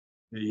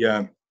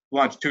 The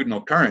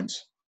longitudinal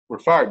currents were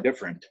far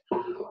different.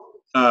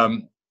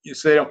 So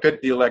they don't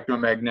fit the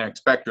electromagnetic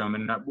spectrum.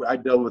 And I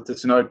deal with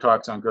this in other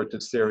talks on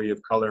Goethe's theory of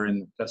color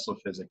and Tesla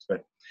physics.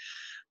 But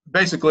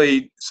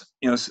basically,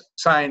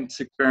 science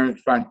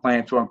experiments find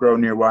plants won't grow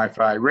near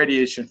Wi-Fi.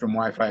 Radiation from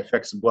Wi-Fi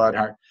affects the blood.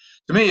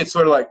 To me, it's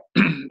sort of like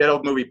that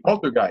old movie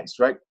Poltergeist,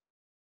 right?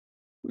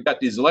 We got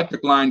these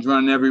electric lines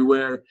running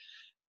everywhere,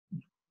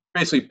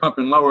 basically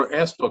pumping lower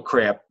astral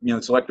crap,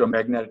 it's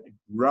electromagnetic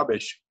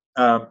rubbish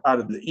out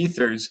of the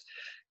ethers.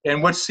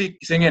 And what's seeing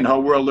in the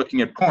whole world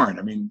looking at porn?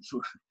 I mean,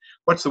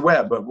 what's the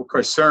web? But of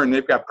course, CERN,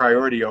 they've got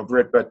priority over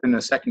it. But then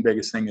the second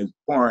biggest thing is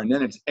porn.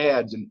 Then it's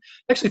ads, and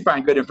actually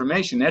find good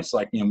information. That's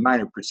like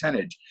minor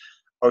percentage.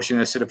 Ocean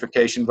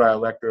acidification via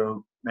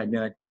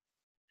electromagnetic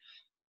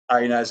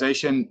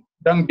ionization.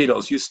 Dung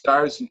beetles use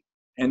stars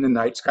in the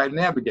night sky to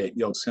navigate.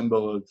 The old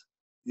symbol of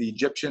the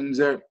Egyptians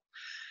there.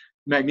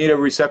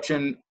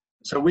 Magnetoreception.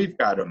 So we've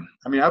got them.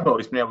 I mean, I've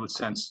always been able to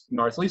sense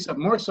north, at least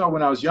more so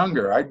when I was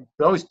younger. I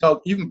always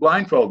felt, even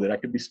blindfolded, I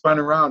could be spun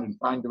around and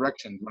find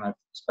directions when I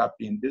stopped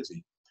being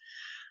dizzy.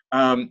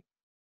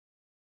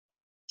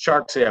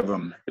 Sharks have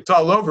them. It's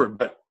all over,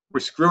 but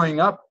we're screwing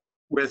up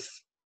with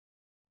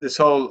this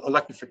whole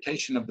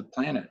electrification of the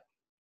planet.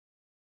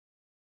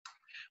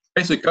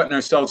 Basically cutting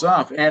ourselves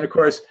off. And of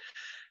course,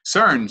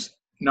 CERN's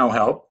no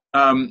help.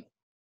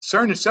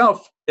 CERN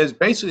itself is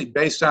basically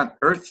based on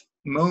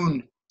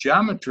Earth-Moon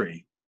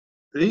geometry.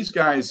 These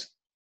guys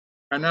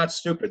are not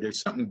stupid.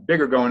 There's something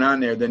bigger going on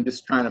there than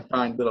just trying to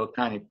find little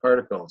tiny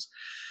particles.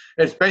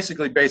 It's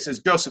basically based, as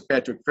Joseph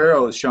Patrick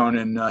Farrell has shown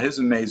in his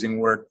amazing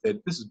work,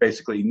 that this is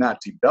basically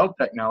Nazi belt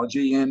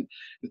technology, and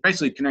it's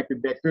basically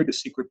connected back through to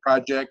secret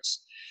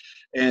projects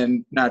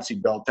and Nazi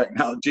belt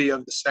technology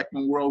of the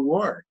Second World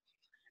War.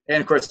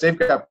 And of course, they've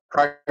got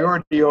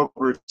priority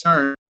over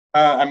CERN,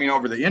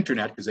 over the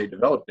internet, because they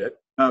developed it.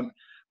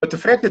 But the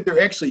fact that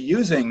they're actually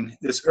using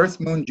this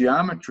Earth-Moon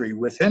geometry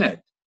within it,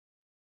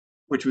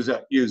 which was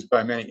used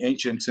by many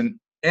ancients, and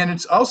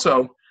it's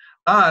also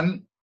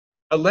on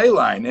a ley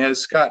line,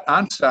 as Scott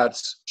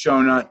Onstott's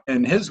shown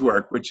in his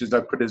work, which is, I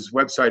put his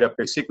website up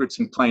there, Secrets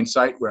in Plain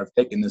Sight, where I've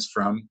taken this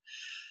from.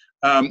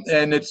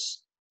 And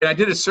I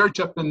did a search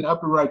up in the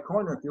upper right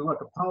corner. If you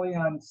look,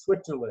 Apollyon,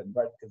 Switzerland,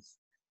 right? Because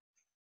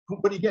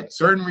what do you get?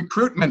 CERN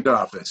Recruitment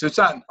Office. It's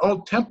an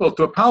old temple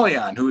to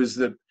Apollyon, who is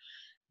the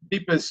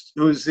deepest,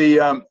 who is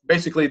the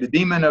basically the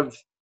demon of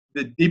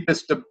the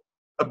deepest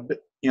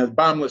the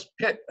bottomless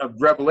pit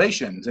of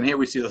revelations. And here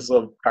we see this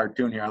little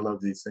cartoon here. I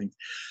love these things.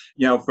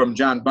 From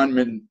John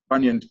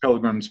Bunyan's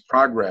Pilgrim's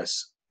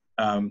Progress,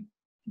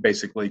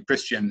 basically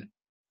Christian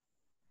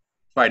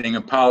fighting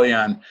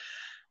Apollyon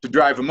to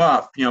drive him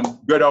off.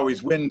 Good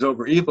always wins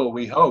over evil,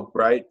 we hope,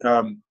 right?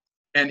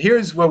 And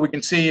here's what we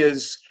can see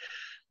is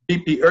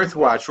BP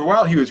Earthwatch. For a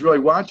while, he was really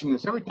watching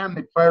this. Every time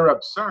they fire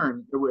up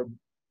CERN, it would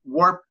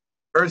warp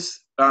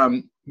Earth's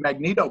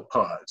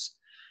magnetopause.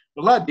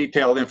 A lot of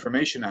detailed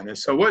information on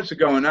this. So what's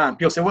going on?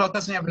 People say, well, it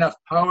doesn't have enough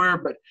power,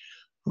 but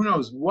who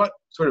knows what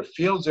sort of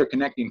fields are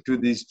connecting through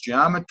these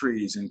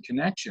geometries and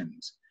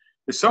connections.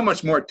 There's so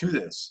much more to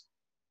this.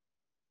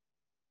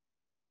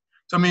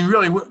 So, I mean,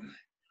 really,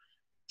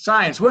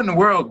 science, what in the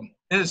world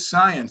is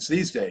science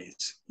these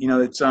days?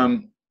 It's,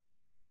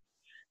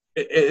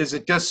 is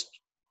it just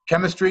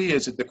chemistry?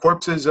 Is it the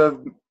corpses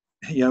of,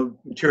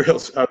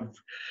 materials of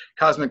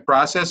cosmic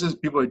processes?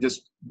 People are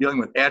just dealing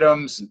with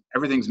atoms.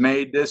 Everything's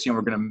made this.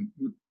 We're going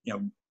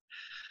to,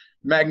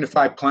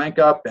 magnify Planck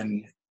up,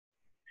 and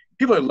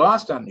people are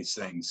lost on these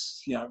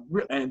things.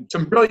 And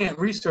some brilliant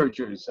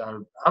researchers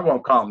are, I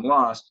won't call them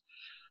lost.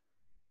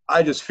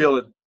 I just feel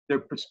that their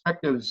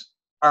perspectives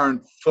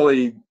aren't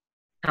fully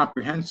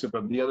comprehensive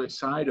of the other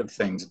side of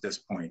things at this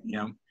point.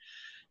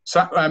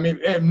 So, I mean,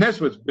 and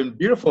that's what's been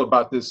beautiful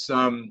about this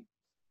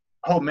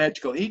whole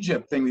magical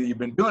Egypt thing that you've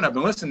been doing. I've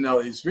been listening to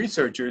all these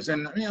researchers,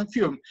 and a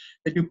few of them,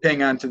 they do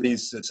ping on to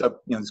these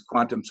these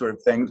quantum sort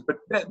of things, but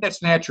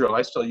that's natural.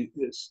 I still use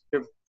this.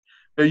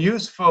 They're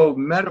useful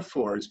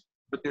metaphors,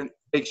 but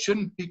they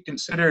shouldn't be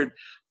considered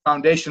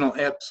foundational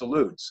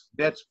absolutes.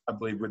 That's, I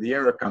believe, where the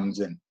error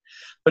comes in.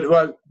 But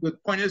the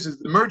point is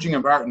the merging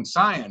of art and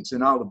science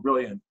and all the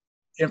brilliant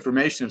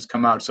information that's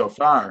come out so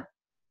far,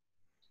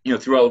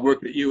 through all the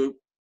work that you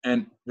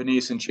and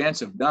Venice and Chance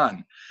have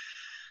done.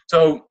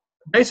 So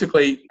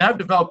basically, I've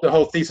developed a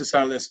whole thesis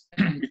out of this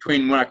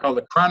between what I call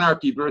the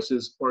chronarchy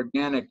versus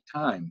organic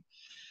time.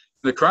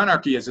 The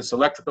chronarchy is this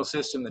electrical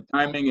system, the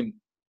timing, and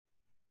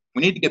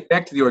we need to get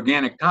back to the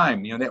organic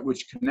time, that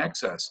which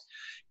connects us,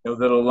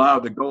 that'll allow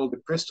the gold to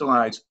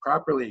crystallize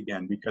properly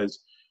again, because,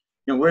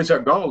 where's our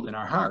gold? In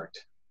our heart,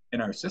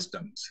 in our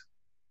systems.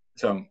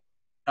 So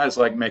I just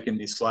like making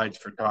these slides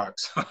for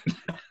talks.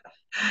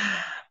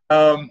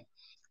 And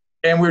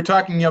we were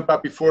talking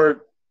about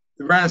before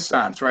the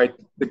Renaissance, right?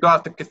 The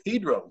Gothic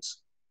cathedrals,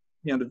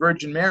 the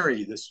Virgin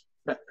Mary, this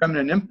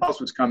feminine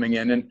impulse was coming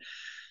in. And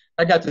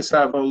I got this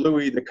out of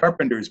Louis the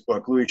Carpenter's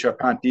book, Louis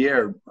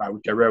Charpentier,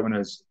 which I read when I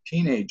was a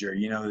teenager.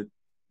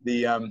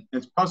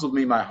 It's puzzled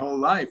me my whole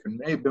life, and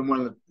this may have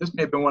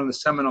been one of the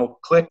seminal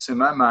clicks in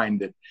my mind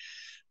that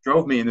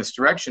drove me in this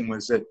direction,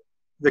 was that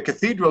the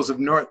cathedrals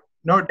of Notre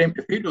Dame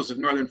cathedrals of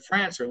northern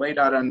France are laid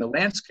out on the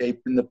landscape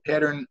in the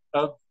pattern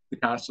of the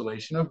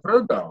constellation of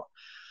Virgo.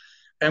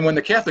 And when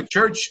the Catholic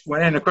Church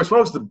went in, of course, what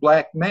was the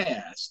Black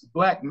Mass? The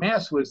Black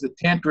Mass was the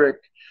tantric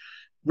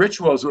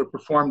rituals that were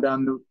performed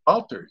on the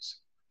altars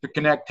to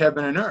connect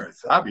heaven and earth.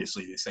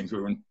 Obviously, these things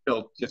weren't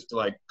built just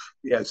to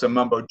some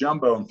mumbo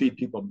jumbo and feed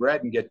people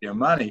bread and get their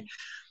money.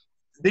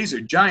 These are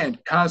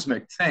giant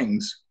cosmic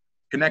things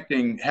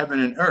connecting heaven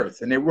and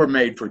earth, and they were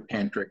made for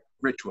tantric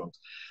rituals.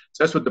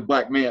 So that's what the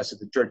Black Mass that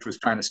the church was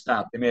trying to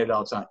stop. They made it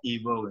all sound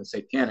evil and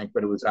satanic,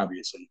 but it was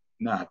obviously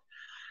not.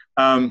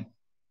 And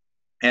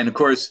of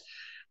course,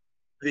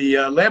 the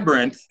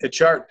labyrinth at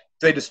Chartres,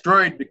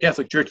 the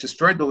Catholic Church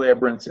destroyed the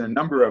labyrinths in a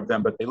number of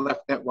them, but they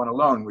left that one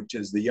alone, which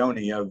is the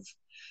yoni of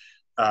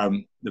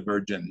the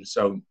Virgin.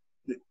 So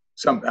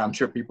I'm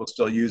sure people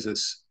still use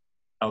this,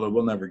 although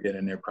we'll never get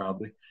in there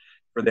probably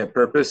for that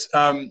purpose.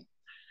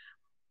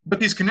 But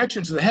these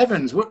connections to the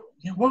heavens,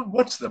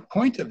 what's the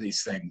point of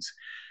these things?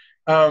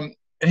 And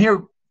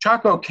here,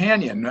 Chaco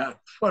Canyon,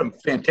 what a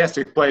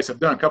fantastic place. I've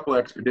done a couple of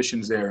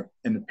expeditions there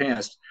in the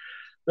past.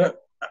 But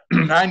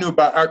I knew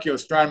about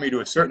archaeoastronomy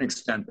to a certain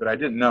extent, but I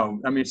didn't know.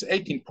 I mean, it's an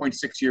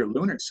 18.6-year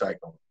lunar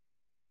cycle.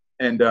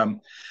 And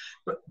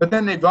but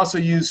then they've also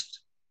used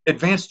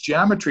advanced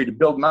geometry to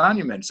build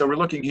monuments. So we're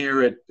looking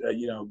here at,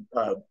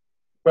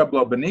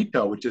 Pueblo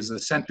Bonito, which is the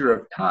center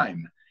of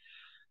time.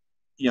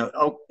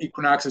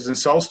 Equinoxes and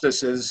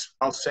solstices,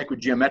 all sacred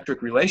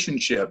geometric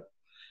relationship.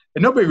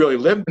 And nobody really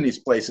lived in these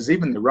places.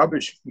 Even the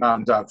rubbish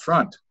mounds out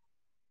front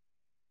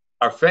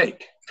are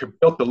fake. They're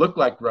built to look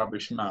like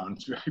rubbish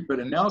mounds, right? But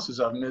analysis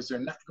of them is they're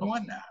not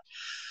going now.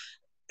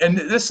 And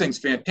this thing's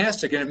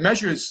fantastic. And it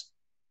measures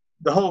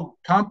the whole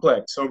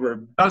complex over a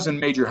dozen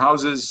major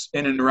houses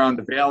in and around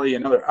the valley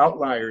and other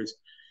outliers.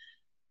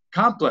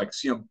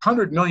 Complex,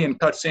 100 million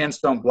cut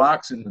sandstone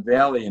blocks in the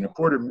valley and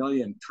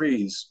 250,000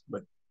 trees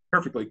with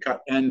perfectly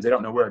cut ends. They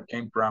don't know where it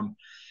came from.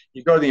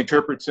 You go to the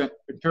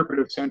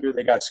interpretive center,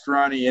 they got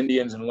scrawny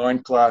Indians and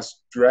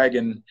loincloths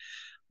dragging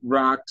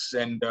rocks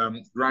and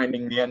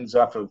grinding the ends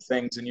off of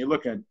things. And you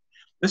look at,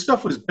 this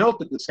stuff was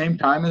built at the same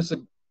time as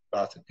the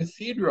Gothic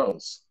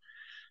cathedrals.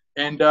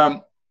 And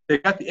they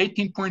got the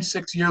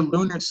 18.6-year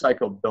lunar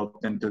cycle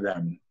built into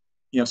them.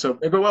 So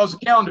they go, well, it's a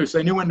calendar, so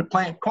they knew when to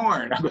plant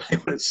corn. They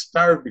would have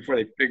starved before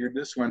they figured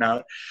this one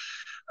out.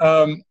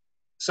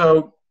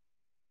 So,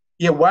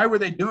 yeah, why were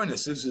they doing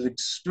this? This is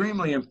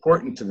extremely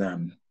important to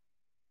them.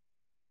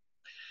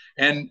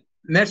 And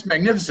that's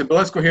magnificent. But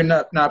let's go here,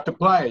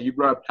 Noptoplaya. You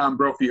brought up Tom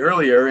Brophy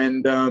earlier,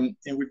 and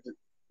we've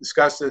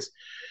discussed this.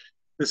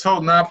 This whole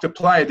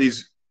Noptoplaya,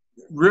 these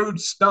rude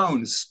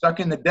stones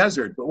stuck in the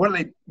desert. But what do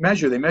they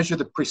measure? They measure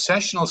the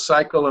precessional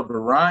cycle of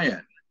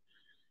Orion.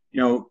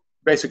 You know,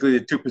 basically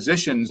the two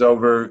positions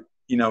over,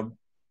 you know,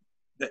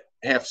 the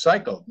half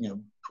cycle, you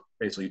know,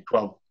 basically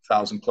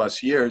 12,000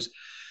 plus years,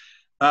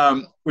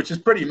 which is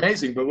pretty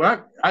amazing. But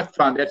what I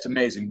found that's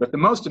amazing. But the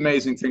most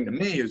amazing thing to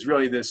me is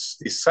really these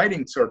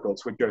sighting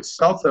circles, which are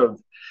south of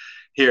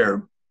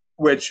here,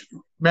 which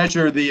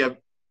measure the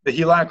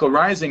heliacal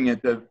rising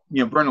at the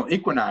vernal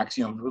equinox.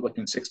 You know, we're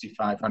looking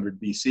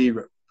 6,500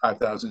 BC,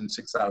 5,000,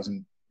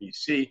 6,000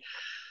 BC.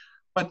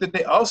 But that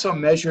they also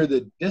measure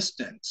the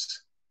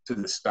distance to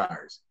the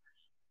stars.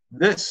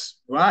 This,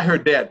 when I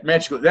heard that,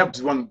 magical, that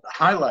was one of the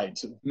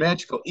highlights of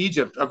magical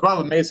Egypt, of all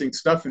amazing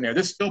stuff in there.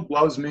 This still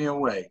blows me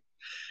away.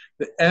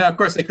 And of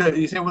course, they could,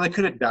 you say, well, they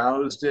could have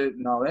dowsed it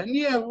and all that. And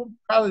yeah, well,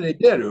 probably they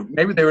did. Or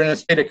maybe they were in a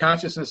state of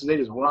consciousness and they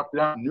just walked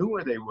out and knew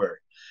where they were.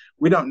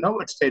 We don't know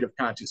what state of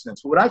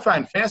consciousness. But what I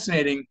find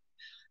fascinating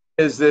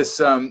is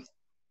this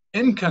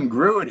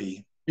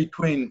incongruity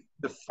between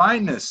the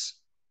fineness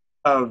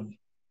of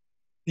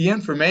the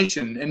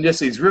information and just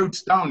these rude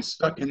stones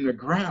stuck in the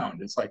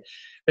ground. It's like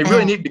they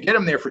really need to get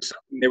them there for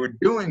something. They were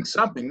doing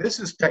something. This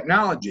is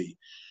technology.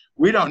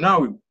 We don't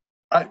know.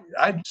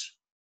 I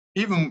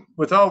even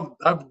with all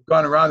I've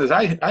gone around this,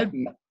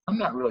 I'm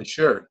not really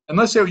sure.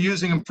 Unless they were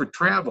using them for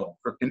travel,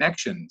 for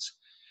connections,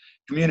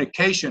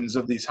 communications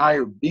of these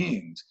higher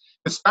beings.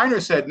 But Steiner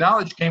said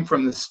knowledge came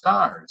from the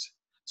stars.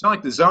 It's not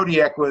like the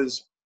zodiac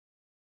was,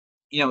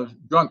 you know,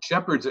 drunk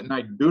shepherds at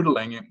night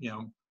doodling, you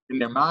know, in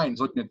their minds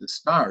looking at the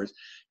stars,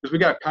 because we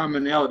got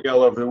commonality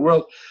all over the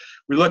world.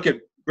 We look at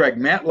Greg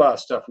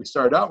Matlow's stuff. We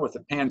start out with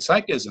the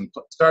panpsychism.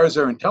 Stars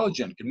are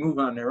intelligent, can move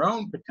on their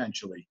own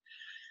potentially.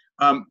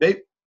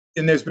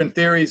 And there's been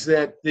theories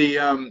that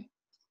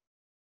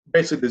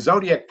basically the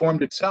zodiac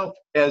formed itself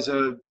as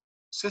a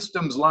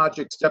systems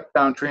logic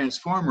step-down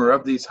transformer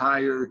of these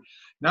higher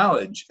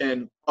knowledge.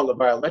 And Paul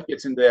Violet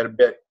gets into that a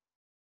bit,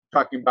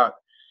 talking about,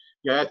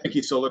 yeah, I think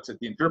he still looks at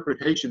the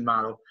interpretation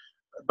model,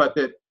 but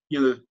that,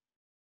 you know,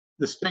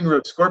 the stinger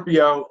of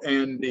Scorpio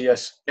and the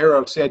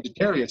arrow of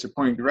Sagittarius are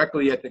pointing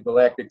directly at the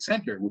galactic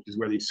center, which is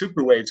where these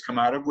super waves come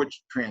out of,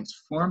 which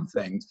transform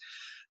things.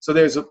 So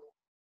there's a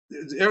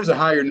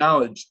higher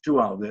knowledge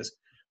to all this.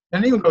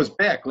 And it even goes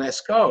back,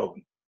 Lascaux.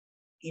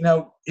 You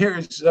know,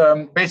 here's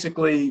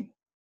basically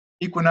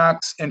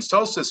equinox and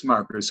solstice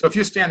markers. So if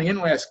you're standing in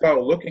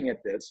Lascaux looking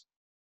at this,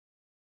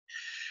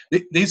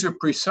 these are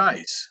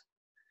precise.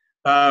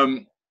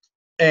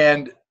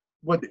 And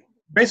what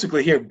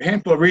basically here, a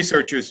handful of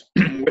researchers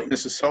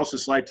witnessed the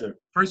solstice light the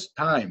first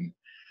time.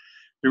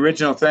 The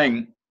original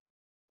thing,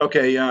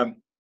 okay, it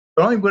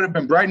only would have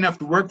been bright enough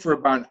to work for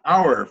about an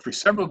hour for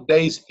several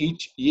days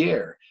each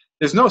year.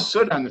 There's no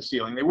soot on the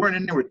ceiling. They weren't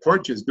in there with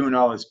torches doing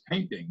all this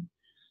painting.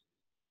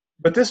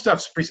 But this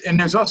stuff's, and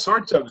there's all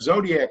sorts of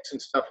zodiacs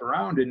and stuff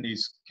around in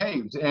these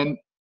caves. And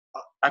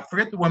I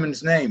forget the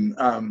woman's name.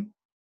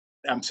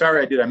 I'm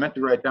sorry I did. I meant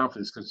to write down for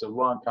this because it's a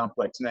long,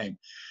 complex name.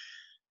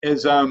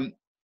 Is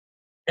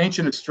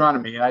ancient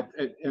astronomy,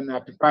 and I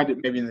can find it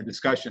maybe in the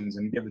discussions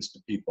and give this to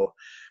people,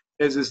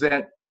 is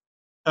that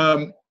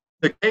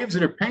the caves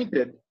that are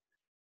painted,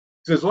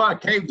 there's a lot of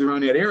caves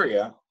around that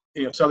area,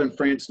 you know, southern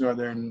France,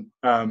 northern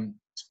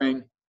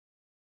Spain.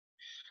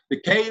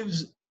 The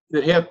caves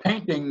that have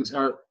paintings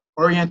are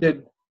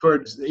oriented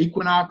towards the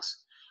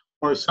equinox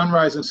or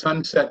sunrise and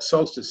sunset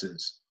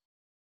solstices.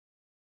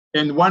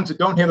 And the ones that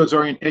don't have those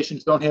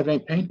orientations don't have any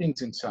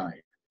paintings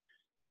inside.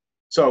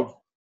 So,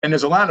 and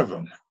there's a lot of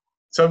them.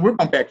 So we're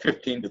going back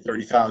 15 to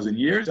 30,000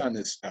 years on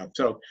this stuff.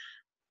 So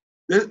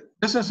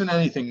this isn't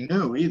anything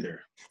new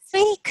either.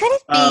 Sweetie, could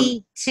it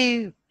be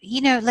to,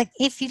 you know, like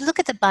if you look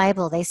at the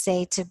Bible, they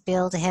say to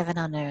build heaven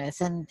on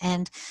earth,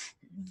 and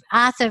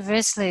Arthur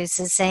Versluis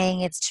is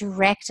saying it's to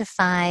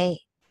rectify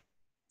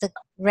the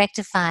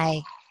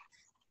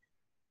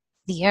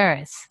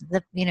earth,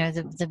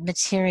 the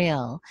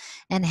material,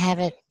 and have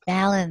it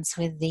balance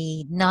with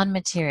the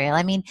non-material.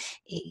 I mean,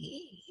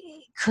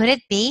 could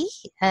it be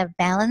a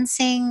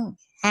balancing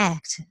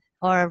act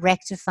or a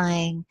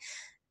rectifying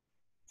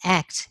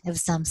act of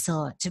some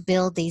sort to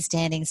build these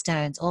standing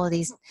stones or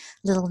these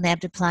little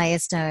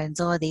Nabdoplaya stones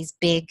or these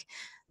big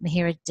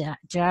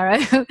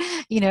Mahirajaro,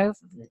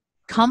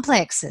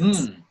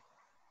 complexes?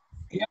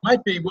 Yeah, it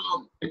might be.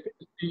 Well,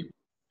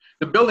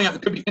 the building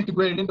could be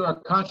integrated into our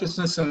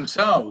consciousness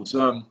themselves.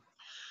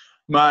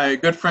 My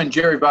good friend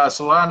Jerry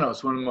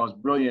Vassalanos, one of the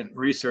most brilliant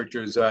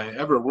researchers I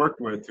ever worked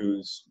with,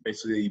 who's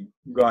basically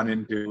gone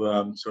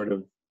into sort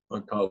of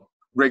what we call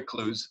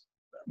recluse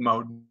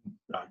mode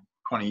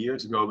 20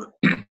 years ago.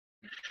 But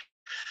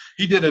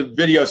he did a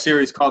video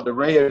series called The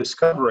Ray of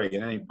Discovery,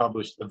 and then he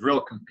published the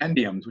Vril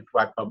Compendiums, which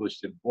I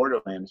published at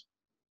Borderlands.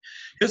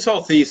 His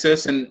whole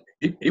thesis, and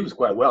he was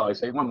quite well, I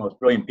say, one of the most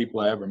brilliant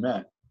people I ever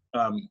met.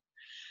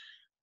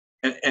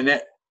 And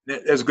that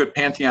there's a good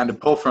pantheon to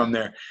pull from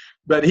there.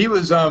 But he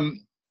was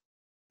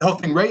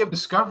helping ray of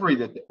discovery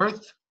that the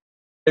Earth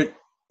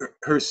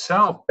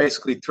herself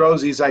basically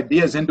throws these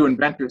ideas into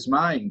inventors'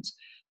 minds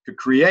to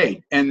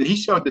create. And he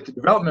showed that the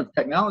development of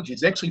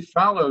technologies actually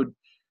followed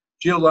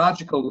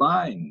geological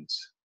lines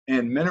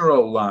and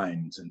mineral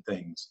lines and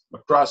things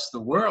across the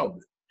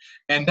world.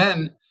 And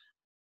then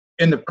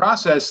in the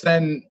process,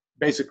 then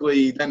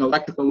basically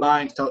electrical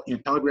lines,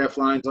 telegraph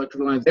lines,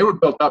 electrical lines, they were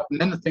built up,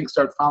 and then the things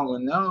started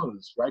following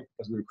those, right?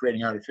 Because we were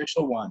creating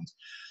artificial ones.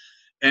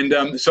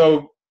 And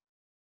so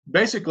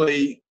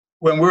basically,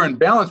 when we're in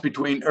balance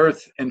between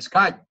Earth and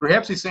sky,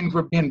 perhaps these things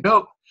were being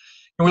built.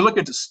 And we look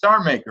at the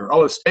Star Maker,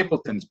 Olive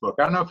Stapleton's book.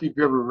 I don't know if you've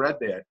ever read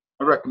that.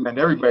 I recommend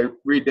everybody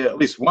read that at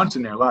least once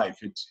in their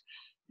life.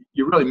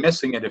 You're really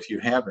missing it if you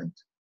haven't.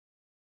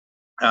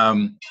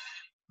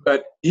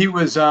 But he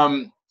was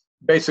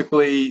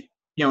basically,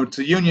 it's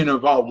a union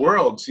of all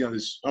worlds,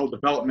 this whole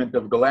development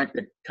of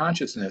galactic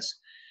consciousness.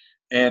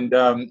 And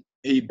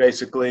he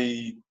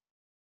basically,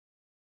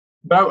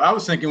 but I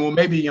was thinking, well,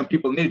 maybe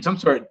people needed some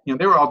sort,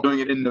 they were all doing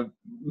it in the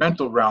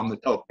mental realm, the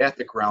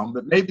telepathic realm,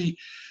 but maybe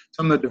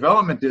some of the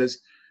development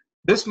is,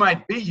 this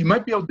might be, you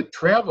might be able to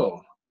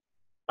travel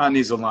on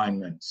these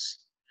alignments.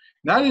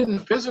 Not in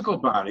the physical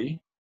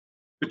body,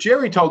 but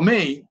Jerry told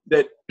me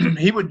that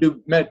he would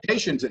do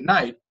meditations at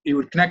night. He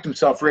would connect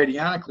himself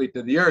radionically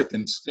to the Earth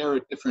and stare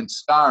at different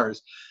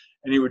stars.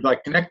 And he would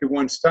connect to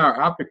one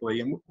star optically.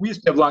 And we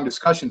used to have long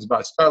discussions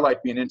about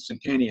starlight being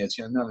instantaneous,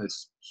 none of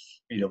this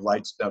speed of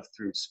light stuff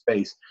through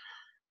space.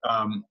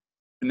 And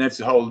that's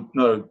a whole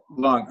another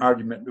long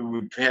argument that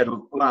we've had a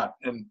lot.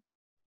 And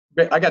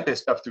I got that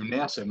stuff through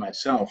NASA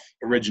myself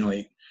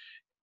originally.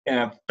 And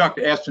I've talked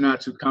to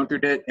astronauts who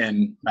countered it,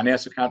 and my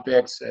NASA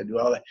contacts said,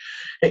 well,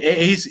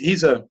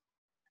 he's a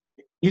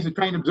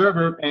trained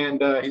observer,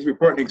 and he's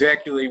reporting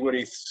exactly what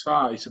he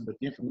saw. He said, but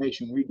the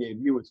information we gave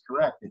you was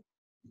correct. You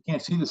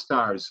can't see the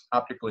stars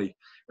optically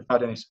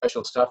without any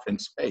special stuff in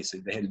space.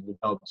 They had to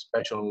develop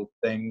special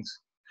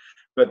things.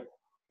 But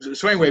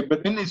so anyway,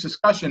 but in these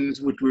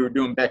discussions, which we were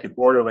doing back at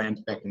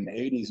Borderlands back in the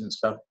 80s and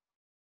stuff,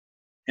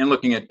 and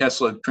looking at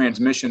Tesla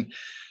transmission,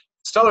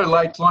 stellar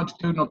light's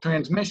longitudinal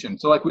transmission.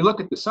 So we look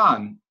at the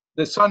sun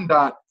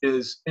dot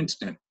is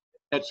instant.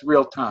 That's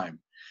real time.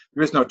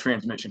 There is no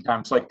transmission time.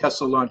 It's like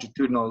Tesla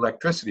longitudinal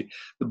electricity.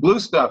 The blue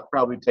stuff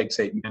probably takes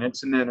 8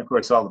 minutes, and then of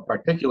course all the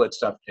particulate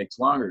stuff takes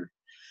longer.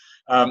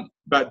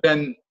 But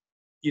then,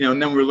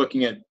 and then we're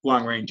looking at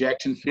long range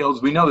action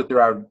fields. We know that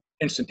there are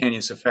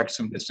instantaneous effects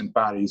from distant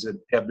bodies that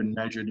have been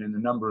measured in a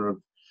number of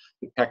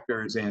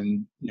detectors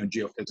and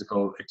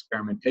geophysical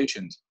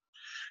experimentations.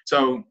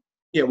 So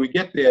yeah, we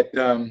get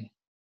that.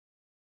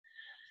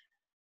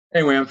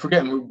 Anyway, I'm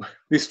forgetting.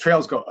 These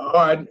trails go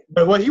odd.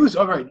 But what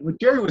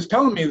Jerry was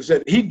telling me was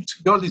that he'd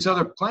go to these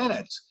other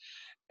planets.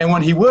 And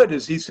when he would,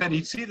 he said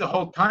he'd see the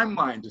whole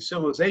timelines of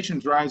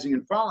civilizations rising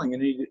and falling.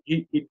 And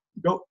he'd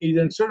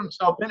insert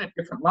himself in at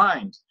different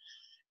lines.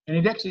 And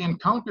he'd actually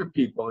encounter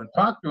people and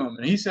talk to them.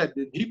 And he said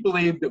that he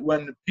believed that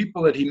when the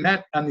people that he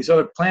met on these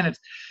other planets,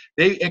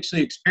 they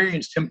actually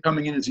experienced him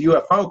coming in as a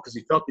UFO because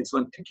he felt these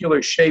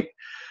lenticular shaped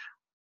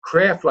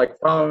craft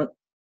following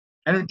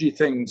energy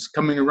things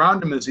coming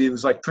around him as he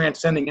was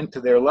transcending into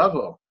their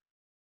level.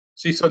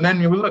 See, so then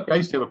you look, I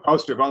used to have a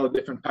poster of all the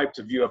different types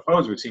of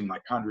UFOs. We've seen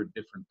 100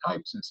 different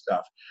types and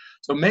stuff.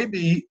 So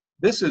maybe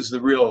this is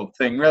the real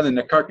thing rather than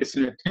the carcass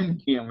in a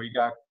tin can where you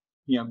got,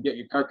 get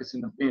your carcass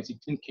in a fancy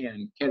tin can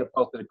and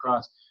catapult it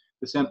across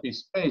this empty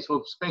space.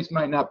 Well, space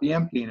might not be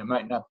empty and it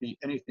might not be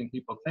anything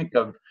people think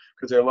of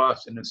because they're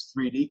lost in this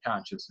 3D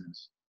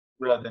consciousness,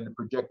 rather than the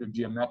projective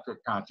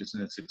geometric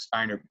consciousness that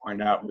Steiner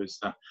pointed out was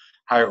the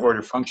higher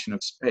order function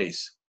of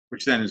space,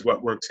 which then is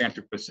what works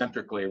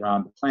anthropocentrically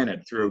around the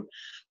planet through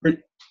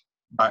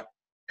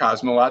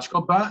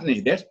cosmological botany.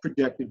 That's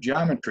projective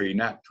geometry,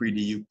 not 3D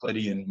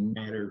Euclidean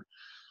matter,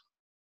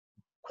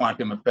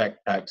 quantum effect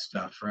type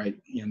stuff, right?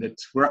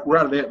 We're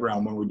out of that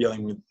realm when we're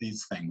dealing with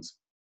these things.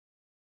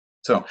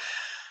 So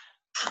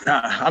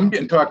I'm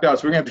getting talked out,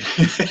 so we're going to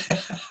have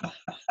to...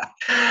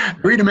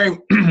 The reader may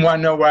want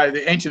to know why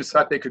the ancients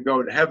thought they could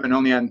go to heaven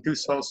only on 2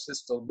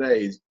 solstitial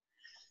days.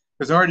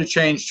 Because in order to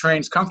change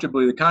trains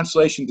comfortably, the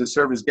constellations that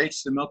serve as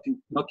gates to the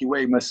Milky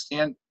Way must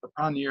stand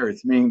upon the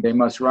Earth, meaning they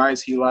must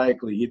rise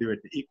heliacally, either at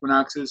the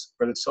equinoxes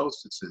or the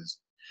solstices.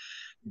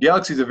 The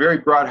galaxy is a very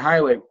broad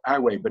highway,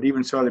 but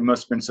even so, there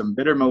must have been some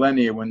bitter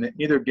millennia when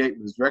neither gate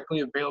was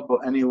directly available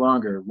any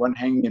longer, one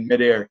hanging in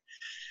midair,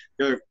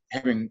 the other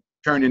having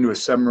turned into a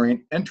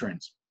submarine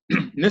entrance.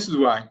 And this is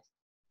why,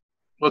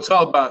 well, it's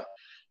all about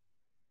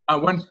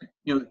when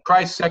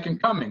Christ's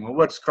second coming. Well,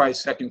 what's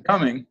Christ's second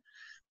coming?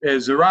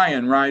 Is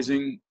Orion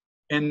rising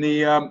in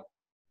the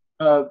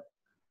because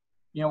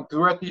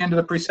we're at the end of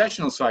the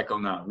precessional cycle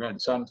now. We're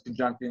at Sun's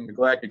conjuncting the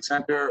galactic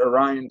center.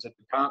 Orion's at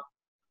the top.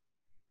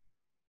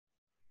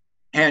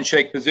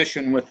 Handshake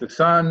position with the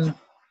sun.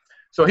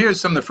 So here's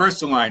some of the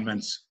first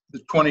alignments. The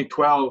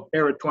 2012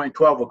 era,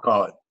 2012 we'll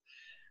call it.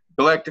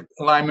 Galactic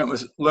alignment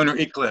was lunar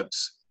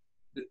eclipse.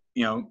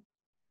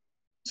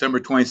 December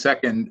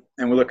 22nd,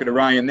 and we look at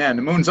Orion then.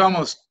 The moon's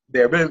almost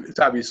there, but it's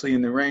obviously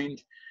in the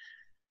range.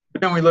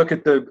 But then we look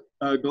at the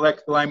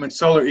galactic alignment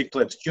solar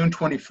eclipse, June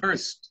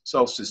 21st,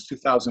 solstice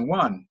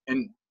 2001.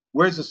 And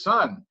where's the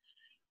sun?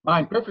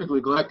 Lying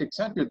perfectly galactic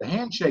center, the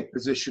handshake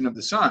position of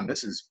the sun.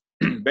 This is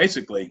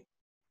basically,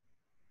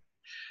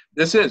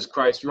 this is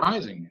Christ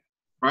rising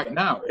right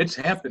now. It's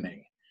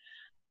happening.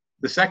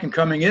 The second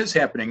coming is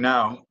happening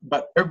now,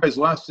 but everybody's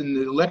lost in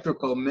the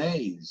electrical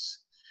maze.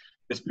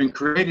 It's been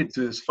created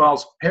through this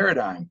false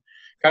paradigm.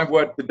 Kind of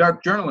what the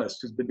Dark Journalist,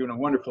 who's been doing a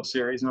wonderful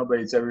series,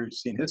 nobody's ever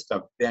seen his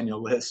stuff,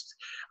 Daniel List,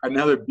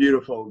 another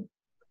beautiful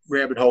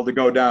rabbit hole to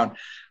go down.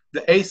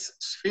 The eighth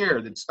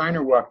sphere that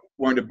Steiner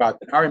warned about,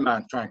 that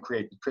Ariman's trying to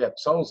create to trap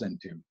souls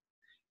into.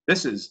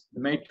 This is the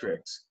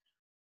matrix.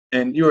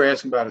 And you were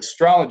asking about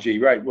astrology,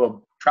 right?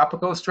 Well,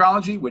 tropical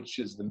astrology, which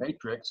is the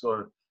matrix,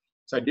 or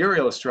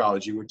sidereal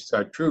astrology, which is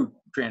our true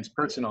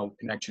transpersonal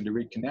connection to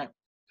reconnect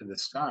to the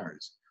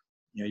stars.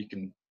 You know, you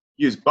can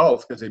use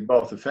both because they're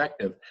both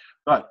effective,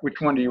 but which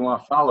one do you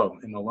want to follow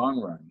in the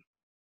long run?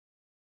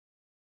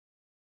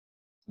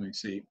 Let me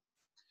see.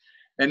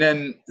 And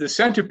then the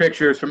center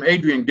picture is from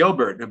Adrian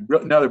Gilbert,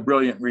 another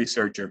brilliant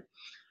researcher,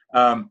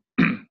 opening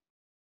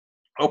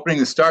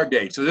the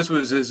Stargate. So this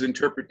was his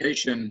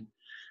interpretation.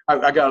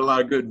 I got a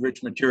lot of good,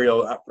 rich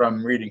material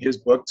from reading his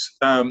books.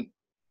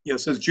 It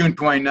says June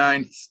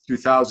 29th,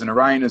 2000,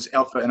 Orion is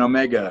Alpha and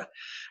Omega.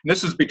 And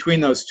this was between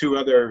those two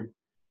other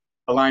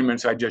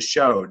alignments I just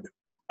showed.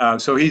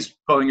 So he's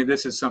pulling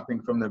this as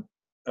something from the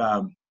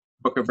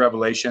Book of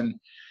Revelation.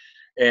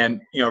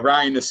 And, you know,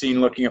 Orion is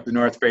seen looking up the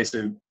north face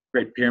of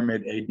Great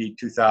Pyramid, AD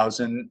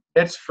 2000.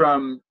 That's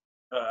from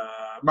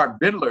Mark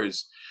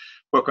Bidler's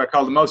book I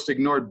call the most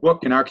ignored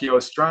book in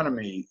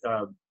archaeoastronomy,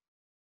 The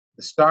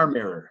Star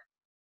Mirror,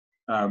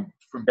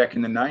 from back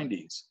in the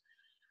 90s,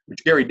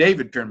 which Gary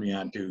David turned me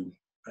on to,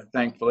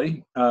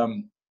 thankfully,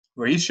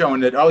 where he's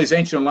showing that all these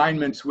ancient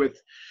alignments with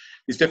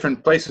these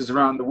different places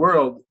around the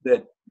world,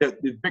 that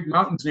the big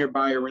mountains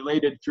nearby are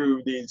related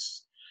through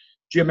these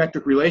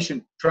geometric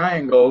relation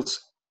triangles,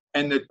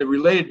 and that they're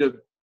related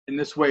in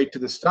this way to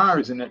the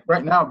stars, and that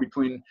right now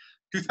between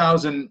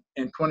 2000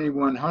 and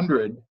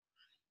 2100,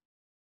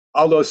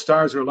 all those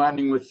stars are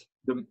aligning with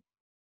the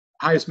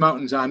highest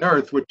mountains on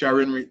Earth, which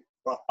are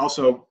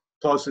also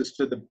closest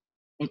to the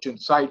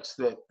ancient sites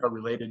that are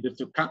related.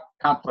 It's a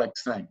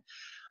complex thing.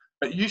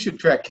 But you should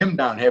track him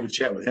down and have a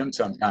chat with him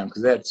sometime,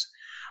 because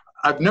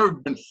I've never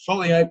been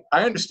fully, I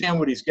understand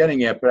what he's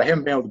getting at, but I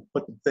haven't been able to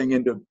put the thing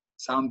into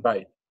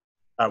soundbite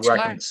where Sure.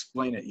 I can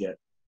explain it yet.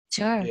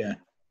 Sure. Yeah.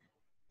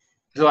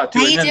 There's a lot to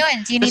How it. you And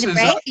doing? Do you need a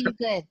break? Are you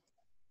good?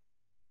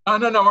 Oh,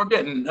 no, we're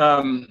getting,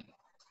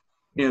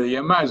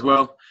 yeah, might as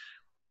well.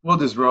 We'll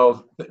just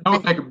roll.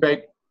 We'll take a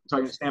break so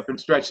I can stand up and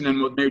stretch, and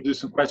then we'll maybe do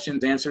some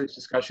questions, answers,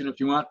 discussion if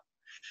you want,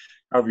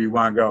 however you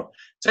want to go.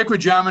 Sacred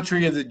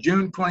Geometry of the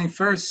June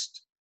 21st,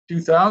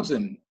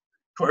 2000,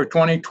 or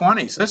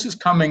 2020. So this is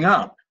coming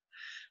up.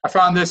 I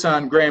found this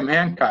on Graham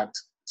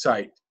Hancock's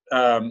site.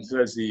 So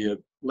there's the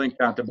link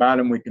down at the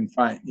bottom. You can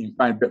find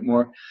a bit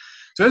more.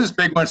 So this is a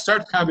big one. It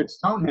starts kind of at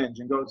Stonehenge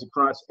and goes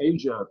across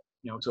Asia.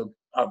 So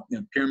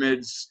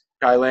pyramids,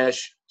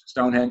 Kailash,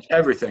 Stonehenge,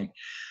 everything.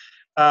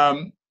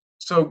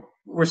 So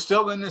we're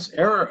still in this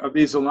era of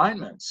these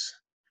alignments.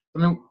 I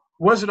mean,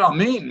 what does it all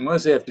mean? What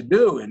does it have to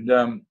do? And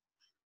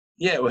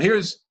well,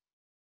 here's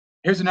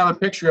another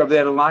picture of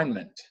that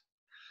alignment.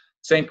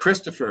 St.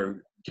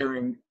 Christopher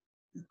carrying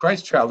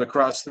Christ child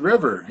across the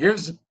river.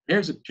 Here's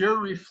a pure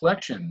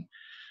reflection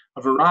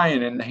of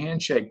Orion in the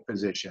handshake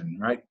position,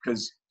 right?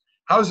 Because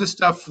how is this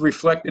stuff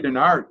reflected in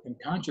art and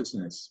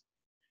consciousness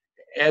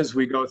as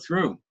we go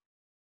through?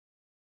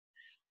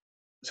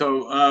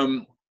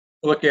 So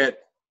look at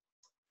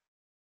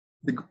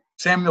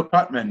Samuel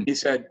Putman. He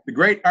said, the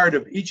great art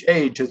of each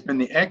age has been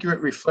the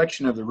accurate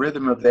reflection of the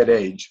rhythm of that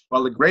age,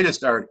 while the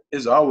greatest art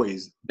is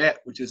always that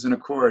which is in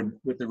accord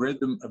with the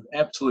rhythm of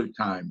absolute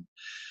time,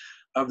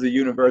 of the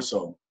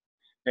universal.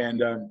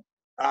 And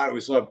I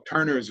always loved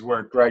Turner's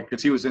work, right,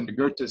 because he was into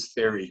Goethe's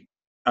theory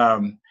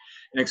and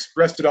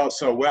expressed it all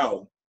so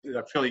well.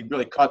 I feel he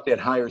really caught that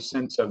higher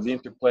sense of the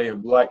interplay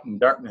of light and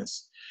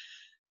darkness.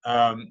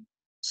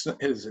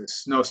 His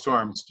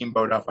Snowstorm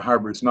Steamboat off a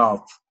Harbor's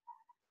Mouth,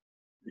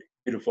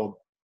 beautiful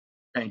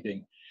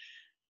painting.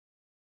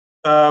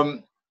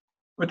 But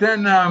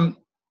then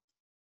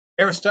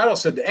Aristotle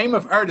said the aim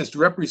of art is to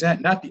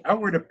represent not the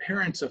outward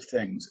appearance of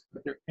things,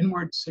 but their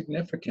inward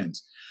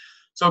significance.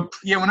 So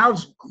yeah, when I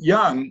was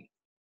young,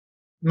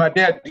 my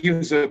dad, he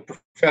was a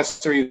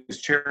professor, he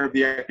was chair of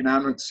the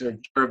economics, chair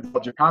of the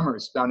College of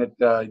Commerce down at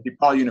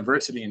DePaul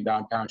University in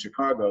downtown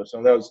Chicago. So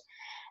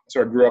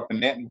I grew up in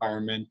that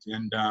environment.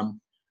 And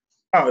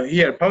he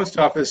had a post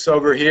office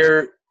over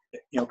here,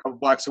 a couple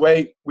blocks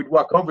away. We'd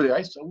walk over there. I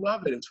used to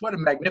love it. It's what a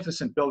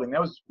magnificent building.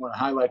 That was one of the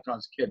highlights when I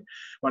was a kid. I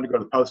wanted to go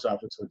to the post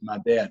office with my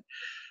dad.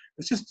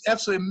 It's just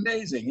absolutely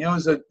amazing. It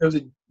was a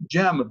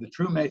gem of the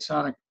true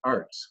Masonic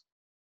arts.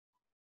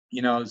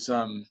 It's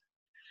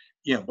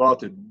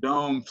vaulted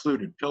dome,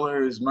 fluted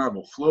pillars,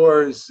 marble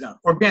floors,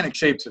 organic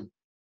shapes of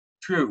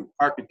true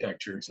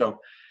architecture. So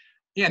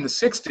yeah, in the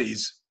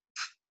 60s,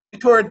 they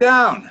tore it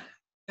down.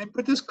 They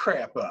put this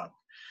crap up.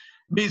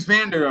 Mies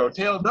van der Rohe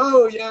told,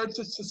 oh yeah, it's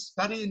just a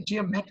study in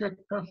geometric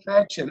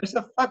perfection. It's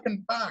a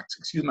fucking box.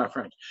 Excuse my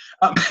French.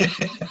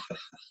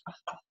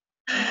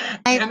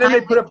 And then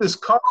they put up this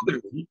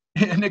calder,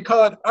 and they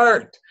call it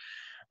art.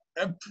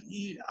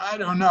 I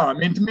don't know. I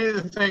mean, to me,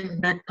 the thing,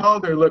 that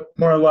calder looked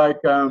more like,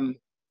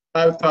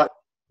 I thought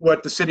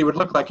what the city would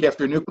look like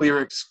after a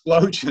nuclear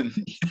explosion,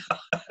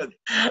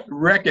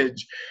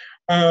 wreckage.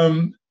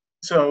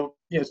 So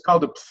yeah, it's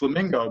called a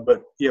flamingo,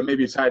 but yeah,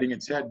 maybe it's hiding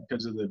its head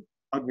because of the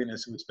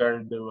ugliness. It was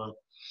starting to,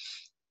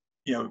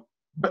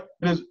 but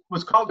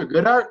was called a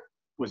good art?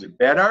 Was it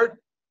bad art?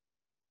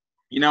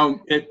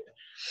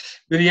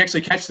 Did he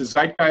actually catch the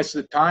zeitgeist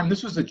at the time?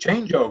 This was a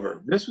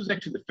changeover. This was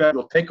actually the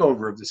federal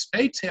takeover of the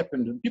states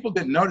happened, and people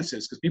didn't notice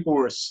this because people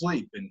were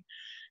asleep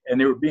and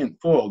they were being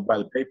fooled by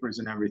the papers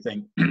and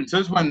everything. So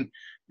this is when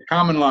the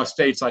common law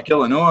states like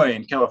Illinois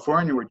and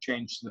California were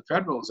changed to the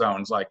federal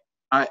zones like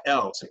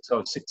IL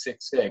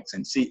 60666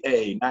 and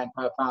CA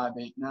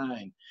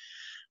 95589.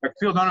 Like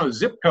people don't know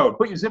zip code.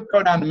 Put your zip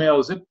code on the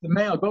mail. Zip the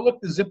mail. Go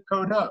look the zip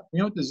code up. You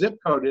know what the zip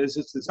code is?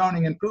 It's the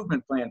zoning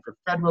improvement plan for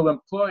federal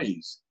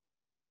employees.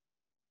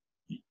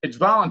 It's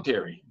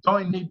voluntary. It's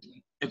only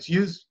it's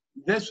used.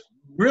 This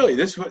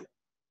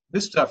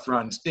stuff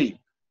runs deep.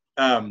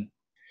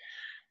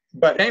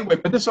 But anyway,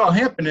 but this all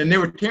happened, and they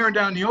were tearing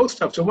down the old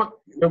stuff. So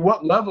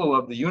what level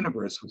of the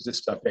universe was this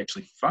stuff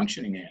actually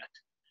functioning at?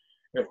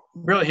 It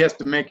really has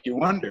to make you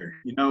wonder.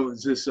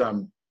 Is this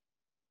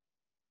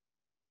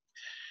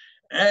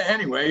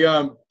anyway?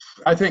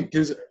 I think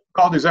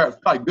Calder's art is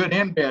probably good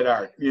and bad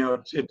art.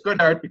 It's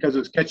good art because it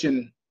was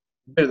catching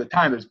a bit of the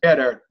time. It's bad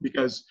art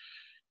because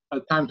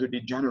times are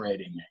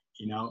degenerating.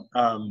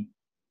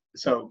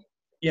 So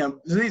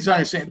these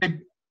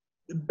understanding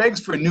it begs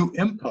for a new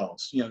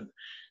impulse.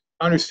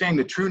 Understanding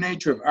the true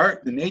nature of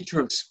art, the nature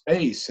of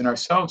space, and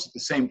ourselves at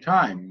the same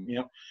time.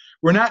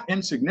 We're not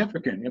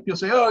insignificant. People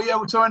say, "Oh yeah,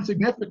 we're so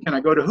insignificant." I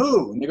go, "To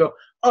who?" And they go,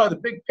 "Oh, the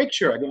big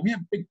picture." I go, "We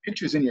have big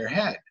pictures in your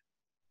head,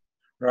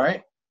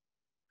 right?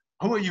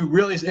 Who are you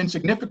really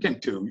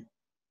insignificant to?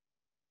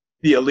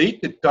 The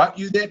elite that taught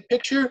you that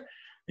picture?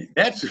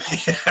 That's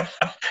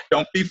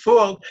don't be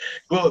fooled.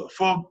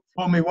 Fool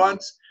me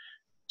once,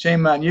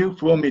 shame on you.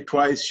 Fool me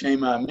twice,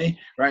 shame on me.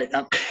 Right?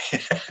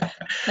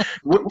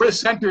 We're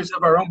centers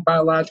of our own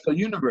biological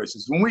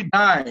universes. When we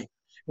die,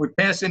 we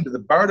pass into the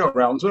Bardo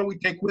realms. What do we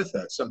take with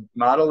us? Some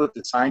model that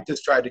the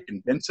scientists tried to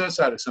convince us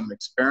out of some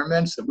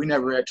experiments that we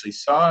never actually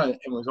saw and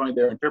was only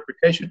their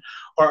interpretation,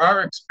 or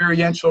our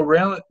experiential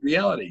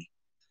reality.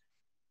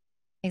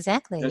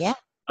 Exactly. That's, yeah.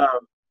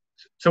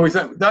 So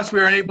thus we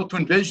are unable to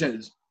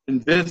envisage,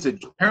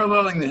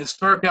 paralleling the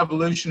historic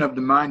evolution of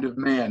the mind of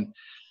man,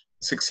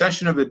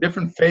 succession of the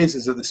different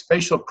phases of the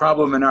spatial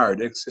problem in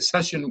art, a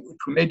succession which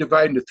we may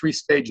divide into three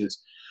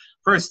stages.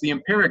 First, the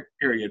empiric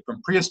period,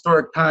 from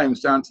prehistoric times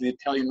down to the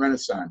Italian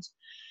Renaissance.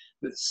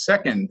 The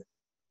second,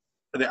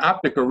 the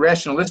optic or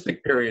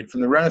rationalistic period,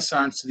 from the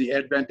Renaissance to the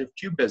advent of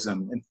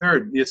Cubism. And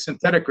third, the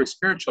synthetic or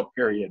spiritual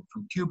period,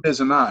 from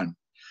Cubism on.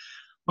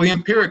 Well, the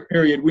empiric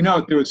period, we know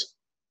that there was,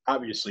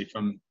 obviously,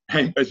 from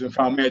anybody's been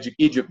found Magic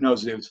Egypt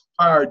knows there's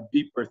a far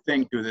deeper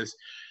thing to this.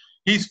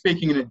 He's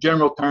speaking in a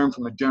general term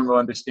from a general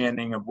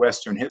understanding of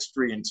Western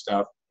history and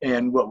stuff,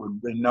 and what would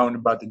have been known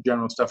about the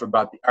general stuff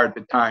about the art at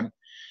the time.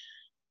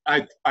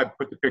 I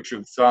put the picture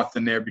of Thoth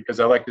in there because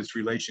I like this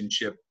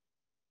relationship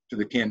to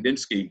the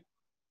Kandinsky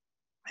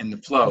and the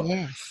flow.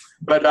 Yes.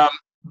 But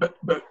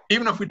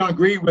even if we don't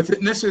agree with it,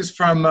 and this is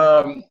from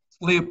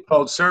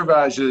Leopold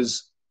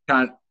Servage's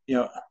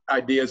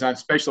ideas on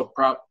spatial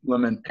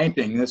problem and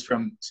painting. This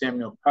from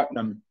Samuel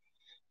Putnam's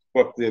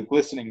book, The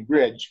Glistening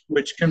Bridge,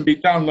 which can be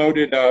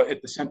downloaded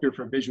at the Center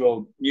for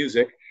Visual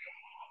Music.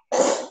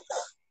 Oh,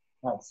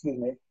 excuse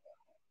me.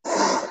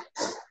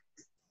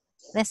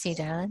 Bless you,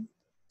 darling.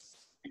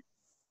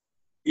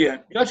 Yeah,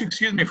 you have to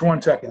excuse me for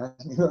 1 second. I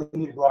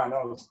need to blow my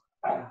nose.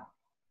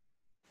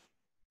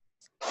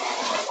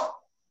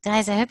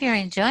 Guys, I hope you're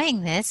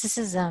enjoying this. This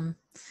is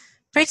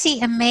pretty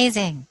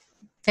amazing.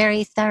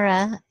 Very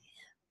thorough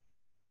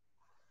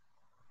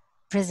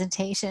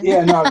presentation.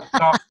 Yeah, no.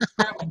 I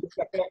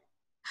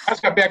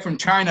just got back from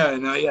China,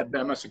 and I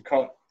must have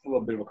caught a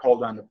little bit of a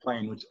cold on the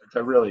plane, which I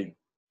really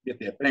get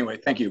that. But anyway,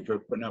 thank you for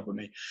putting up with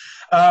me.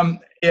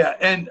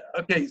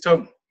 Okay,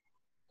 so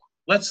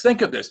let's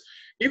think of this.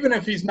 Even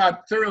if he's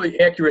not thoroughly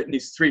accurate in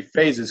these three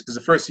phases,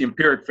 because the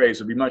empiric phase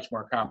would be much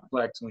more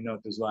complex, and we know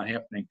that there's a lot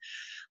happening.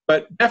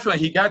 But definitely,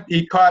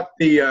 he caught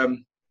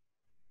the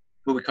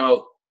what we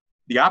call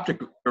the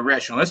optic or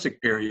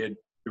rationalistic period,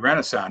 the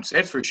Renaissance.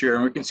 That's for sure,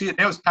 and we can see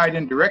that was tied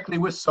in directly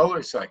with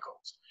solar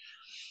cycles.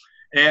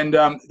 And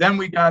then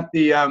we got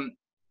the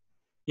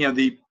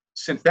the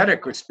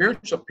synthetic or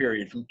spiritual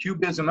period from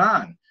Cubism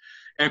on.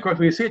 And of course,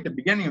 we see at the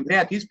beginning of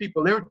that, these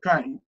people, they were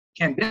trying.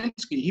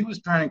 Kandinsky, he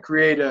was trying to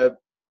create a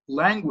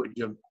language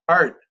of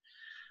art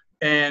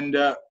and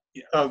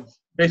of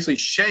basically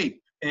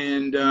shape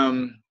and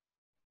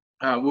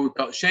what we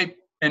call shape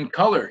and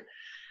color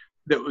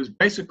that was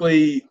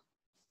basically,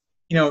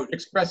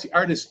 express the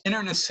artist's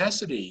inner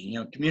necessity,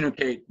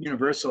 communicate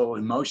universal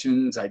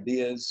emotions,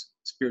 ideas,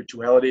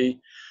 spirituality,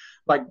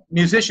 like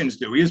musicians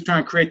do. He was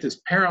trying to create this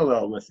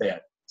parallel with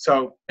that.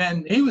 So,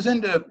 and he was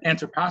into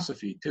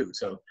anthroposophy too.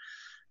 So,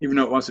 even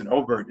though it wasn't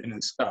overt in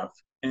his stuff,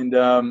 and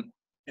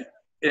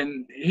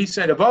he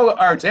said, of all the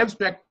arts,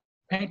 abstract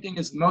painting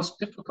is the most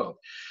difficult.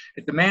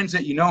 It demands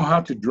that you know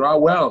how to draw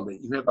well, that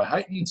you have a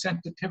heightened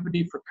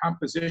sensitivity for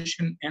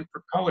composition and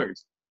for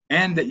colors,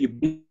 and that you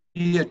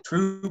be a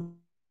true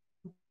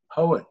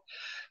poet.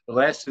 The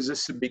last is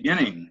just the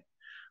beginning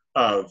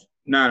of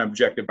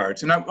non-objective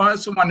arts. And I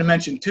also want to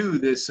mention too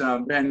this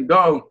Van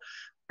Gogh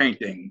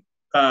painting,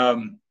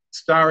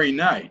 Starry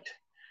Night.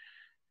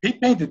 He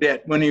painted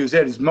that when he was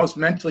at his most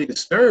mentally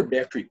disturbed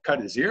after he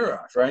cut his ear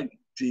off, right?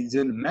 He's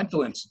in a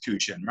mental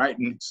institution, right?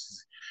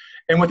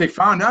 And what they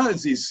found out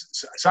is these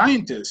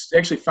scientists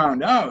actually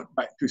found out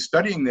through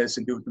studying this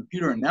and doing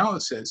computer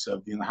analysis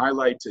of the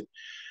highlights that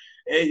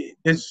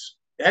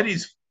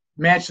Eddie's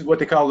matched what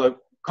they call the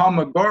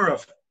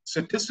Kolmogorov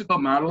statistical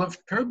model of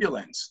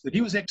turbulence, that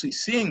he was actually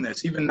seeing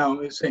this, even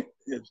though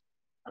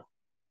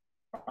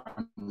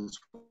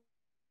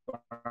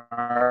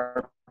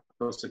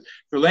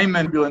for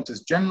laymen, turbulence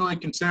is generally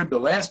considered the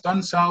last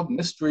unsolved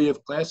mystery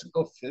of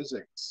classical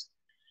physics.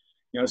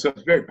 So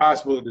it's very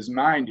possible that his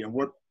mind,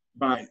 worked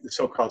by the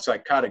so-called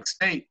psychotic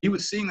state. He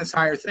was seeing this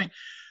higher thing.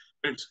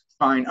 But it's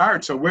fine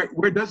art. So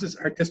where does this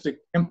artistic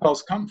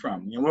impulse come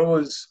from?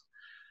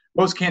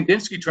 What was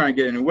Kandinsky trying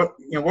to get in? What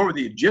were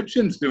the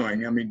Egyptians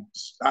doing? I mean,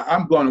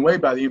 I'm blown away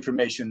by the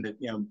information that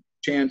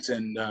Chance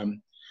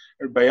and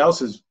everybody else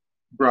has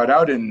brought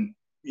out in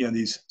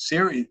these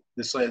series,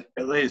 this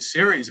latest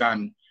series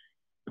on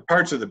the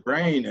parts of the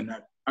brain, and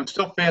I'm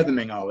still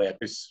fathoming all that.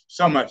 There's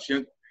so much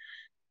to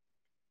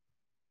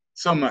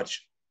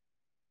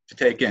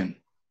take in.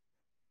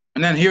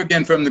 And then here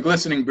again from the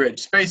Glistening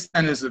Bridge, space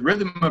then is the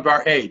rhythm of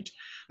our age.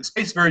 The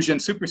space version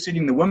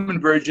superseding the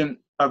woman version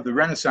of the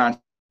Renaissance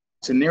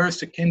and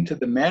nearest akin to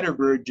the matter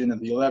version of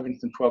the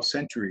 11th and 12th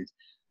centuries.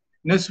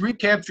 In this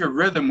recapture of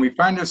rhythm, we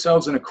find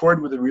ourselves in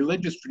accord with the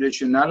religious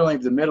tradition not only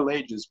of the Middle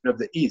Ages, but of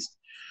the East.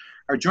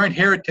 Our joint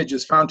heritage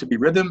is found to be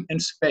rhythm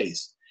and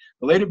space,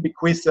 the later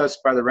bequeathed us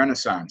by the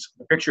Renaissance,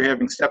 the picture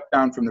having stepped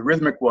down from the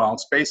rhythmic wall,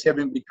 space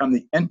having become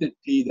the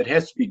entity that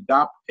has to be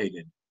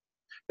domptated.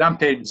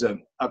 Domptated is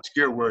an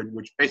obscure word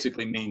which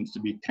basically means to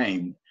be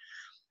tamed.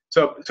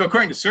 So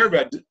according to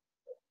Servet,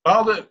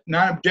 all the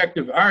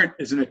non-objective art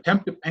is an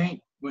attempt to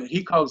paint what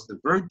he calls the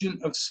virgin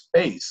of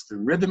space, the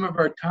rhythm of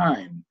our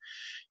time.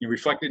 You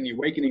reflect in the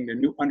awakening, the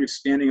new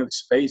understanding of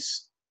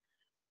space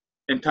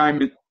and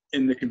time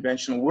in the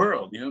conventional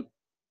world,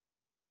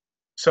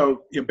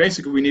 So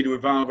basically we need to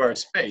evolve our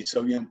space.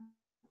 So, now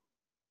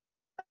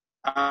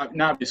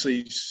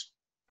obviously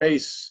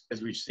space,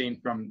 as we've seen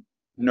from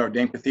Notre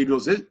Dame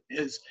cathedrals,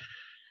 is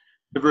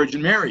the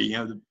Virgin Mary,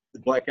 the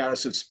Black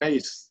Goddess of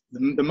space,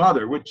 the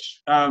mother,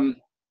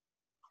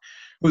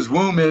 whose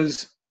womb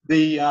is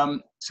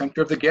the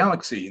center of the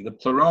galaxy, the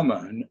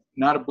pleroma,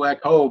 not a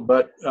black hole,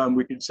 but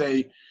we could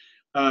say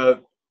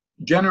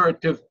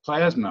generative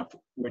plasma,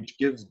 which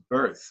gives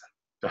birth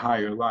to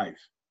higher life.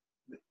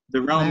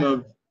 The realm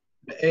of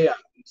the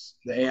aeons,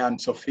 the Aeon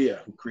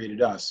Sophia, who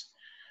created us.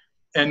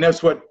 And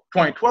that's what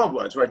 2012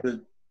 was, right?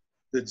 The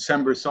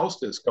December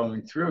solstice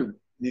going through.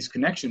 These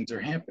connections are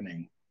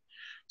happening.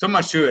 So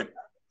much to it.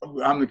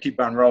 I'm going to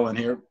keep on rolling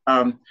here.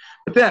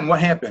 But then what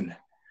happened?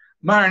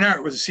 Modern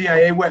art was the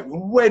CIA.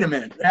 Wait a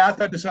minute. I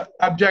thought this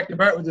objective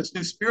art was this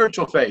new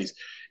spiritual phase.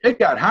 It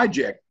got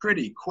hijacked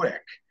pretty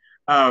quick.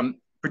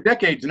 For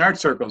decades in art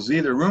circles,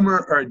 either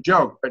rumor or a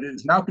joke, but it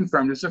is now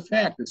confirmed as a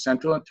fact. The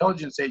Central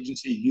Intelligence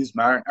Agency used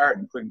modern art,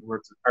 including the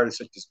works of artists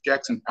such as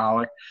Jackson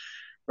Pollock,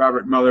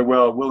 Robert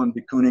Motherwell, Willem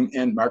de Kooning,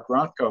 and Mark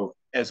Rothko,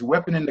 as a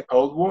weapon in the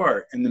Cold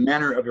War in the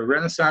manner of a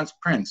Renaissance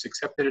prince,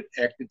 except that it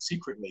acted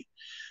secretly.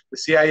 The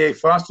CIA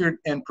fostered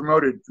and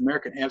promoted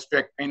American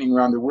abstract painting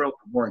around the world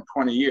for more than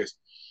 20 years.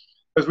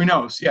 As we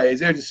know, CIA is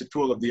just a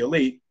tool of the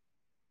elite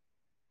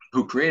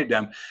who created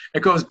them.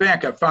 It goes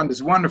back, I found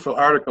this wonderful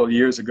article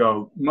years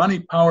ago, Money,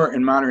 Power,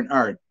 and Modern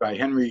Art by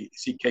Henry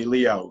C.K.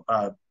 Leo,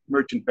 a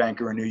merchant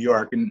banker in New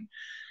York. And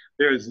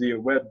there's the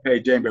web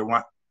page.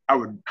 I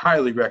would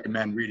highly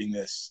recommend reading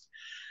this.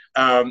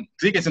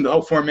 He gets into the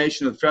whole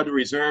formation of the Federal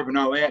Reserve and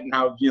all that, and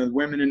how the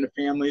women in the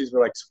families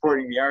were like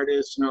supporting the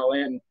artists and all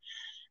that.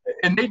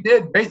 And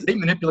they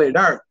manipulated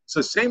art.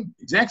 So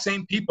exact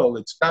same people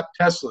that stopped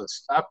Tesla,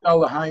 stopped all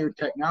the higher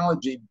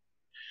technology,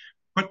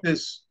 put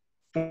this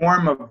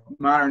form of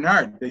modern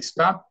art. They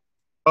stopped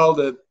all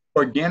the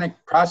organic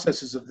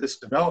processes of this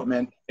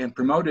development and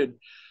promoted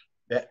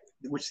that,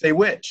 which they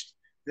liked.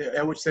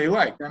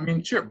 I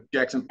mean, sure,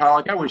 Jackson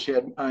Pollock, I wish I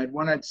had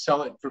one. I'd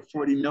sell it for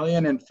 $40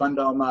 million and fund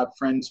all my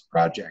friends'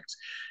 projects,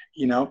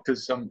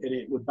 because some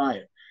idiot would buy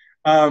it.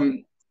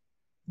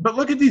 But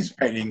look at these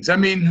paintings. I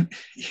mean,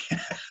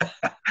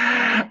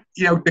 de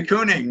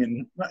Kooning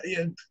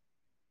and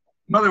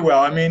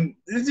Motherwell. I mean,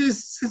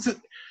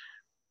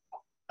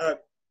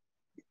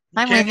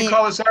 can you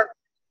call this art?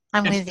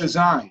 I'm it's with you.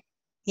 design.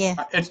 Yeah.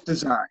 It's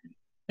design.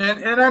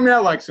 And I mean, I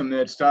like some of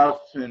that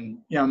stuff. And,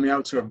 I mean, I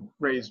was sort of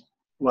raised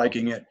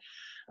liking it.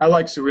 I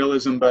like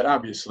surrealism, but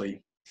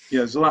obviously,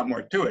 there's a lot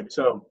more to it.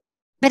 So,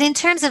 But in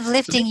terms of so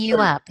lifting you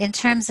up, in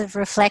terms of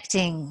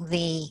reflecting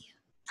the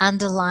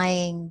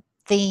underlying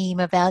theme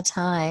of our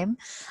time,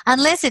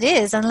 unless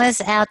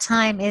our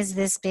time is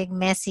this big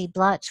messy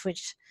blotch,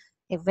 which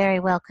it very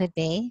well could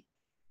be.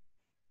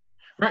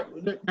 right,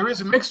 there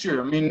is a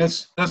mixture. I mean,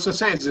 let's just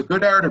say it's a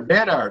good art or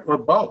bad art or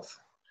both.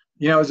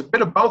 There's a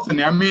bit of both in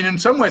there. I mean, in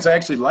some ways, I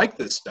actually like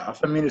this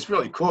stuff. I mean, it's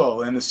really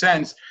cool in the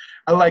sense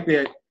I like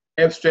the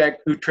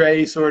abstract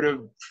outre sort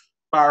of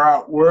far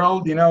out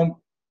world.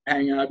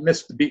 Hang on, I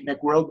missed the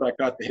beatnik world, but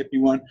I got the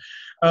hippie one.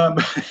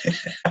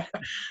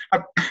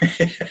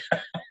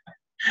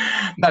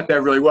 Not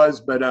that really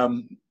was, but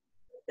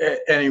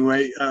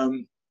anyway,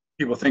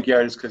 people think the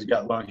artist because he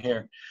got long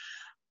hair.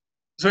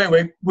 So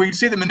anyway, we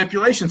see the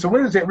manipulation. So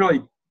where does that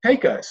really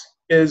take us?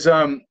 Is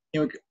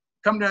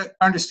come to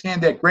understand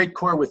that great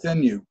core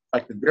within you,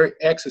 like the very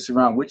axis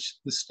around which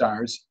the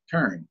stars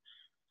turn.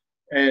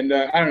 And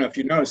I don't know if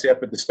you noticed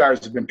that, but the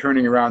stars have been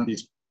turning around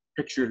these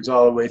pictures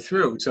all the way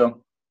through.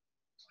 So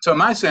in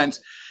my sense,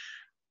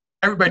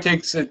 everybody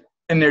takes it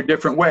in their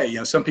different way.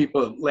 Some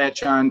people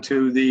latch on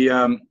to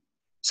the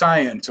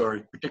science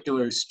or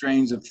particular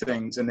strains of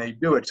things, and they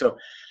do it. So,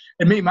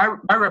 and me, my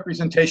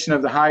representation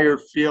of the higher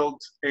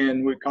field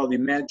and what we call the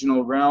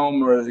imaginal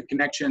realm or the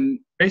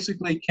connection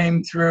basically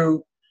came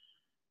through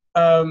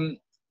the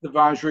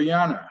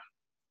Vajrayana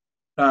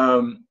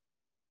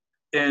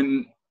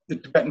in the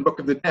Tibetan Book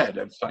of the Dead.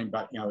 I was talking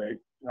about, when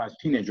I was a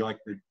teenager, like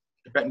the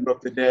Tibetan Book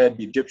of the Dead,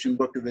 the Egyptian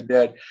Book of the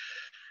Dead.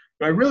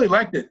 But I really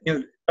liked it.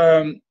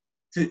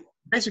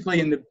 Basically,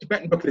 in the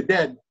Tibetan Book of the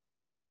Dead,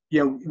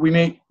 we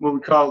meet what we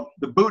call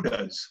the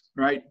Buddhas,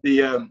 right?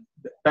 The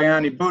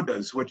Dhyani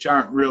Buddhas, which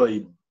aren't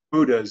really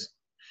Buddhas.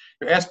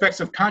 They're aspects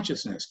of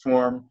consciousness,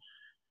 form,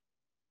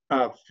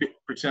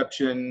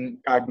 perception,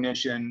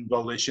 cognition,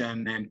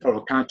 volition, and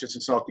total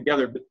consciousness all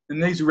together.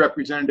 And these are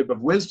representative of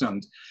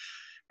wisdoms.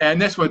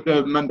 And that's what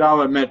the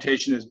mandala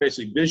meditation is,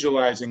 basically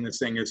visualizing this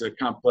thing as a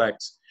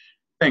complex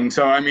thing.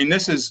 So, I mean,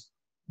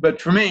 but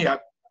for me,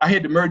 I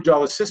had to merge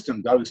all the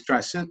systems. I was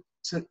trying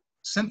to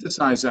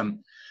synthesize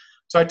them.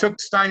 So I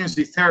took Steiner's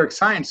etheric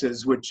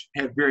sciences, which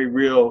had very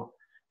real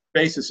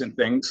basis in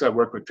things. I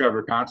worked with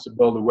Trevor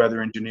Constable, the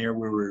weather engineer.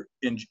 We were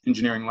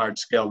engineering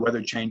large-scale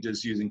weather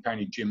changes using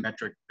tiny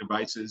geometric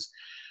devices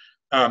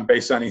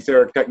based on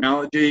etheric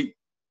technology.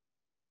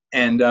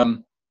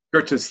 And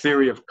Goethe's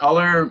theory of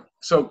color.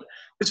 So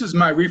this is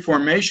my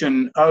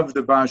reformation of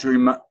the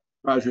Vajrayana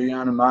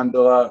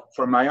mandala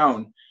for my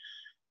own.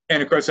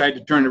 And of course, I had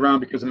to turn it around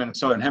because I'm in the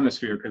Southern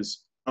Hemisphere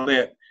because of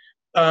that.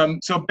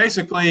 So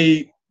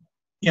basically,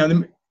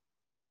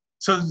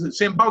 so the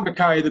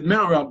Sambhogakaya, the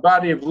middle realm,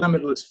 body of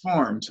limitless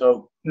form.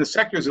 So the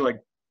sectors are like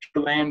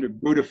land or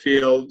Buddha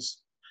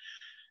fields.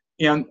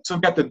 And so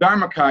we've got the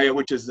Dharmakaya,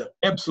 which is the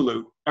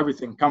absolute,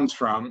 everything comes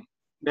from.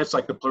 That's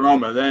like the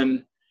pleroma.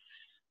 Then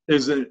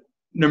there's the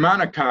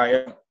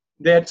Nirmanakaya,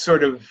 that's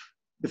sort of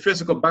the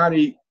physical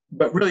body,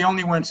 but really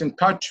only when it's in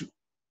touch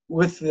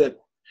with the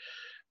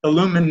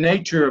illumined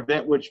nature of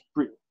that which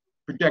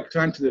projects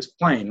onto this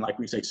plane, like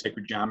we say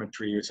sacred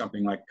geometry or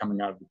something like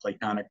coming out of the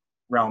Platonic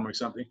realm or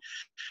something.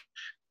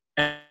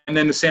 And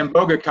then the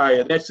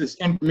Sambhogakaya, that's this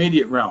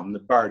intermediate realm, the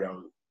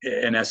Bardo,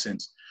 in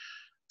essence.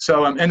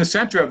 So in the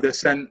center of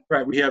this, then,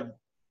 right, we have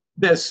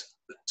this.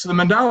 So the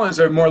mandalas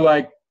are more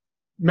like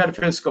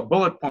metaphysical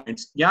bullet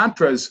points.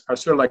 Yantras are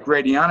sort of like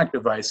radionic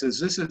devices.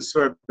 This is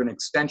sort of an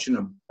extension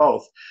of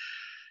both,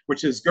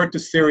 which is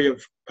Goethe's theory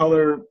of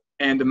color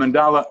and the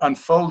mandala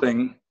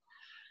unfolding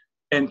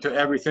into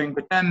everything.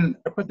 But then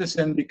I put this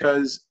in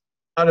because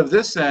out of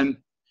this then,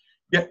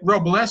 get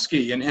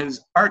Robleski and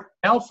his art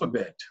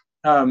alphabet.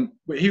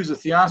 He was a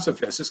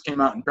theosophist. This came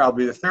out in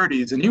probably the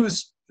 30s. And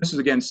this is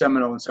again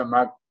seminal in some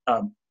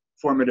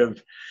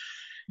formative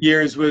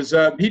years,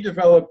 he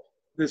developed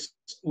this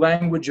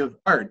language of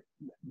art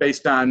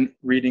based on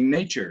reading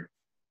nature.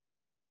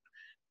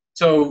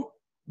 So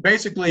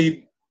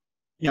basically,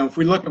 if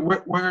we look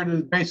at where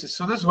the basis,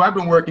 so this is what I've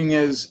been working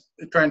is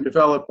trying to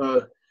develop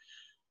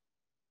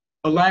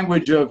a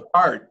language of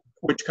art,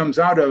 which comes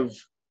out of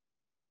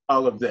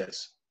all of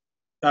this.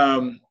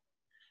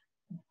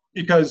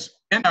 Because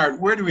in art,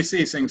 where do we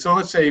see things? So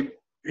let's say,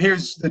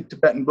 here's the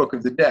Tibetan Book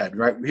of the Dead,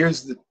 right?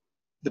 Here's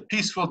the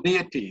peaceful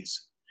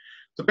deities.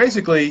 So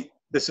basically,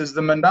 this is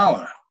the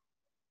mandala,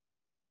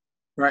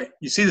 right?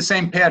 You see the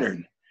same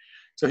pattern.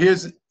 So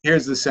here's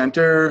the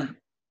center,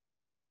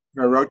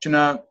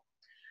 Varochana,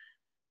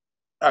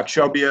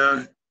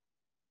 Akshobhya,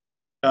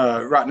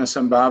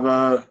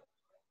 Ratnasambhava,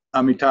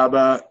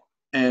 Amitabha,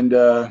 and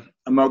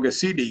Amoga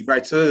Siddhi,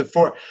 right? So the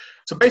four.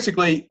 So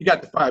basically, you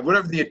got the five.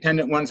 Whatever the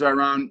attendant ones are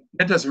around,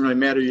 that doesn't really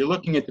matter. You're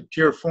looking at the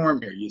pure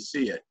form here. You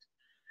see it.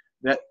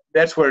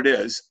 That's what it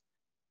is.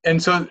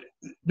 And so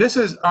this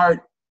is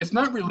art. It's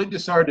not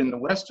religious art in the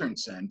Western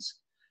sense,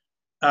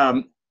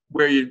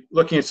 where you're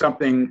looking at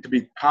something to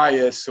be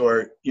pious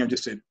or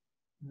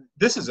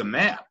this is a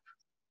map.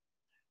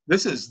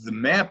 This is the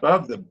map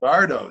of the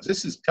Bardos.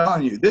 This is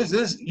telling you,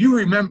 you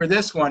remember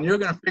this one, you're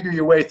going to figure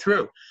your way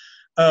through.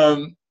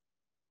 And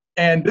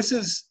this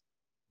is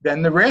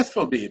then the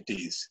wrathful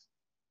deities.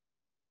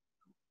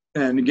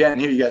 And again,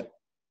 here you got,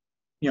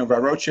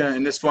 Varocha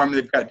in this form.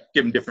 They've got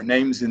given different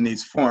names in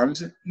these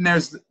forms. And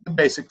there's the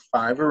basic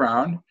 5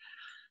 around.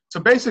 So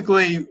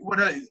basically, what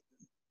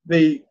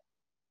the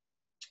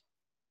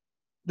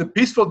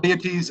peaceful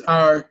deities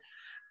are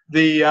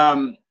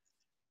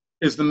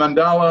is the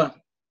mandala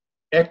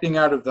acting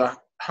out of the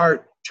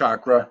heart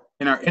chakra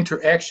in our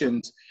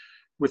interactions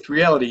with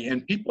reality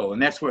and people.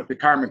 And that's what the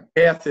karmic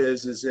path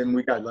is, and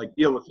we got to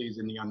deal with these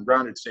in the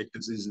ungrounded state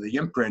because these are the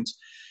imprints.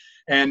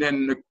 And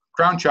then the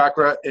crown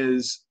chakra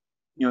is,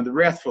 the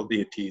wrathful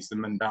deities, the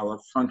mandala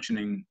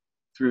functioning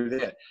through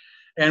that.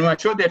 And when I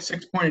showed that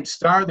 6-pointed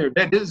star there,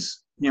 that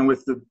is,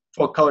 with the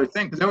full color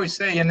thing, because I always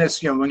say in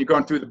this, when you're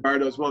going through the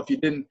Bardos, well, if you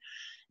didn't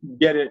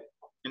get it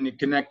and you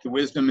connect the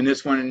wisdom in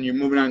this one and you're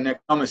moving on to the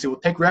next element, I say, well,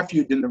 take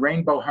refuge in the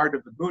rainbow heart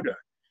of the Buddha.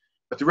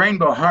 But the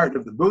rainbow heart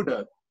of the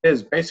Buddha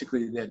is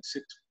basically that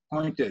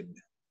 6-pointed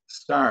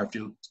star, if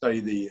you study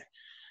the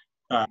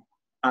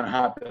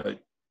Anahata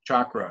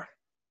chakra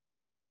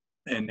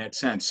in that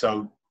sense.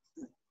 So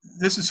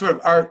this is sort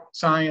of art,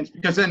 science,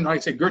 because then, like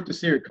I say,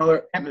 Goethe's theory,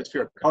 color,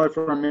 atmosphere, color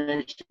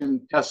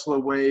formation, Tesla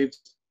waves,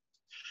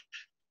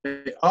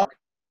 they all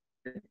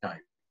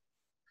archetype.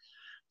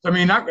 So, I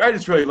mean, I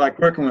just really like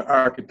working with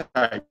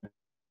archetypes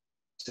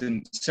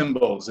and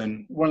symbols.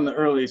 And one of the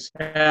earliest,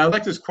 and I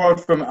like this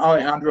quote from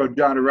Alejandro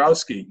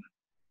Jodorowsky: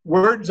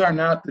 "Words are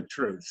not the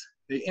truth.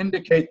 They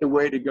indicate the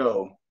way to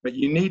go, but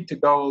you need to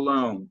go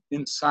alone,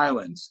 in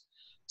silence.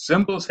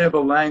 Symbols have a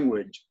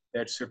language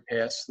that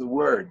surpasses the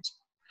words."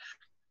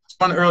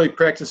 One of the early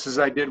practices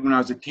I did when I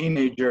was a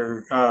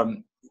teenager,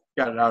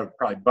 got it out of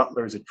probably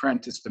Butler's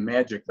Apprentice to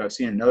Magic, that I've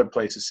seen in other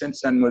places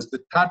since then, was the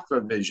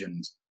tattva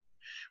visions,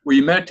 where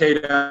you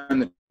meditate on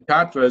the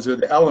tattvas, or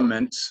the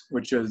elements,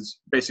 which is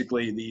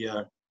basically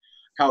the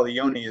Kali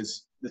Yoni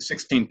is the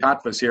 16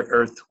 tattvas here: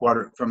 earth,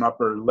 water, from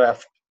upper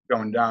left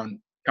going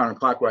down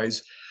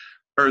counterclockwise,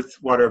 earth,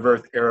 water of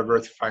earth, air of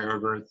earth, fire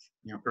of earth,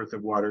 earth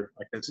of water,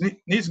 like this. And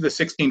these are the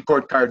 16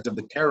 court cards of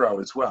the tarot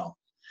as well.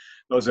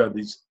 Those are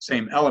these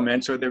same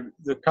elements, or the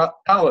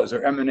kalas,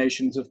 or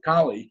emanations of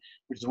Kali,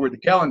 which is where the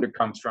calendar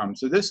comes from.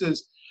 So this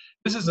is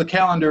the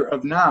calendar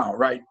of now,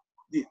 right?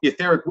 The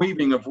etheric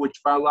weaving of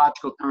which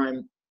biological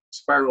time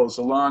spirals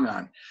along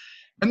on.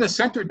 And the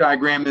center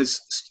diagram is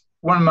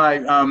one of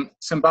my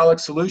symbolic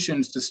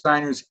solutions to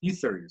Steiner's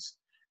ethers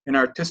in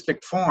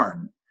artistic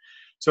form.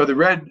 So the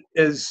red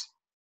is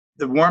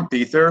the warmth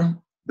ether,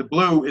 the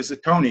blue is the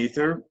tone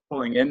ether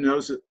pulling in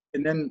those,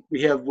 and then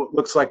we have what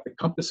looks like the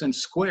compass and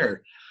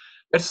square.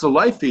 That's the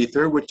life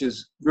ether, which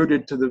is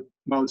rooted to the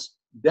most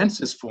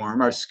densest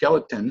form, our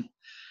skeleton.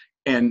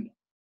 And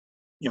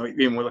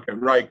even we look at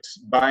Reich's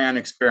Bion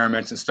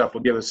experiments and stuff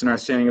will give us an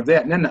understanding of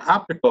that. And then the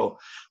optical,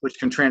 which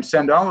can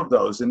transcend all of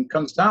those, and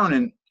comes down.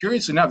 And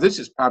curiously enough, this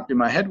just popped in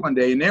my head one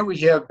day. And there we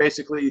have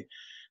basically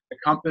the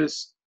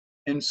compass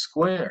and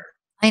square.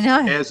 I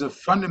know. As a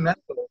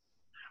fundamental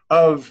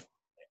of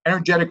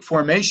energetic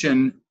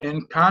formation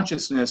in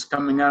consciousness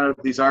coming out of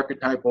these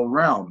archetypal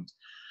realms.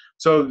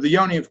 So the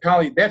Yoni of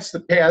Kali, that's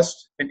the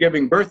past, and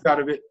giving birth out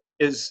of it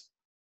is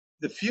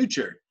the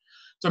future.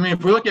 So, I mean,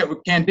 if we look at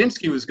what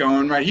Kandinsky was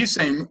going, right, he's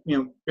saying,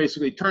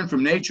 basically turn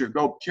from nature,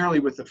 go purely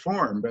with the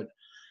form. But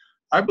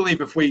I believe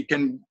if we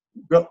can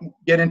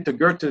get into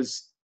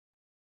Goethe's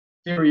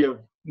theory of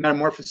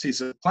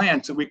metamorphoses of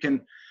plants, that we can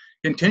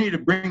continue to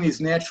bring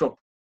these natural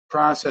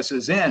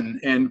processes in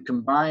and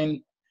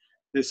combine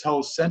this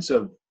whole sense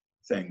of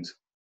things.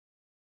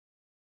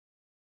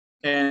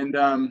 And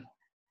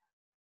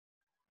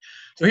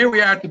so here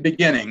we are at the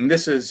beginning.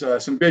 This is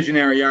some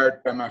visionary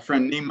art by my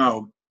friend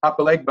Nemo,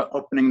 Papa Legba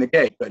opening the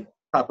gate, but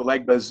Papa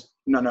Legba is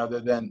none other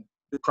than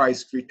the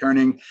Christ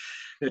returning.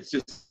 It's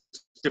just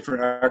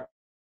different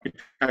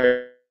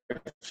archetypes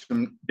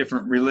from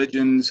different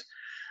religions.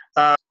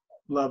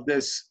 Love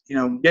this,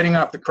 getting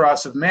off the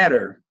cross of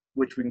matter,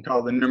 which we can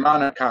call the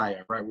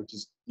Nirmanakaya, right? Which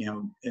is,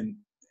 and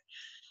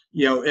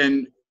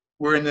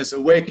we're in this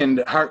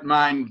awakened heart,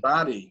 mind,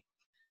 body,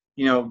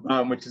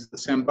 which is the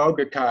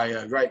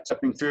Sambhogakaya, right?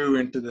 Stepping through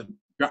into the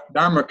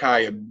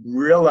Dharmakaya,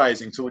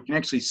 realizing, so we can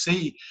actually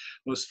see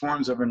those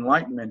forms of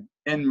enlightenment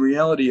in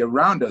reality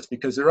around us,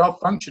 because they're all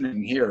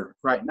functioning here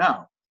right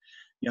now.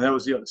 That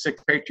was the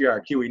sixth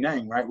patriarch, Huey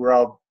Nang, right? We're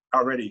all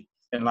already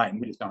enlightened.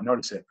 We just don't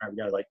notice it, right? We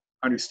got to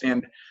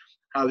understand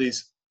how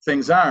these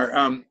things are.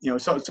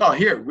 So it's all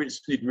here. We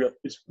just need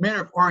this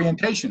manner of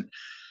orientation.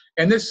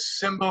 And this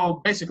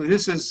symbol, basically,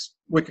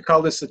 we could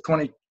call this the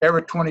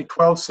Era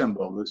 2012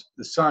 symbol,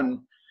 the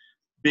sun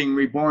being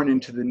reborn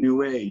into the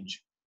new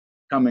age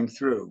coming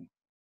through.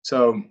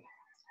 So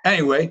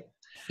anyway,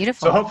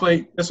 beautiful. So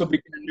hopefully this will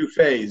begin a new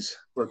phase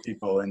for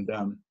people. And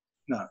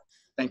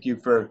thank you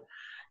for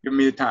giving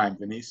me the time,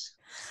 Denise.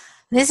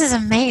 This is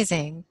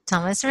amazing,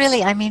 Thomas.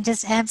 Really, I mean,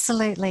 just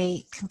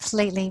absolutely,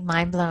 completely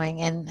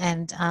mind-blowing.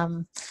 And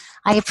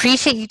I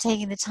appreciate you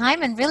taking the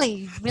time and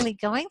really, really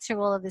going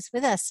through all of this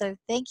with us. So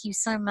thank you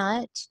so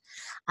much.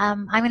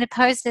 I'm going to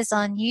post this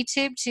on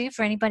YouTube too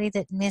for anybody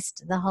that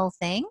missed the whole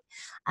thing.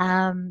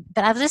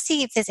 But I'll just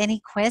see if there's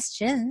any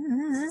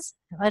questions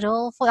at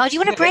all. Oh, do you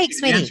want a break,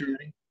 sweetie?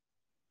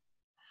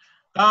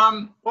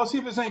 We'll see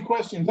if there's any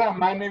questions. I don't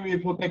mind. Maybe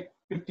if we'll take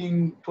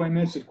 15, 20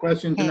 minutes of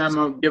questions, and I'm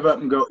going to give up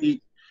and go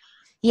eat.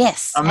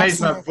 Yes, I'm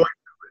amazed my voice.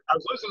 I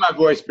was losing my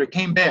voice, but it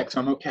came back, so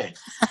I'm okay.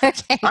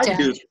 Okay, I can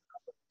do this.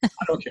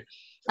 I don't care.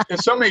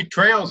 There's so many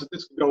trails that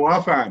this could go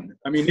off on.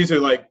 I mean, these are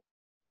like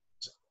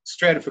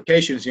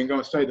stratifications. You can go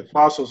and study the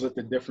fossils at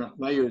the different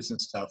layers and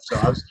stuff. So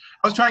I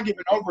was trying to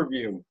give an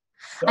overview.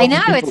 I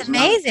know, it's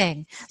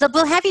amazing. Look,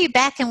 we'll have you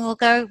back and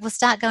we'll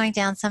start going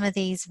down some of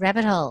these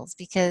rabbit holes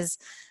because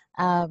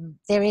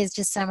there is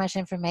just so much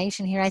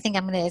information here. I think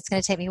it's going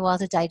to take me a while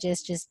to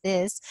digest just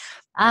this.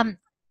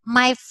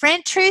 My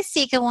friend Truth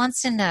Seeker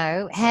wants to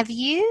know, have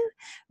you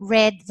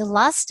read The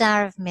Lost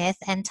Star of Myth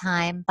and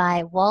Time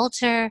by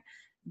Walter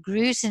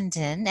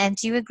Grutenden, and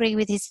do you agree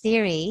with his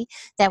theory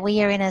that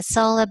we are in a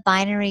solar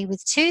binary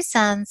with two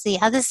suns, the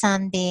other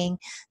sun being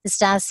the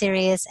star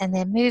Sirius, and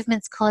their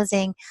movements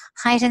causing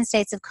heightened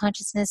states of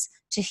consciousness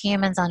to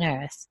humans on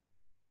Earth?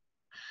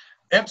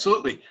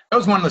 Absolutely. That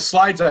was one of the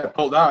slides I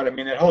pulled out. I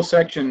mean, that whole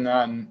section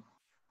on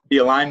the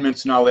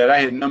alignments and all that, I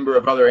had a number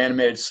of other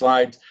animated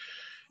slides.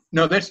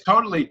 No, that's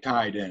totally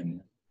tied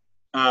in,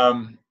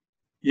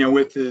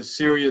 with the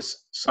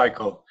Sirius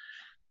cycle.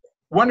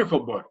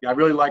 Wonderful book. I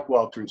really like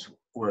Walter's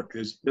work.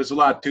 There's a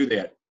lot to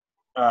that.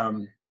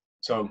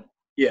 So,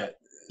 yeah.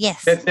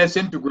 Yes. That's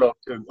integral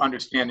to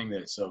understanding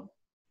this. So,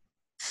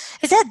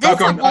 I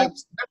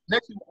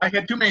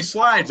had too many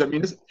slides. I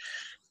mean,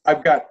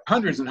 I've got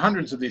hundreds and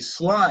hundreds of these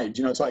slides.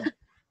 It's like,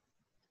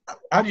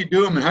 how do you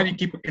do them and how do you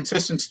keep a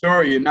consistent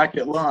story and not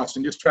get lost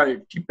and just try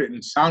to keep it in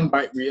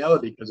soundbite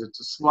reality because it's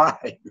a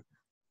slide?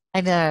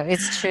 I know,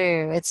 it's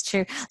true. It's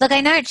true. Look,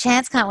 I know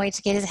Chance can't wait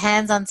to get his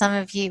hands on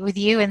with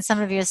you and some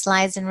of your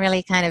slides and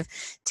really kind of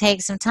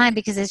take some time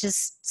because there's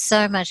just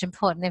so much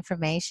important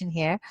information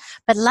here.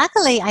 But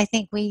luckily, I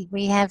think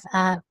we have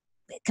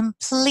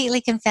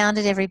completely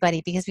confounded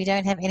everybody because we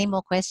don't have any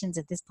more questions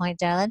at this point,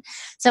 darling.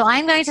 So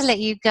I'm going to let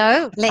you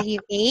go, let you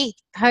eat,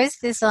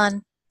 post this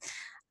on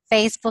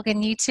Facebook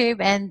and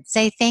YouTube and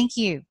say thank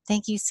you.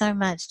 Thank you so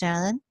much,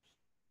 darling.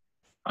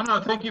 Oh,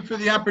 no, thank you for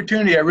the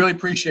opportunity. I really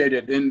appreciate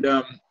it. And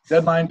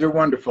deadlines are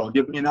wonderful.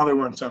 Give me another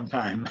one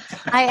sometime.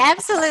 I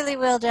absolutely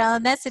will,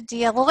 darling. That's a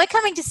deal. Well, we're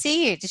coming to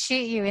see you, to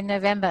shoot you in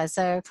November.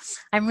 So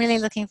I'm really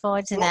looking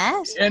forward to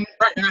that. And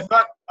I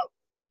thought,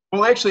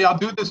 well, actually, I'll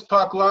do this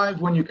talk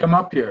live when you come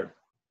up here.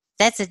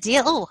 That's a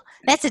deal. Oh,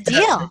 that's a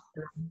deal.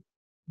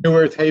 New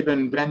Earth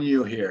Haven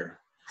venue here.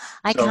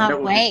 I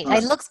can't wait.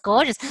 It looks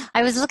gorgeous.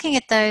 I was looking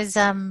at those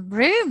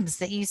rooms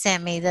that you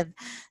sent me.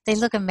 They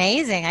look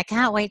amazing. I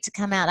can't wait to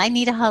come out. I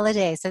need a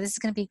holiday, so this is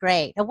going to be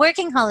great. A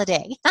working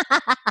holiday.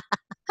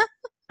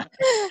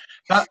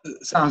 That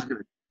sounds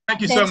good.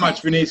 Thank you so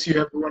much, Venice. You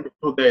have a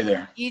wonderful day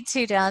there. You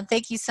too, darling.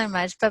 Thank you so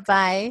much.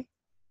 Bye-bye.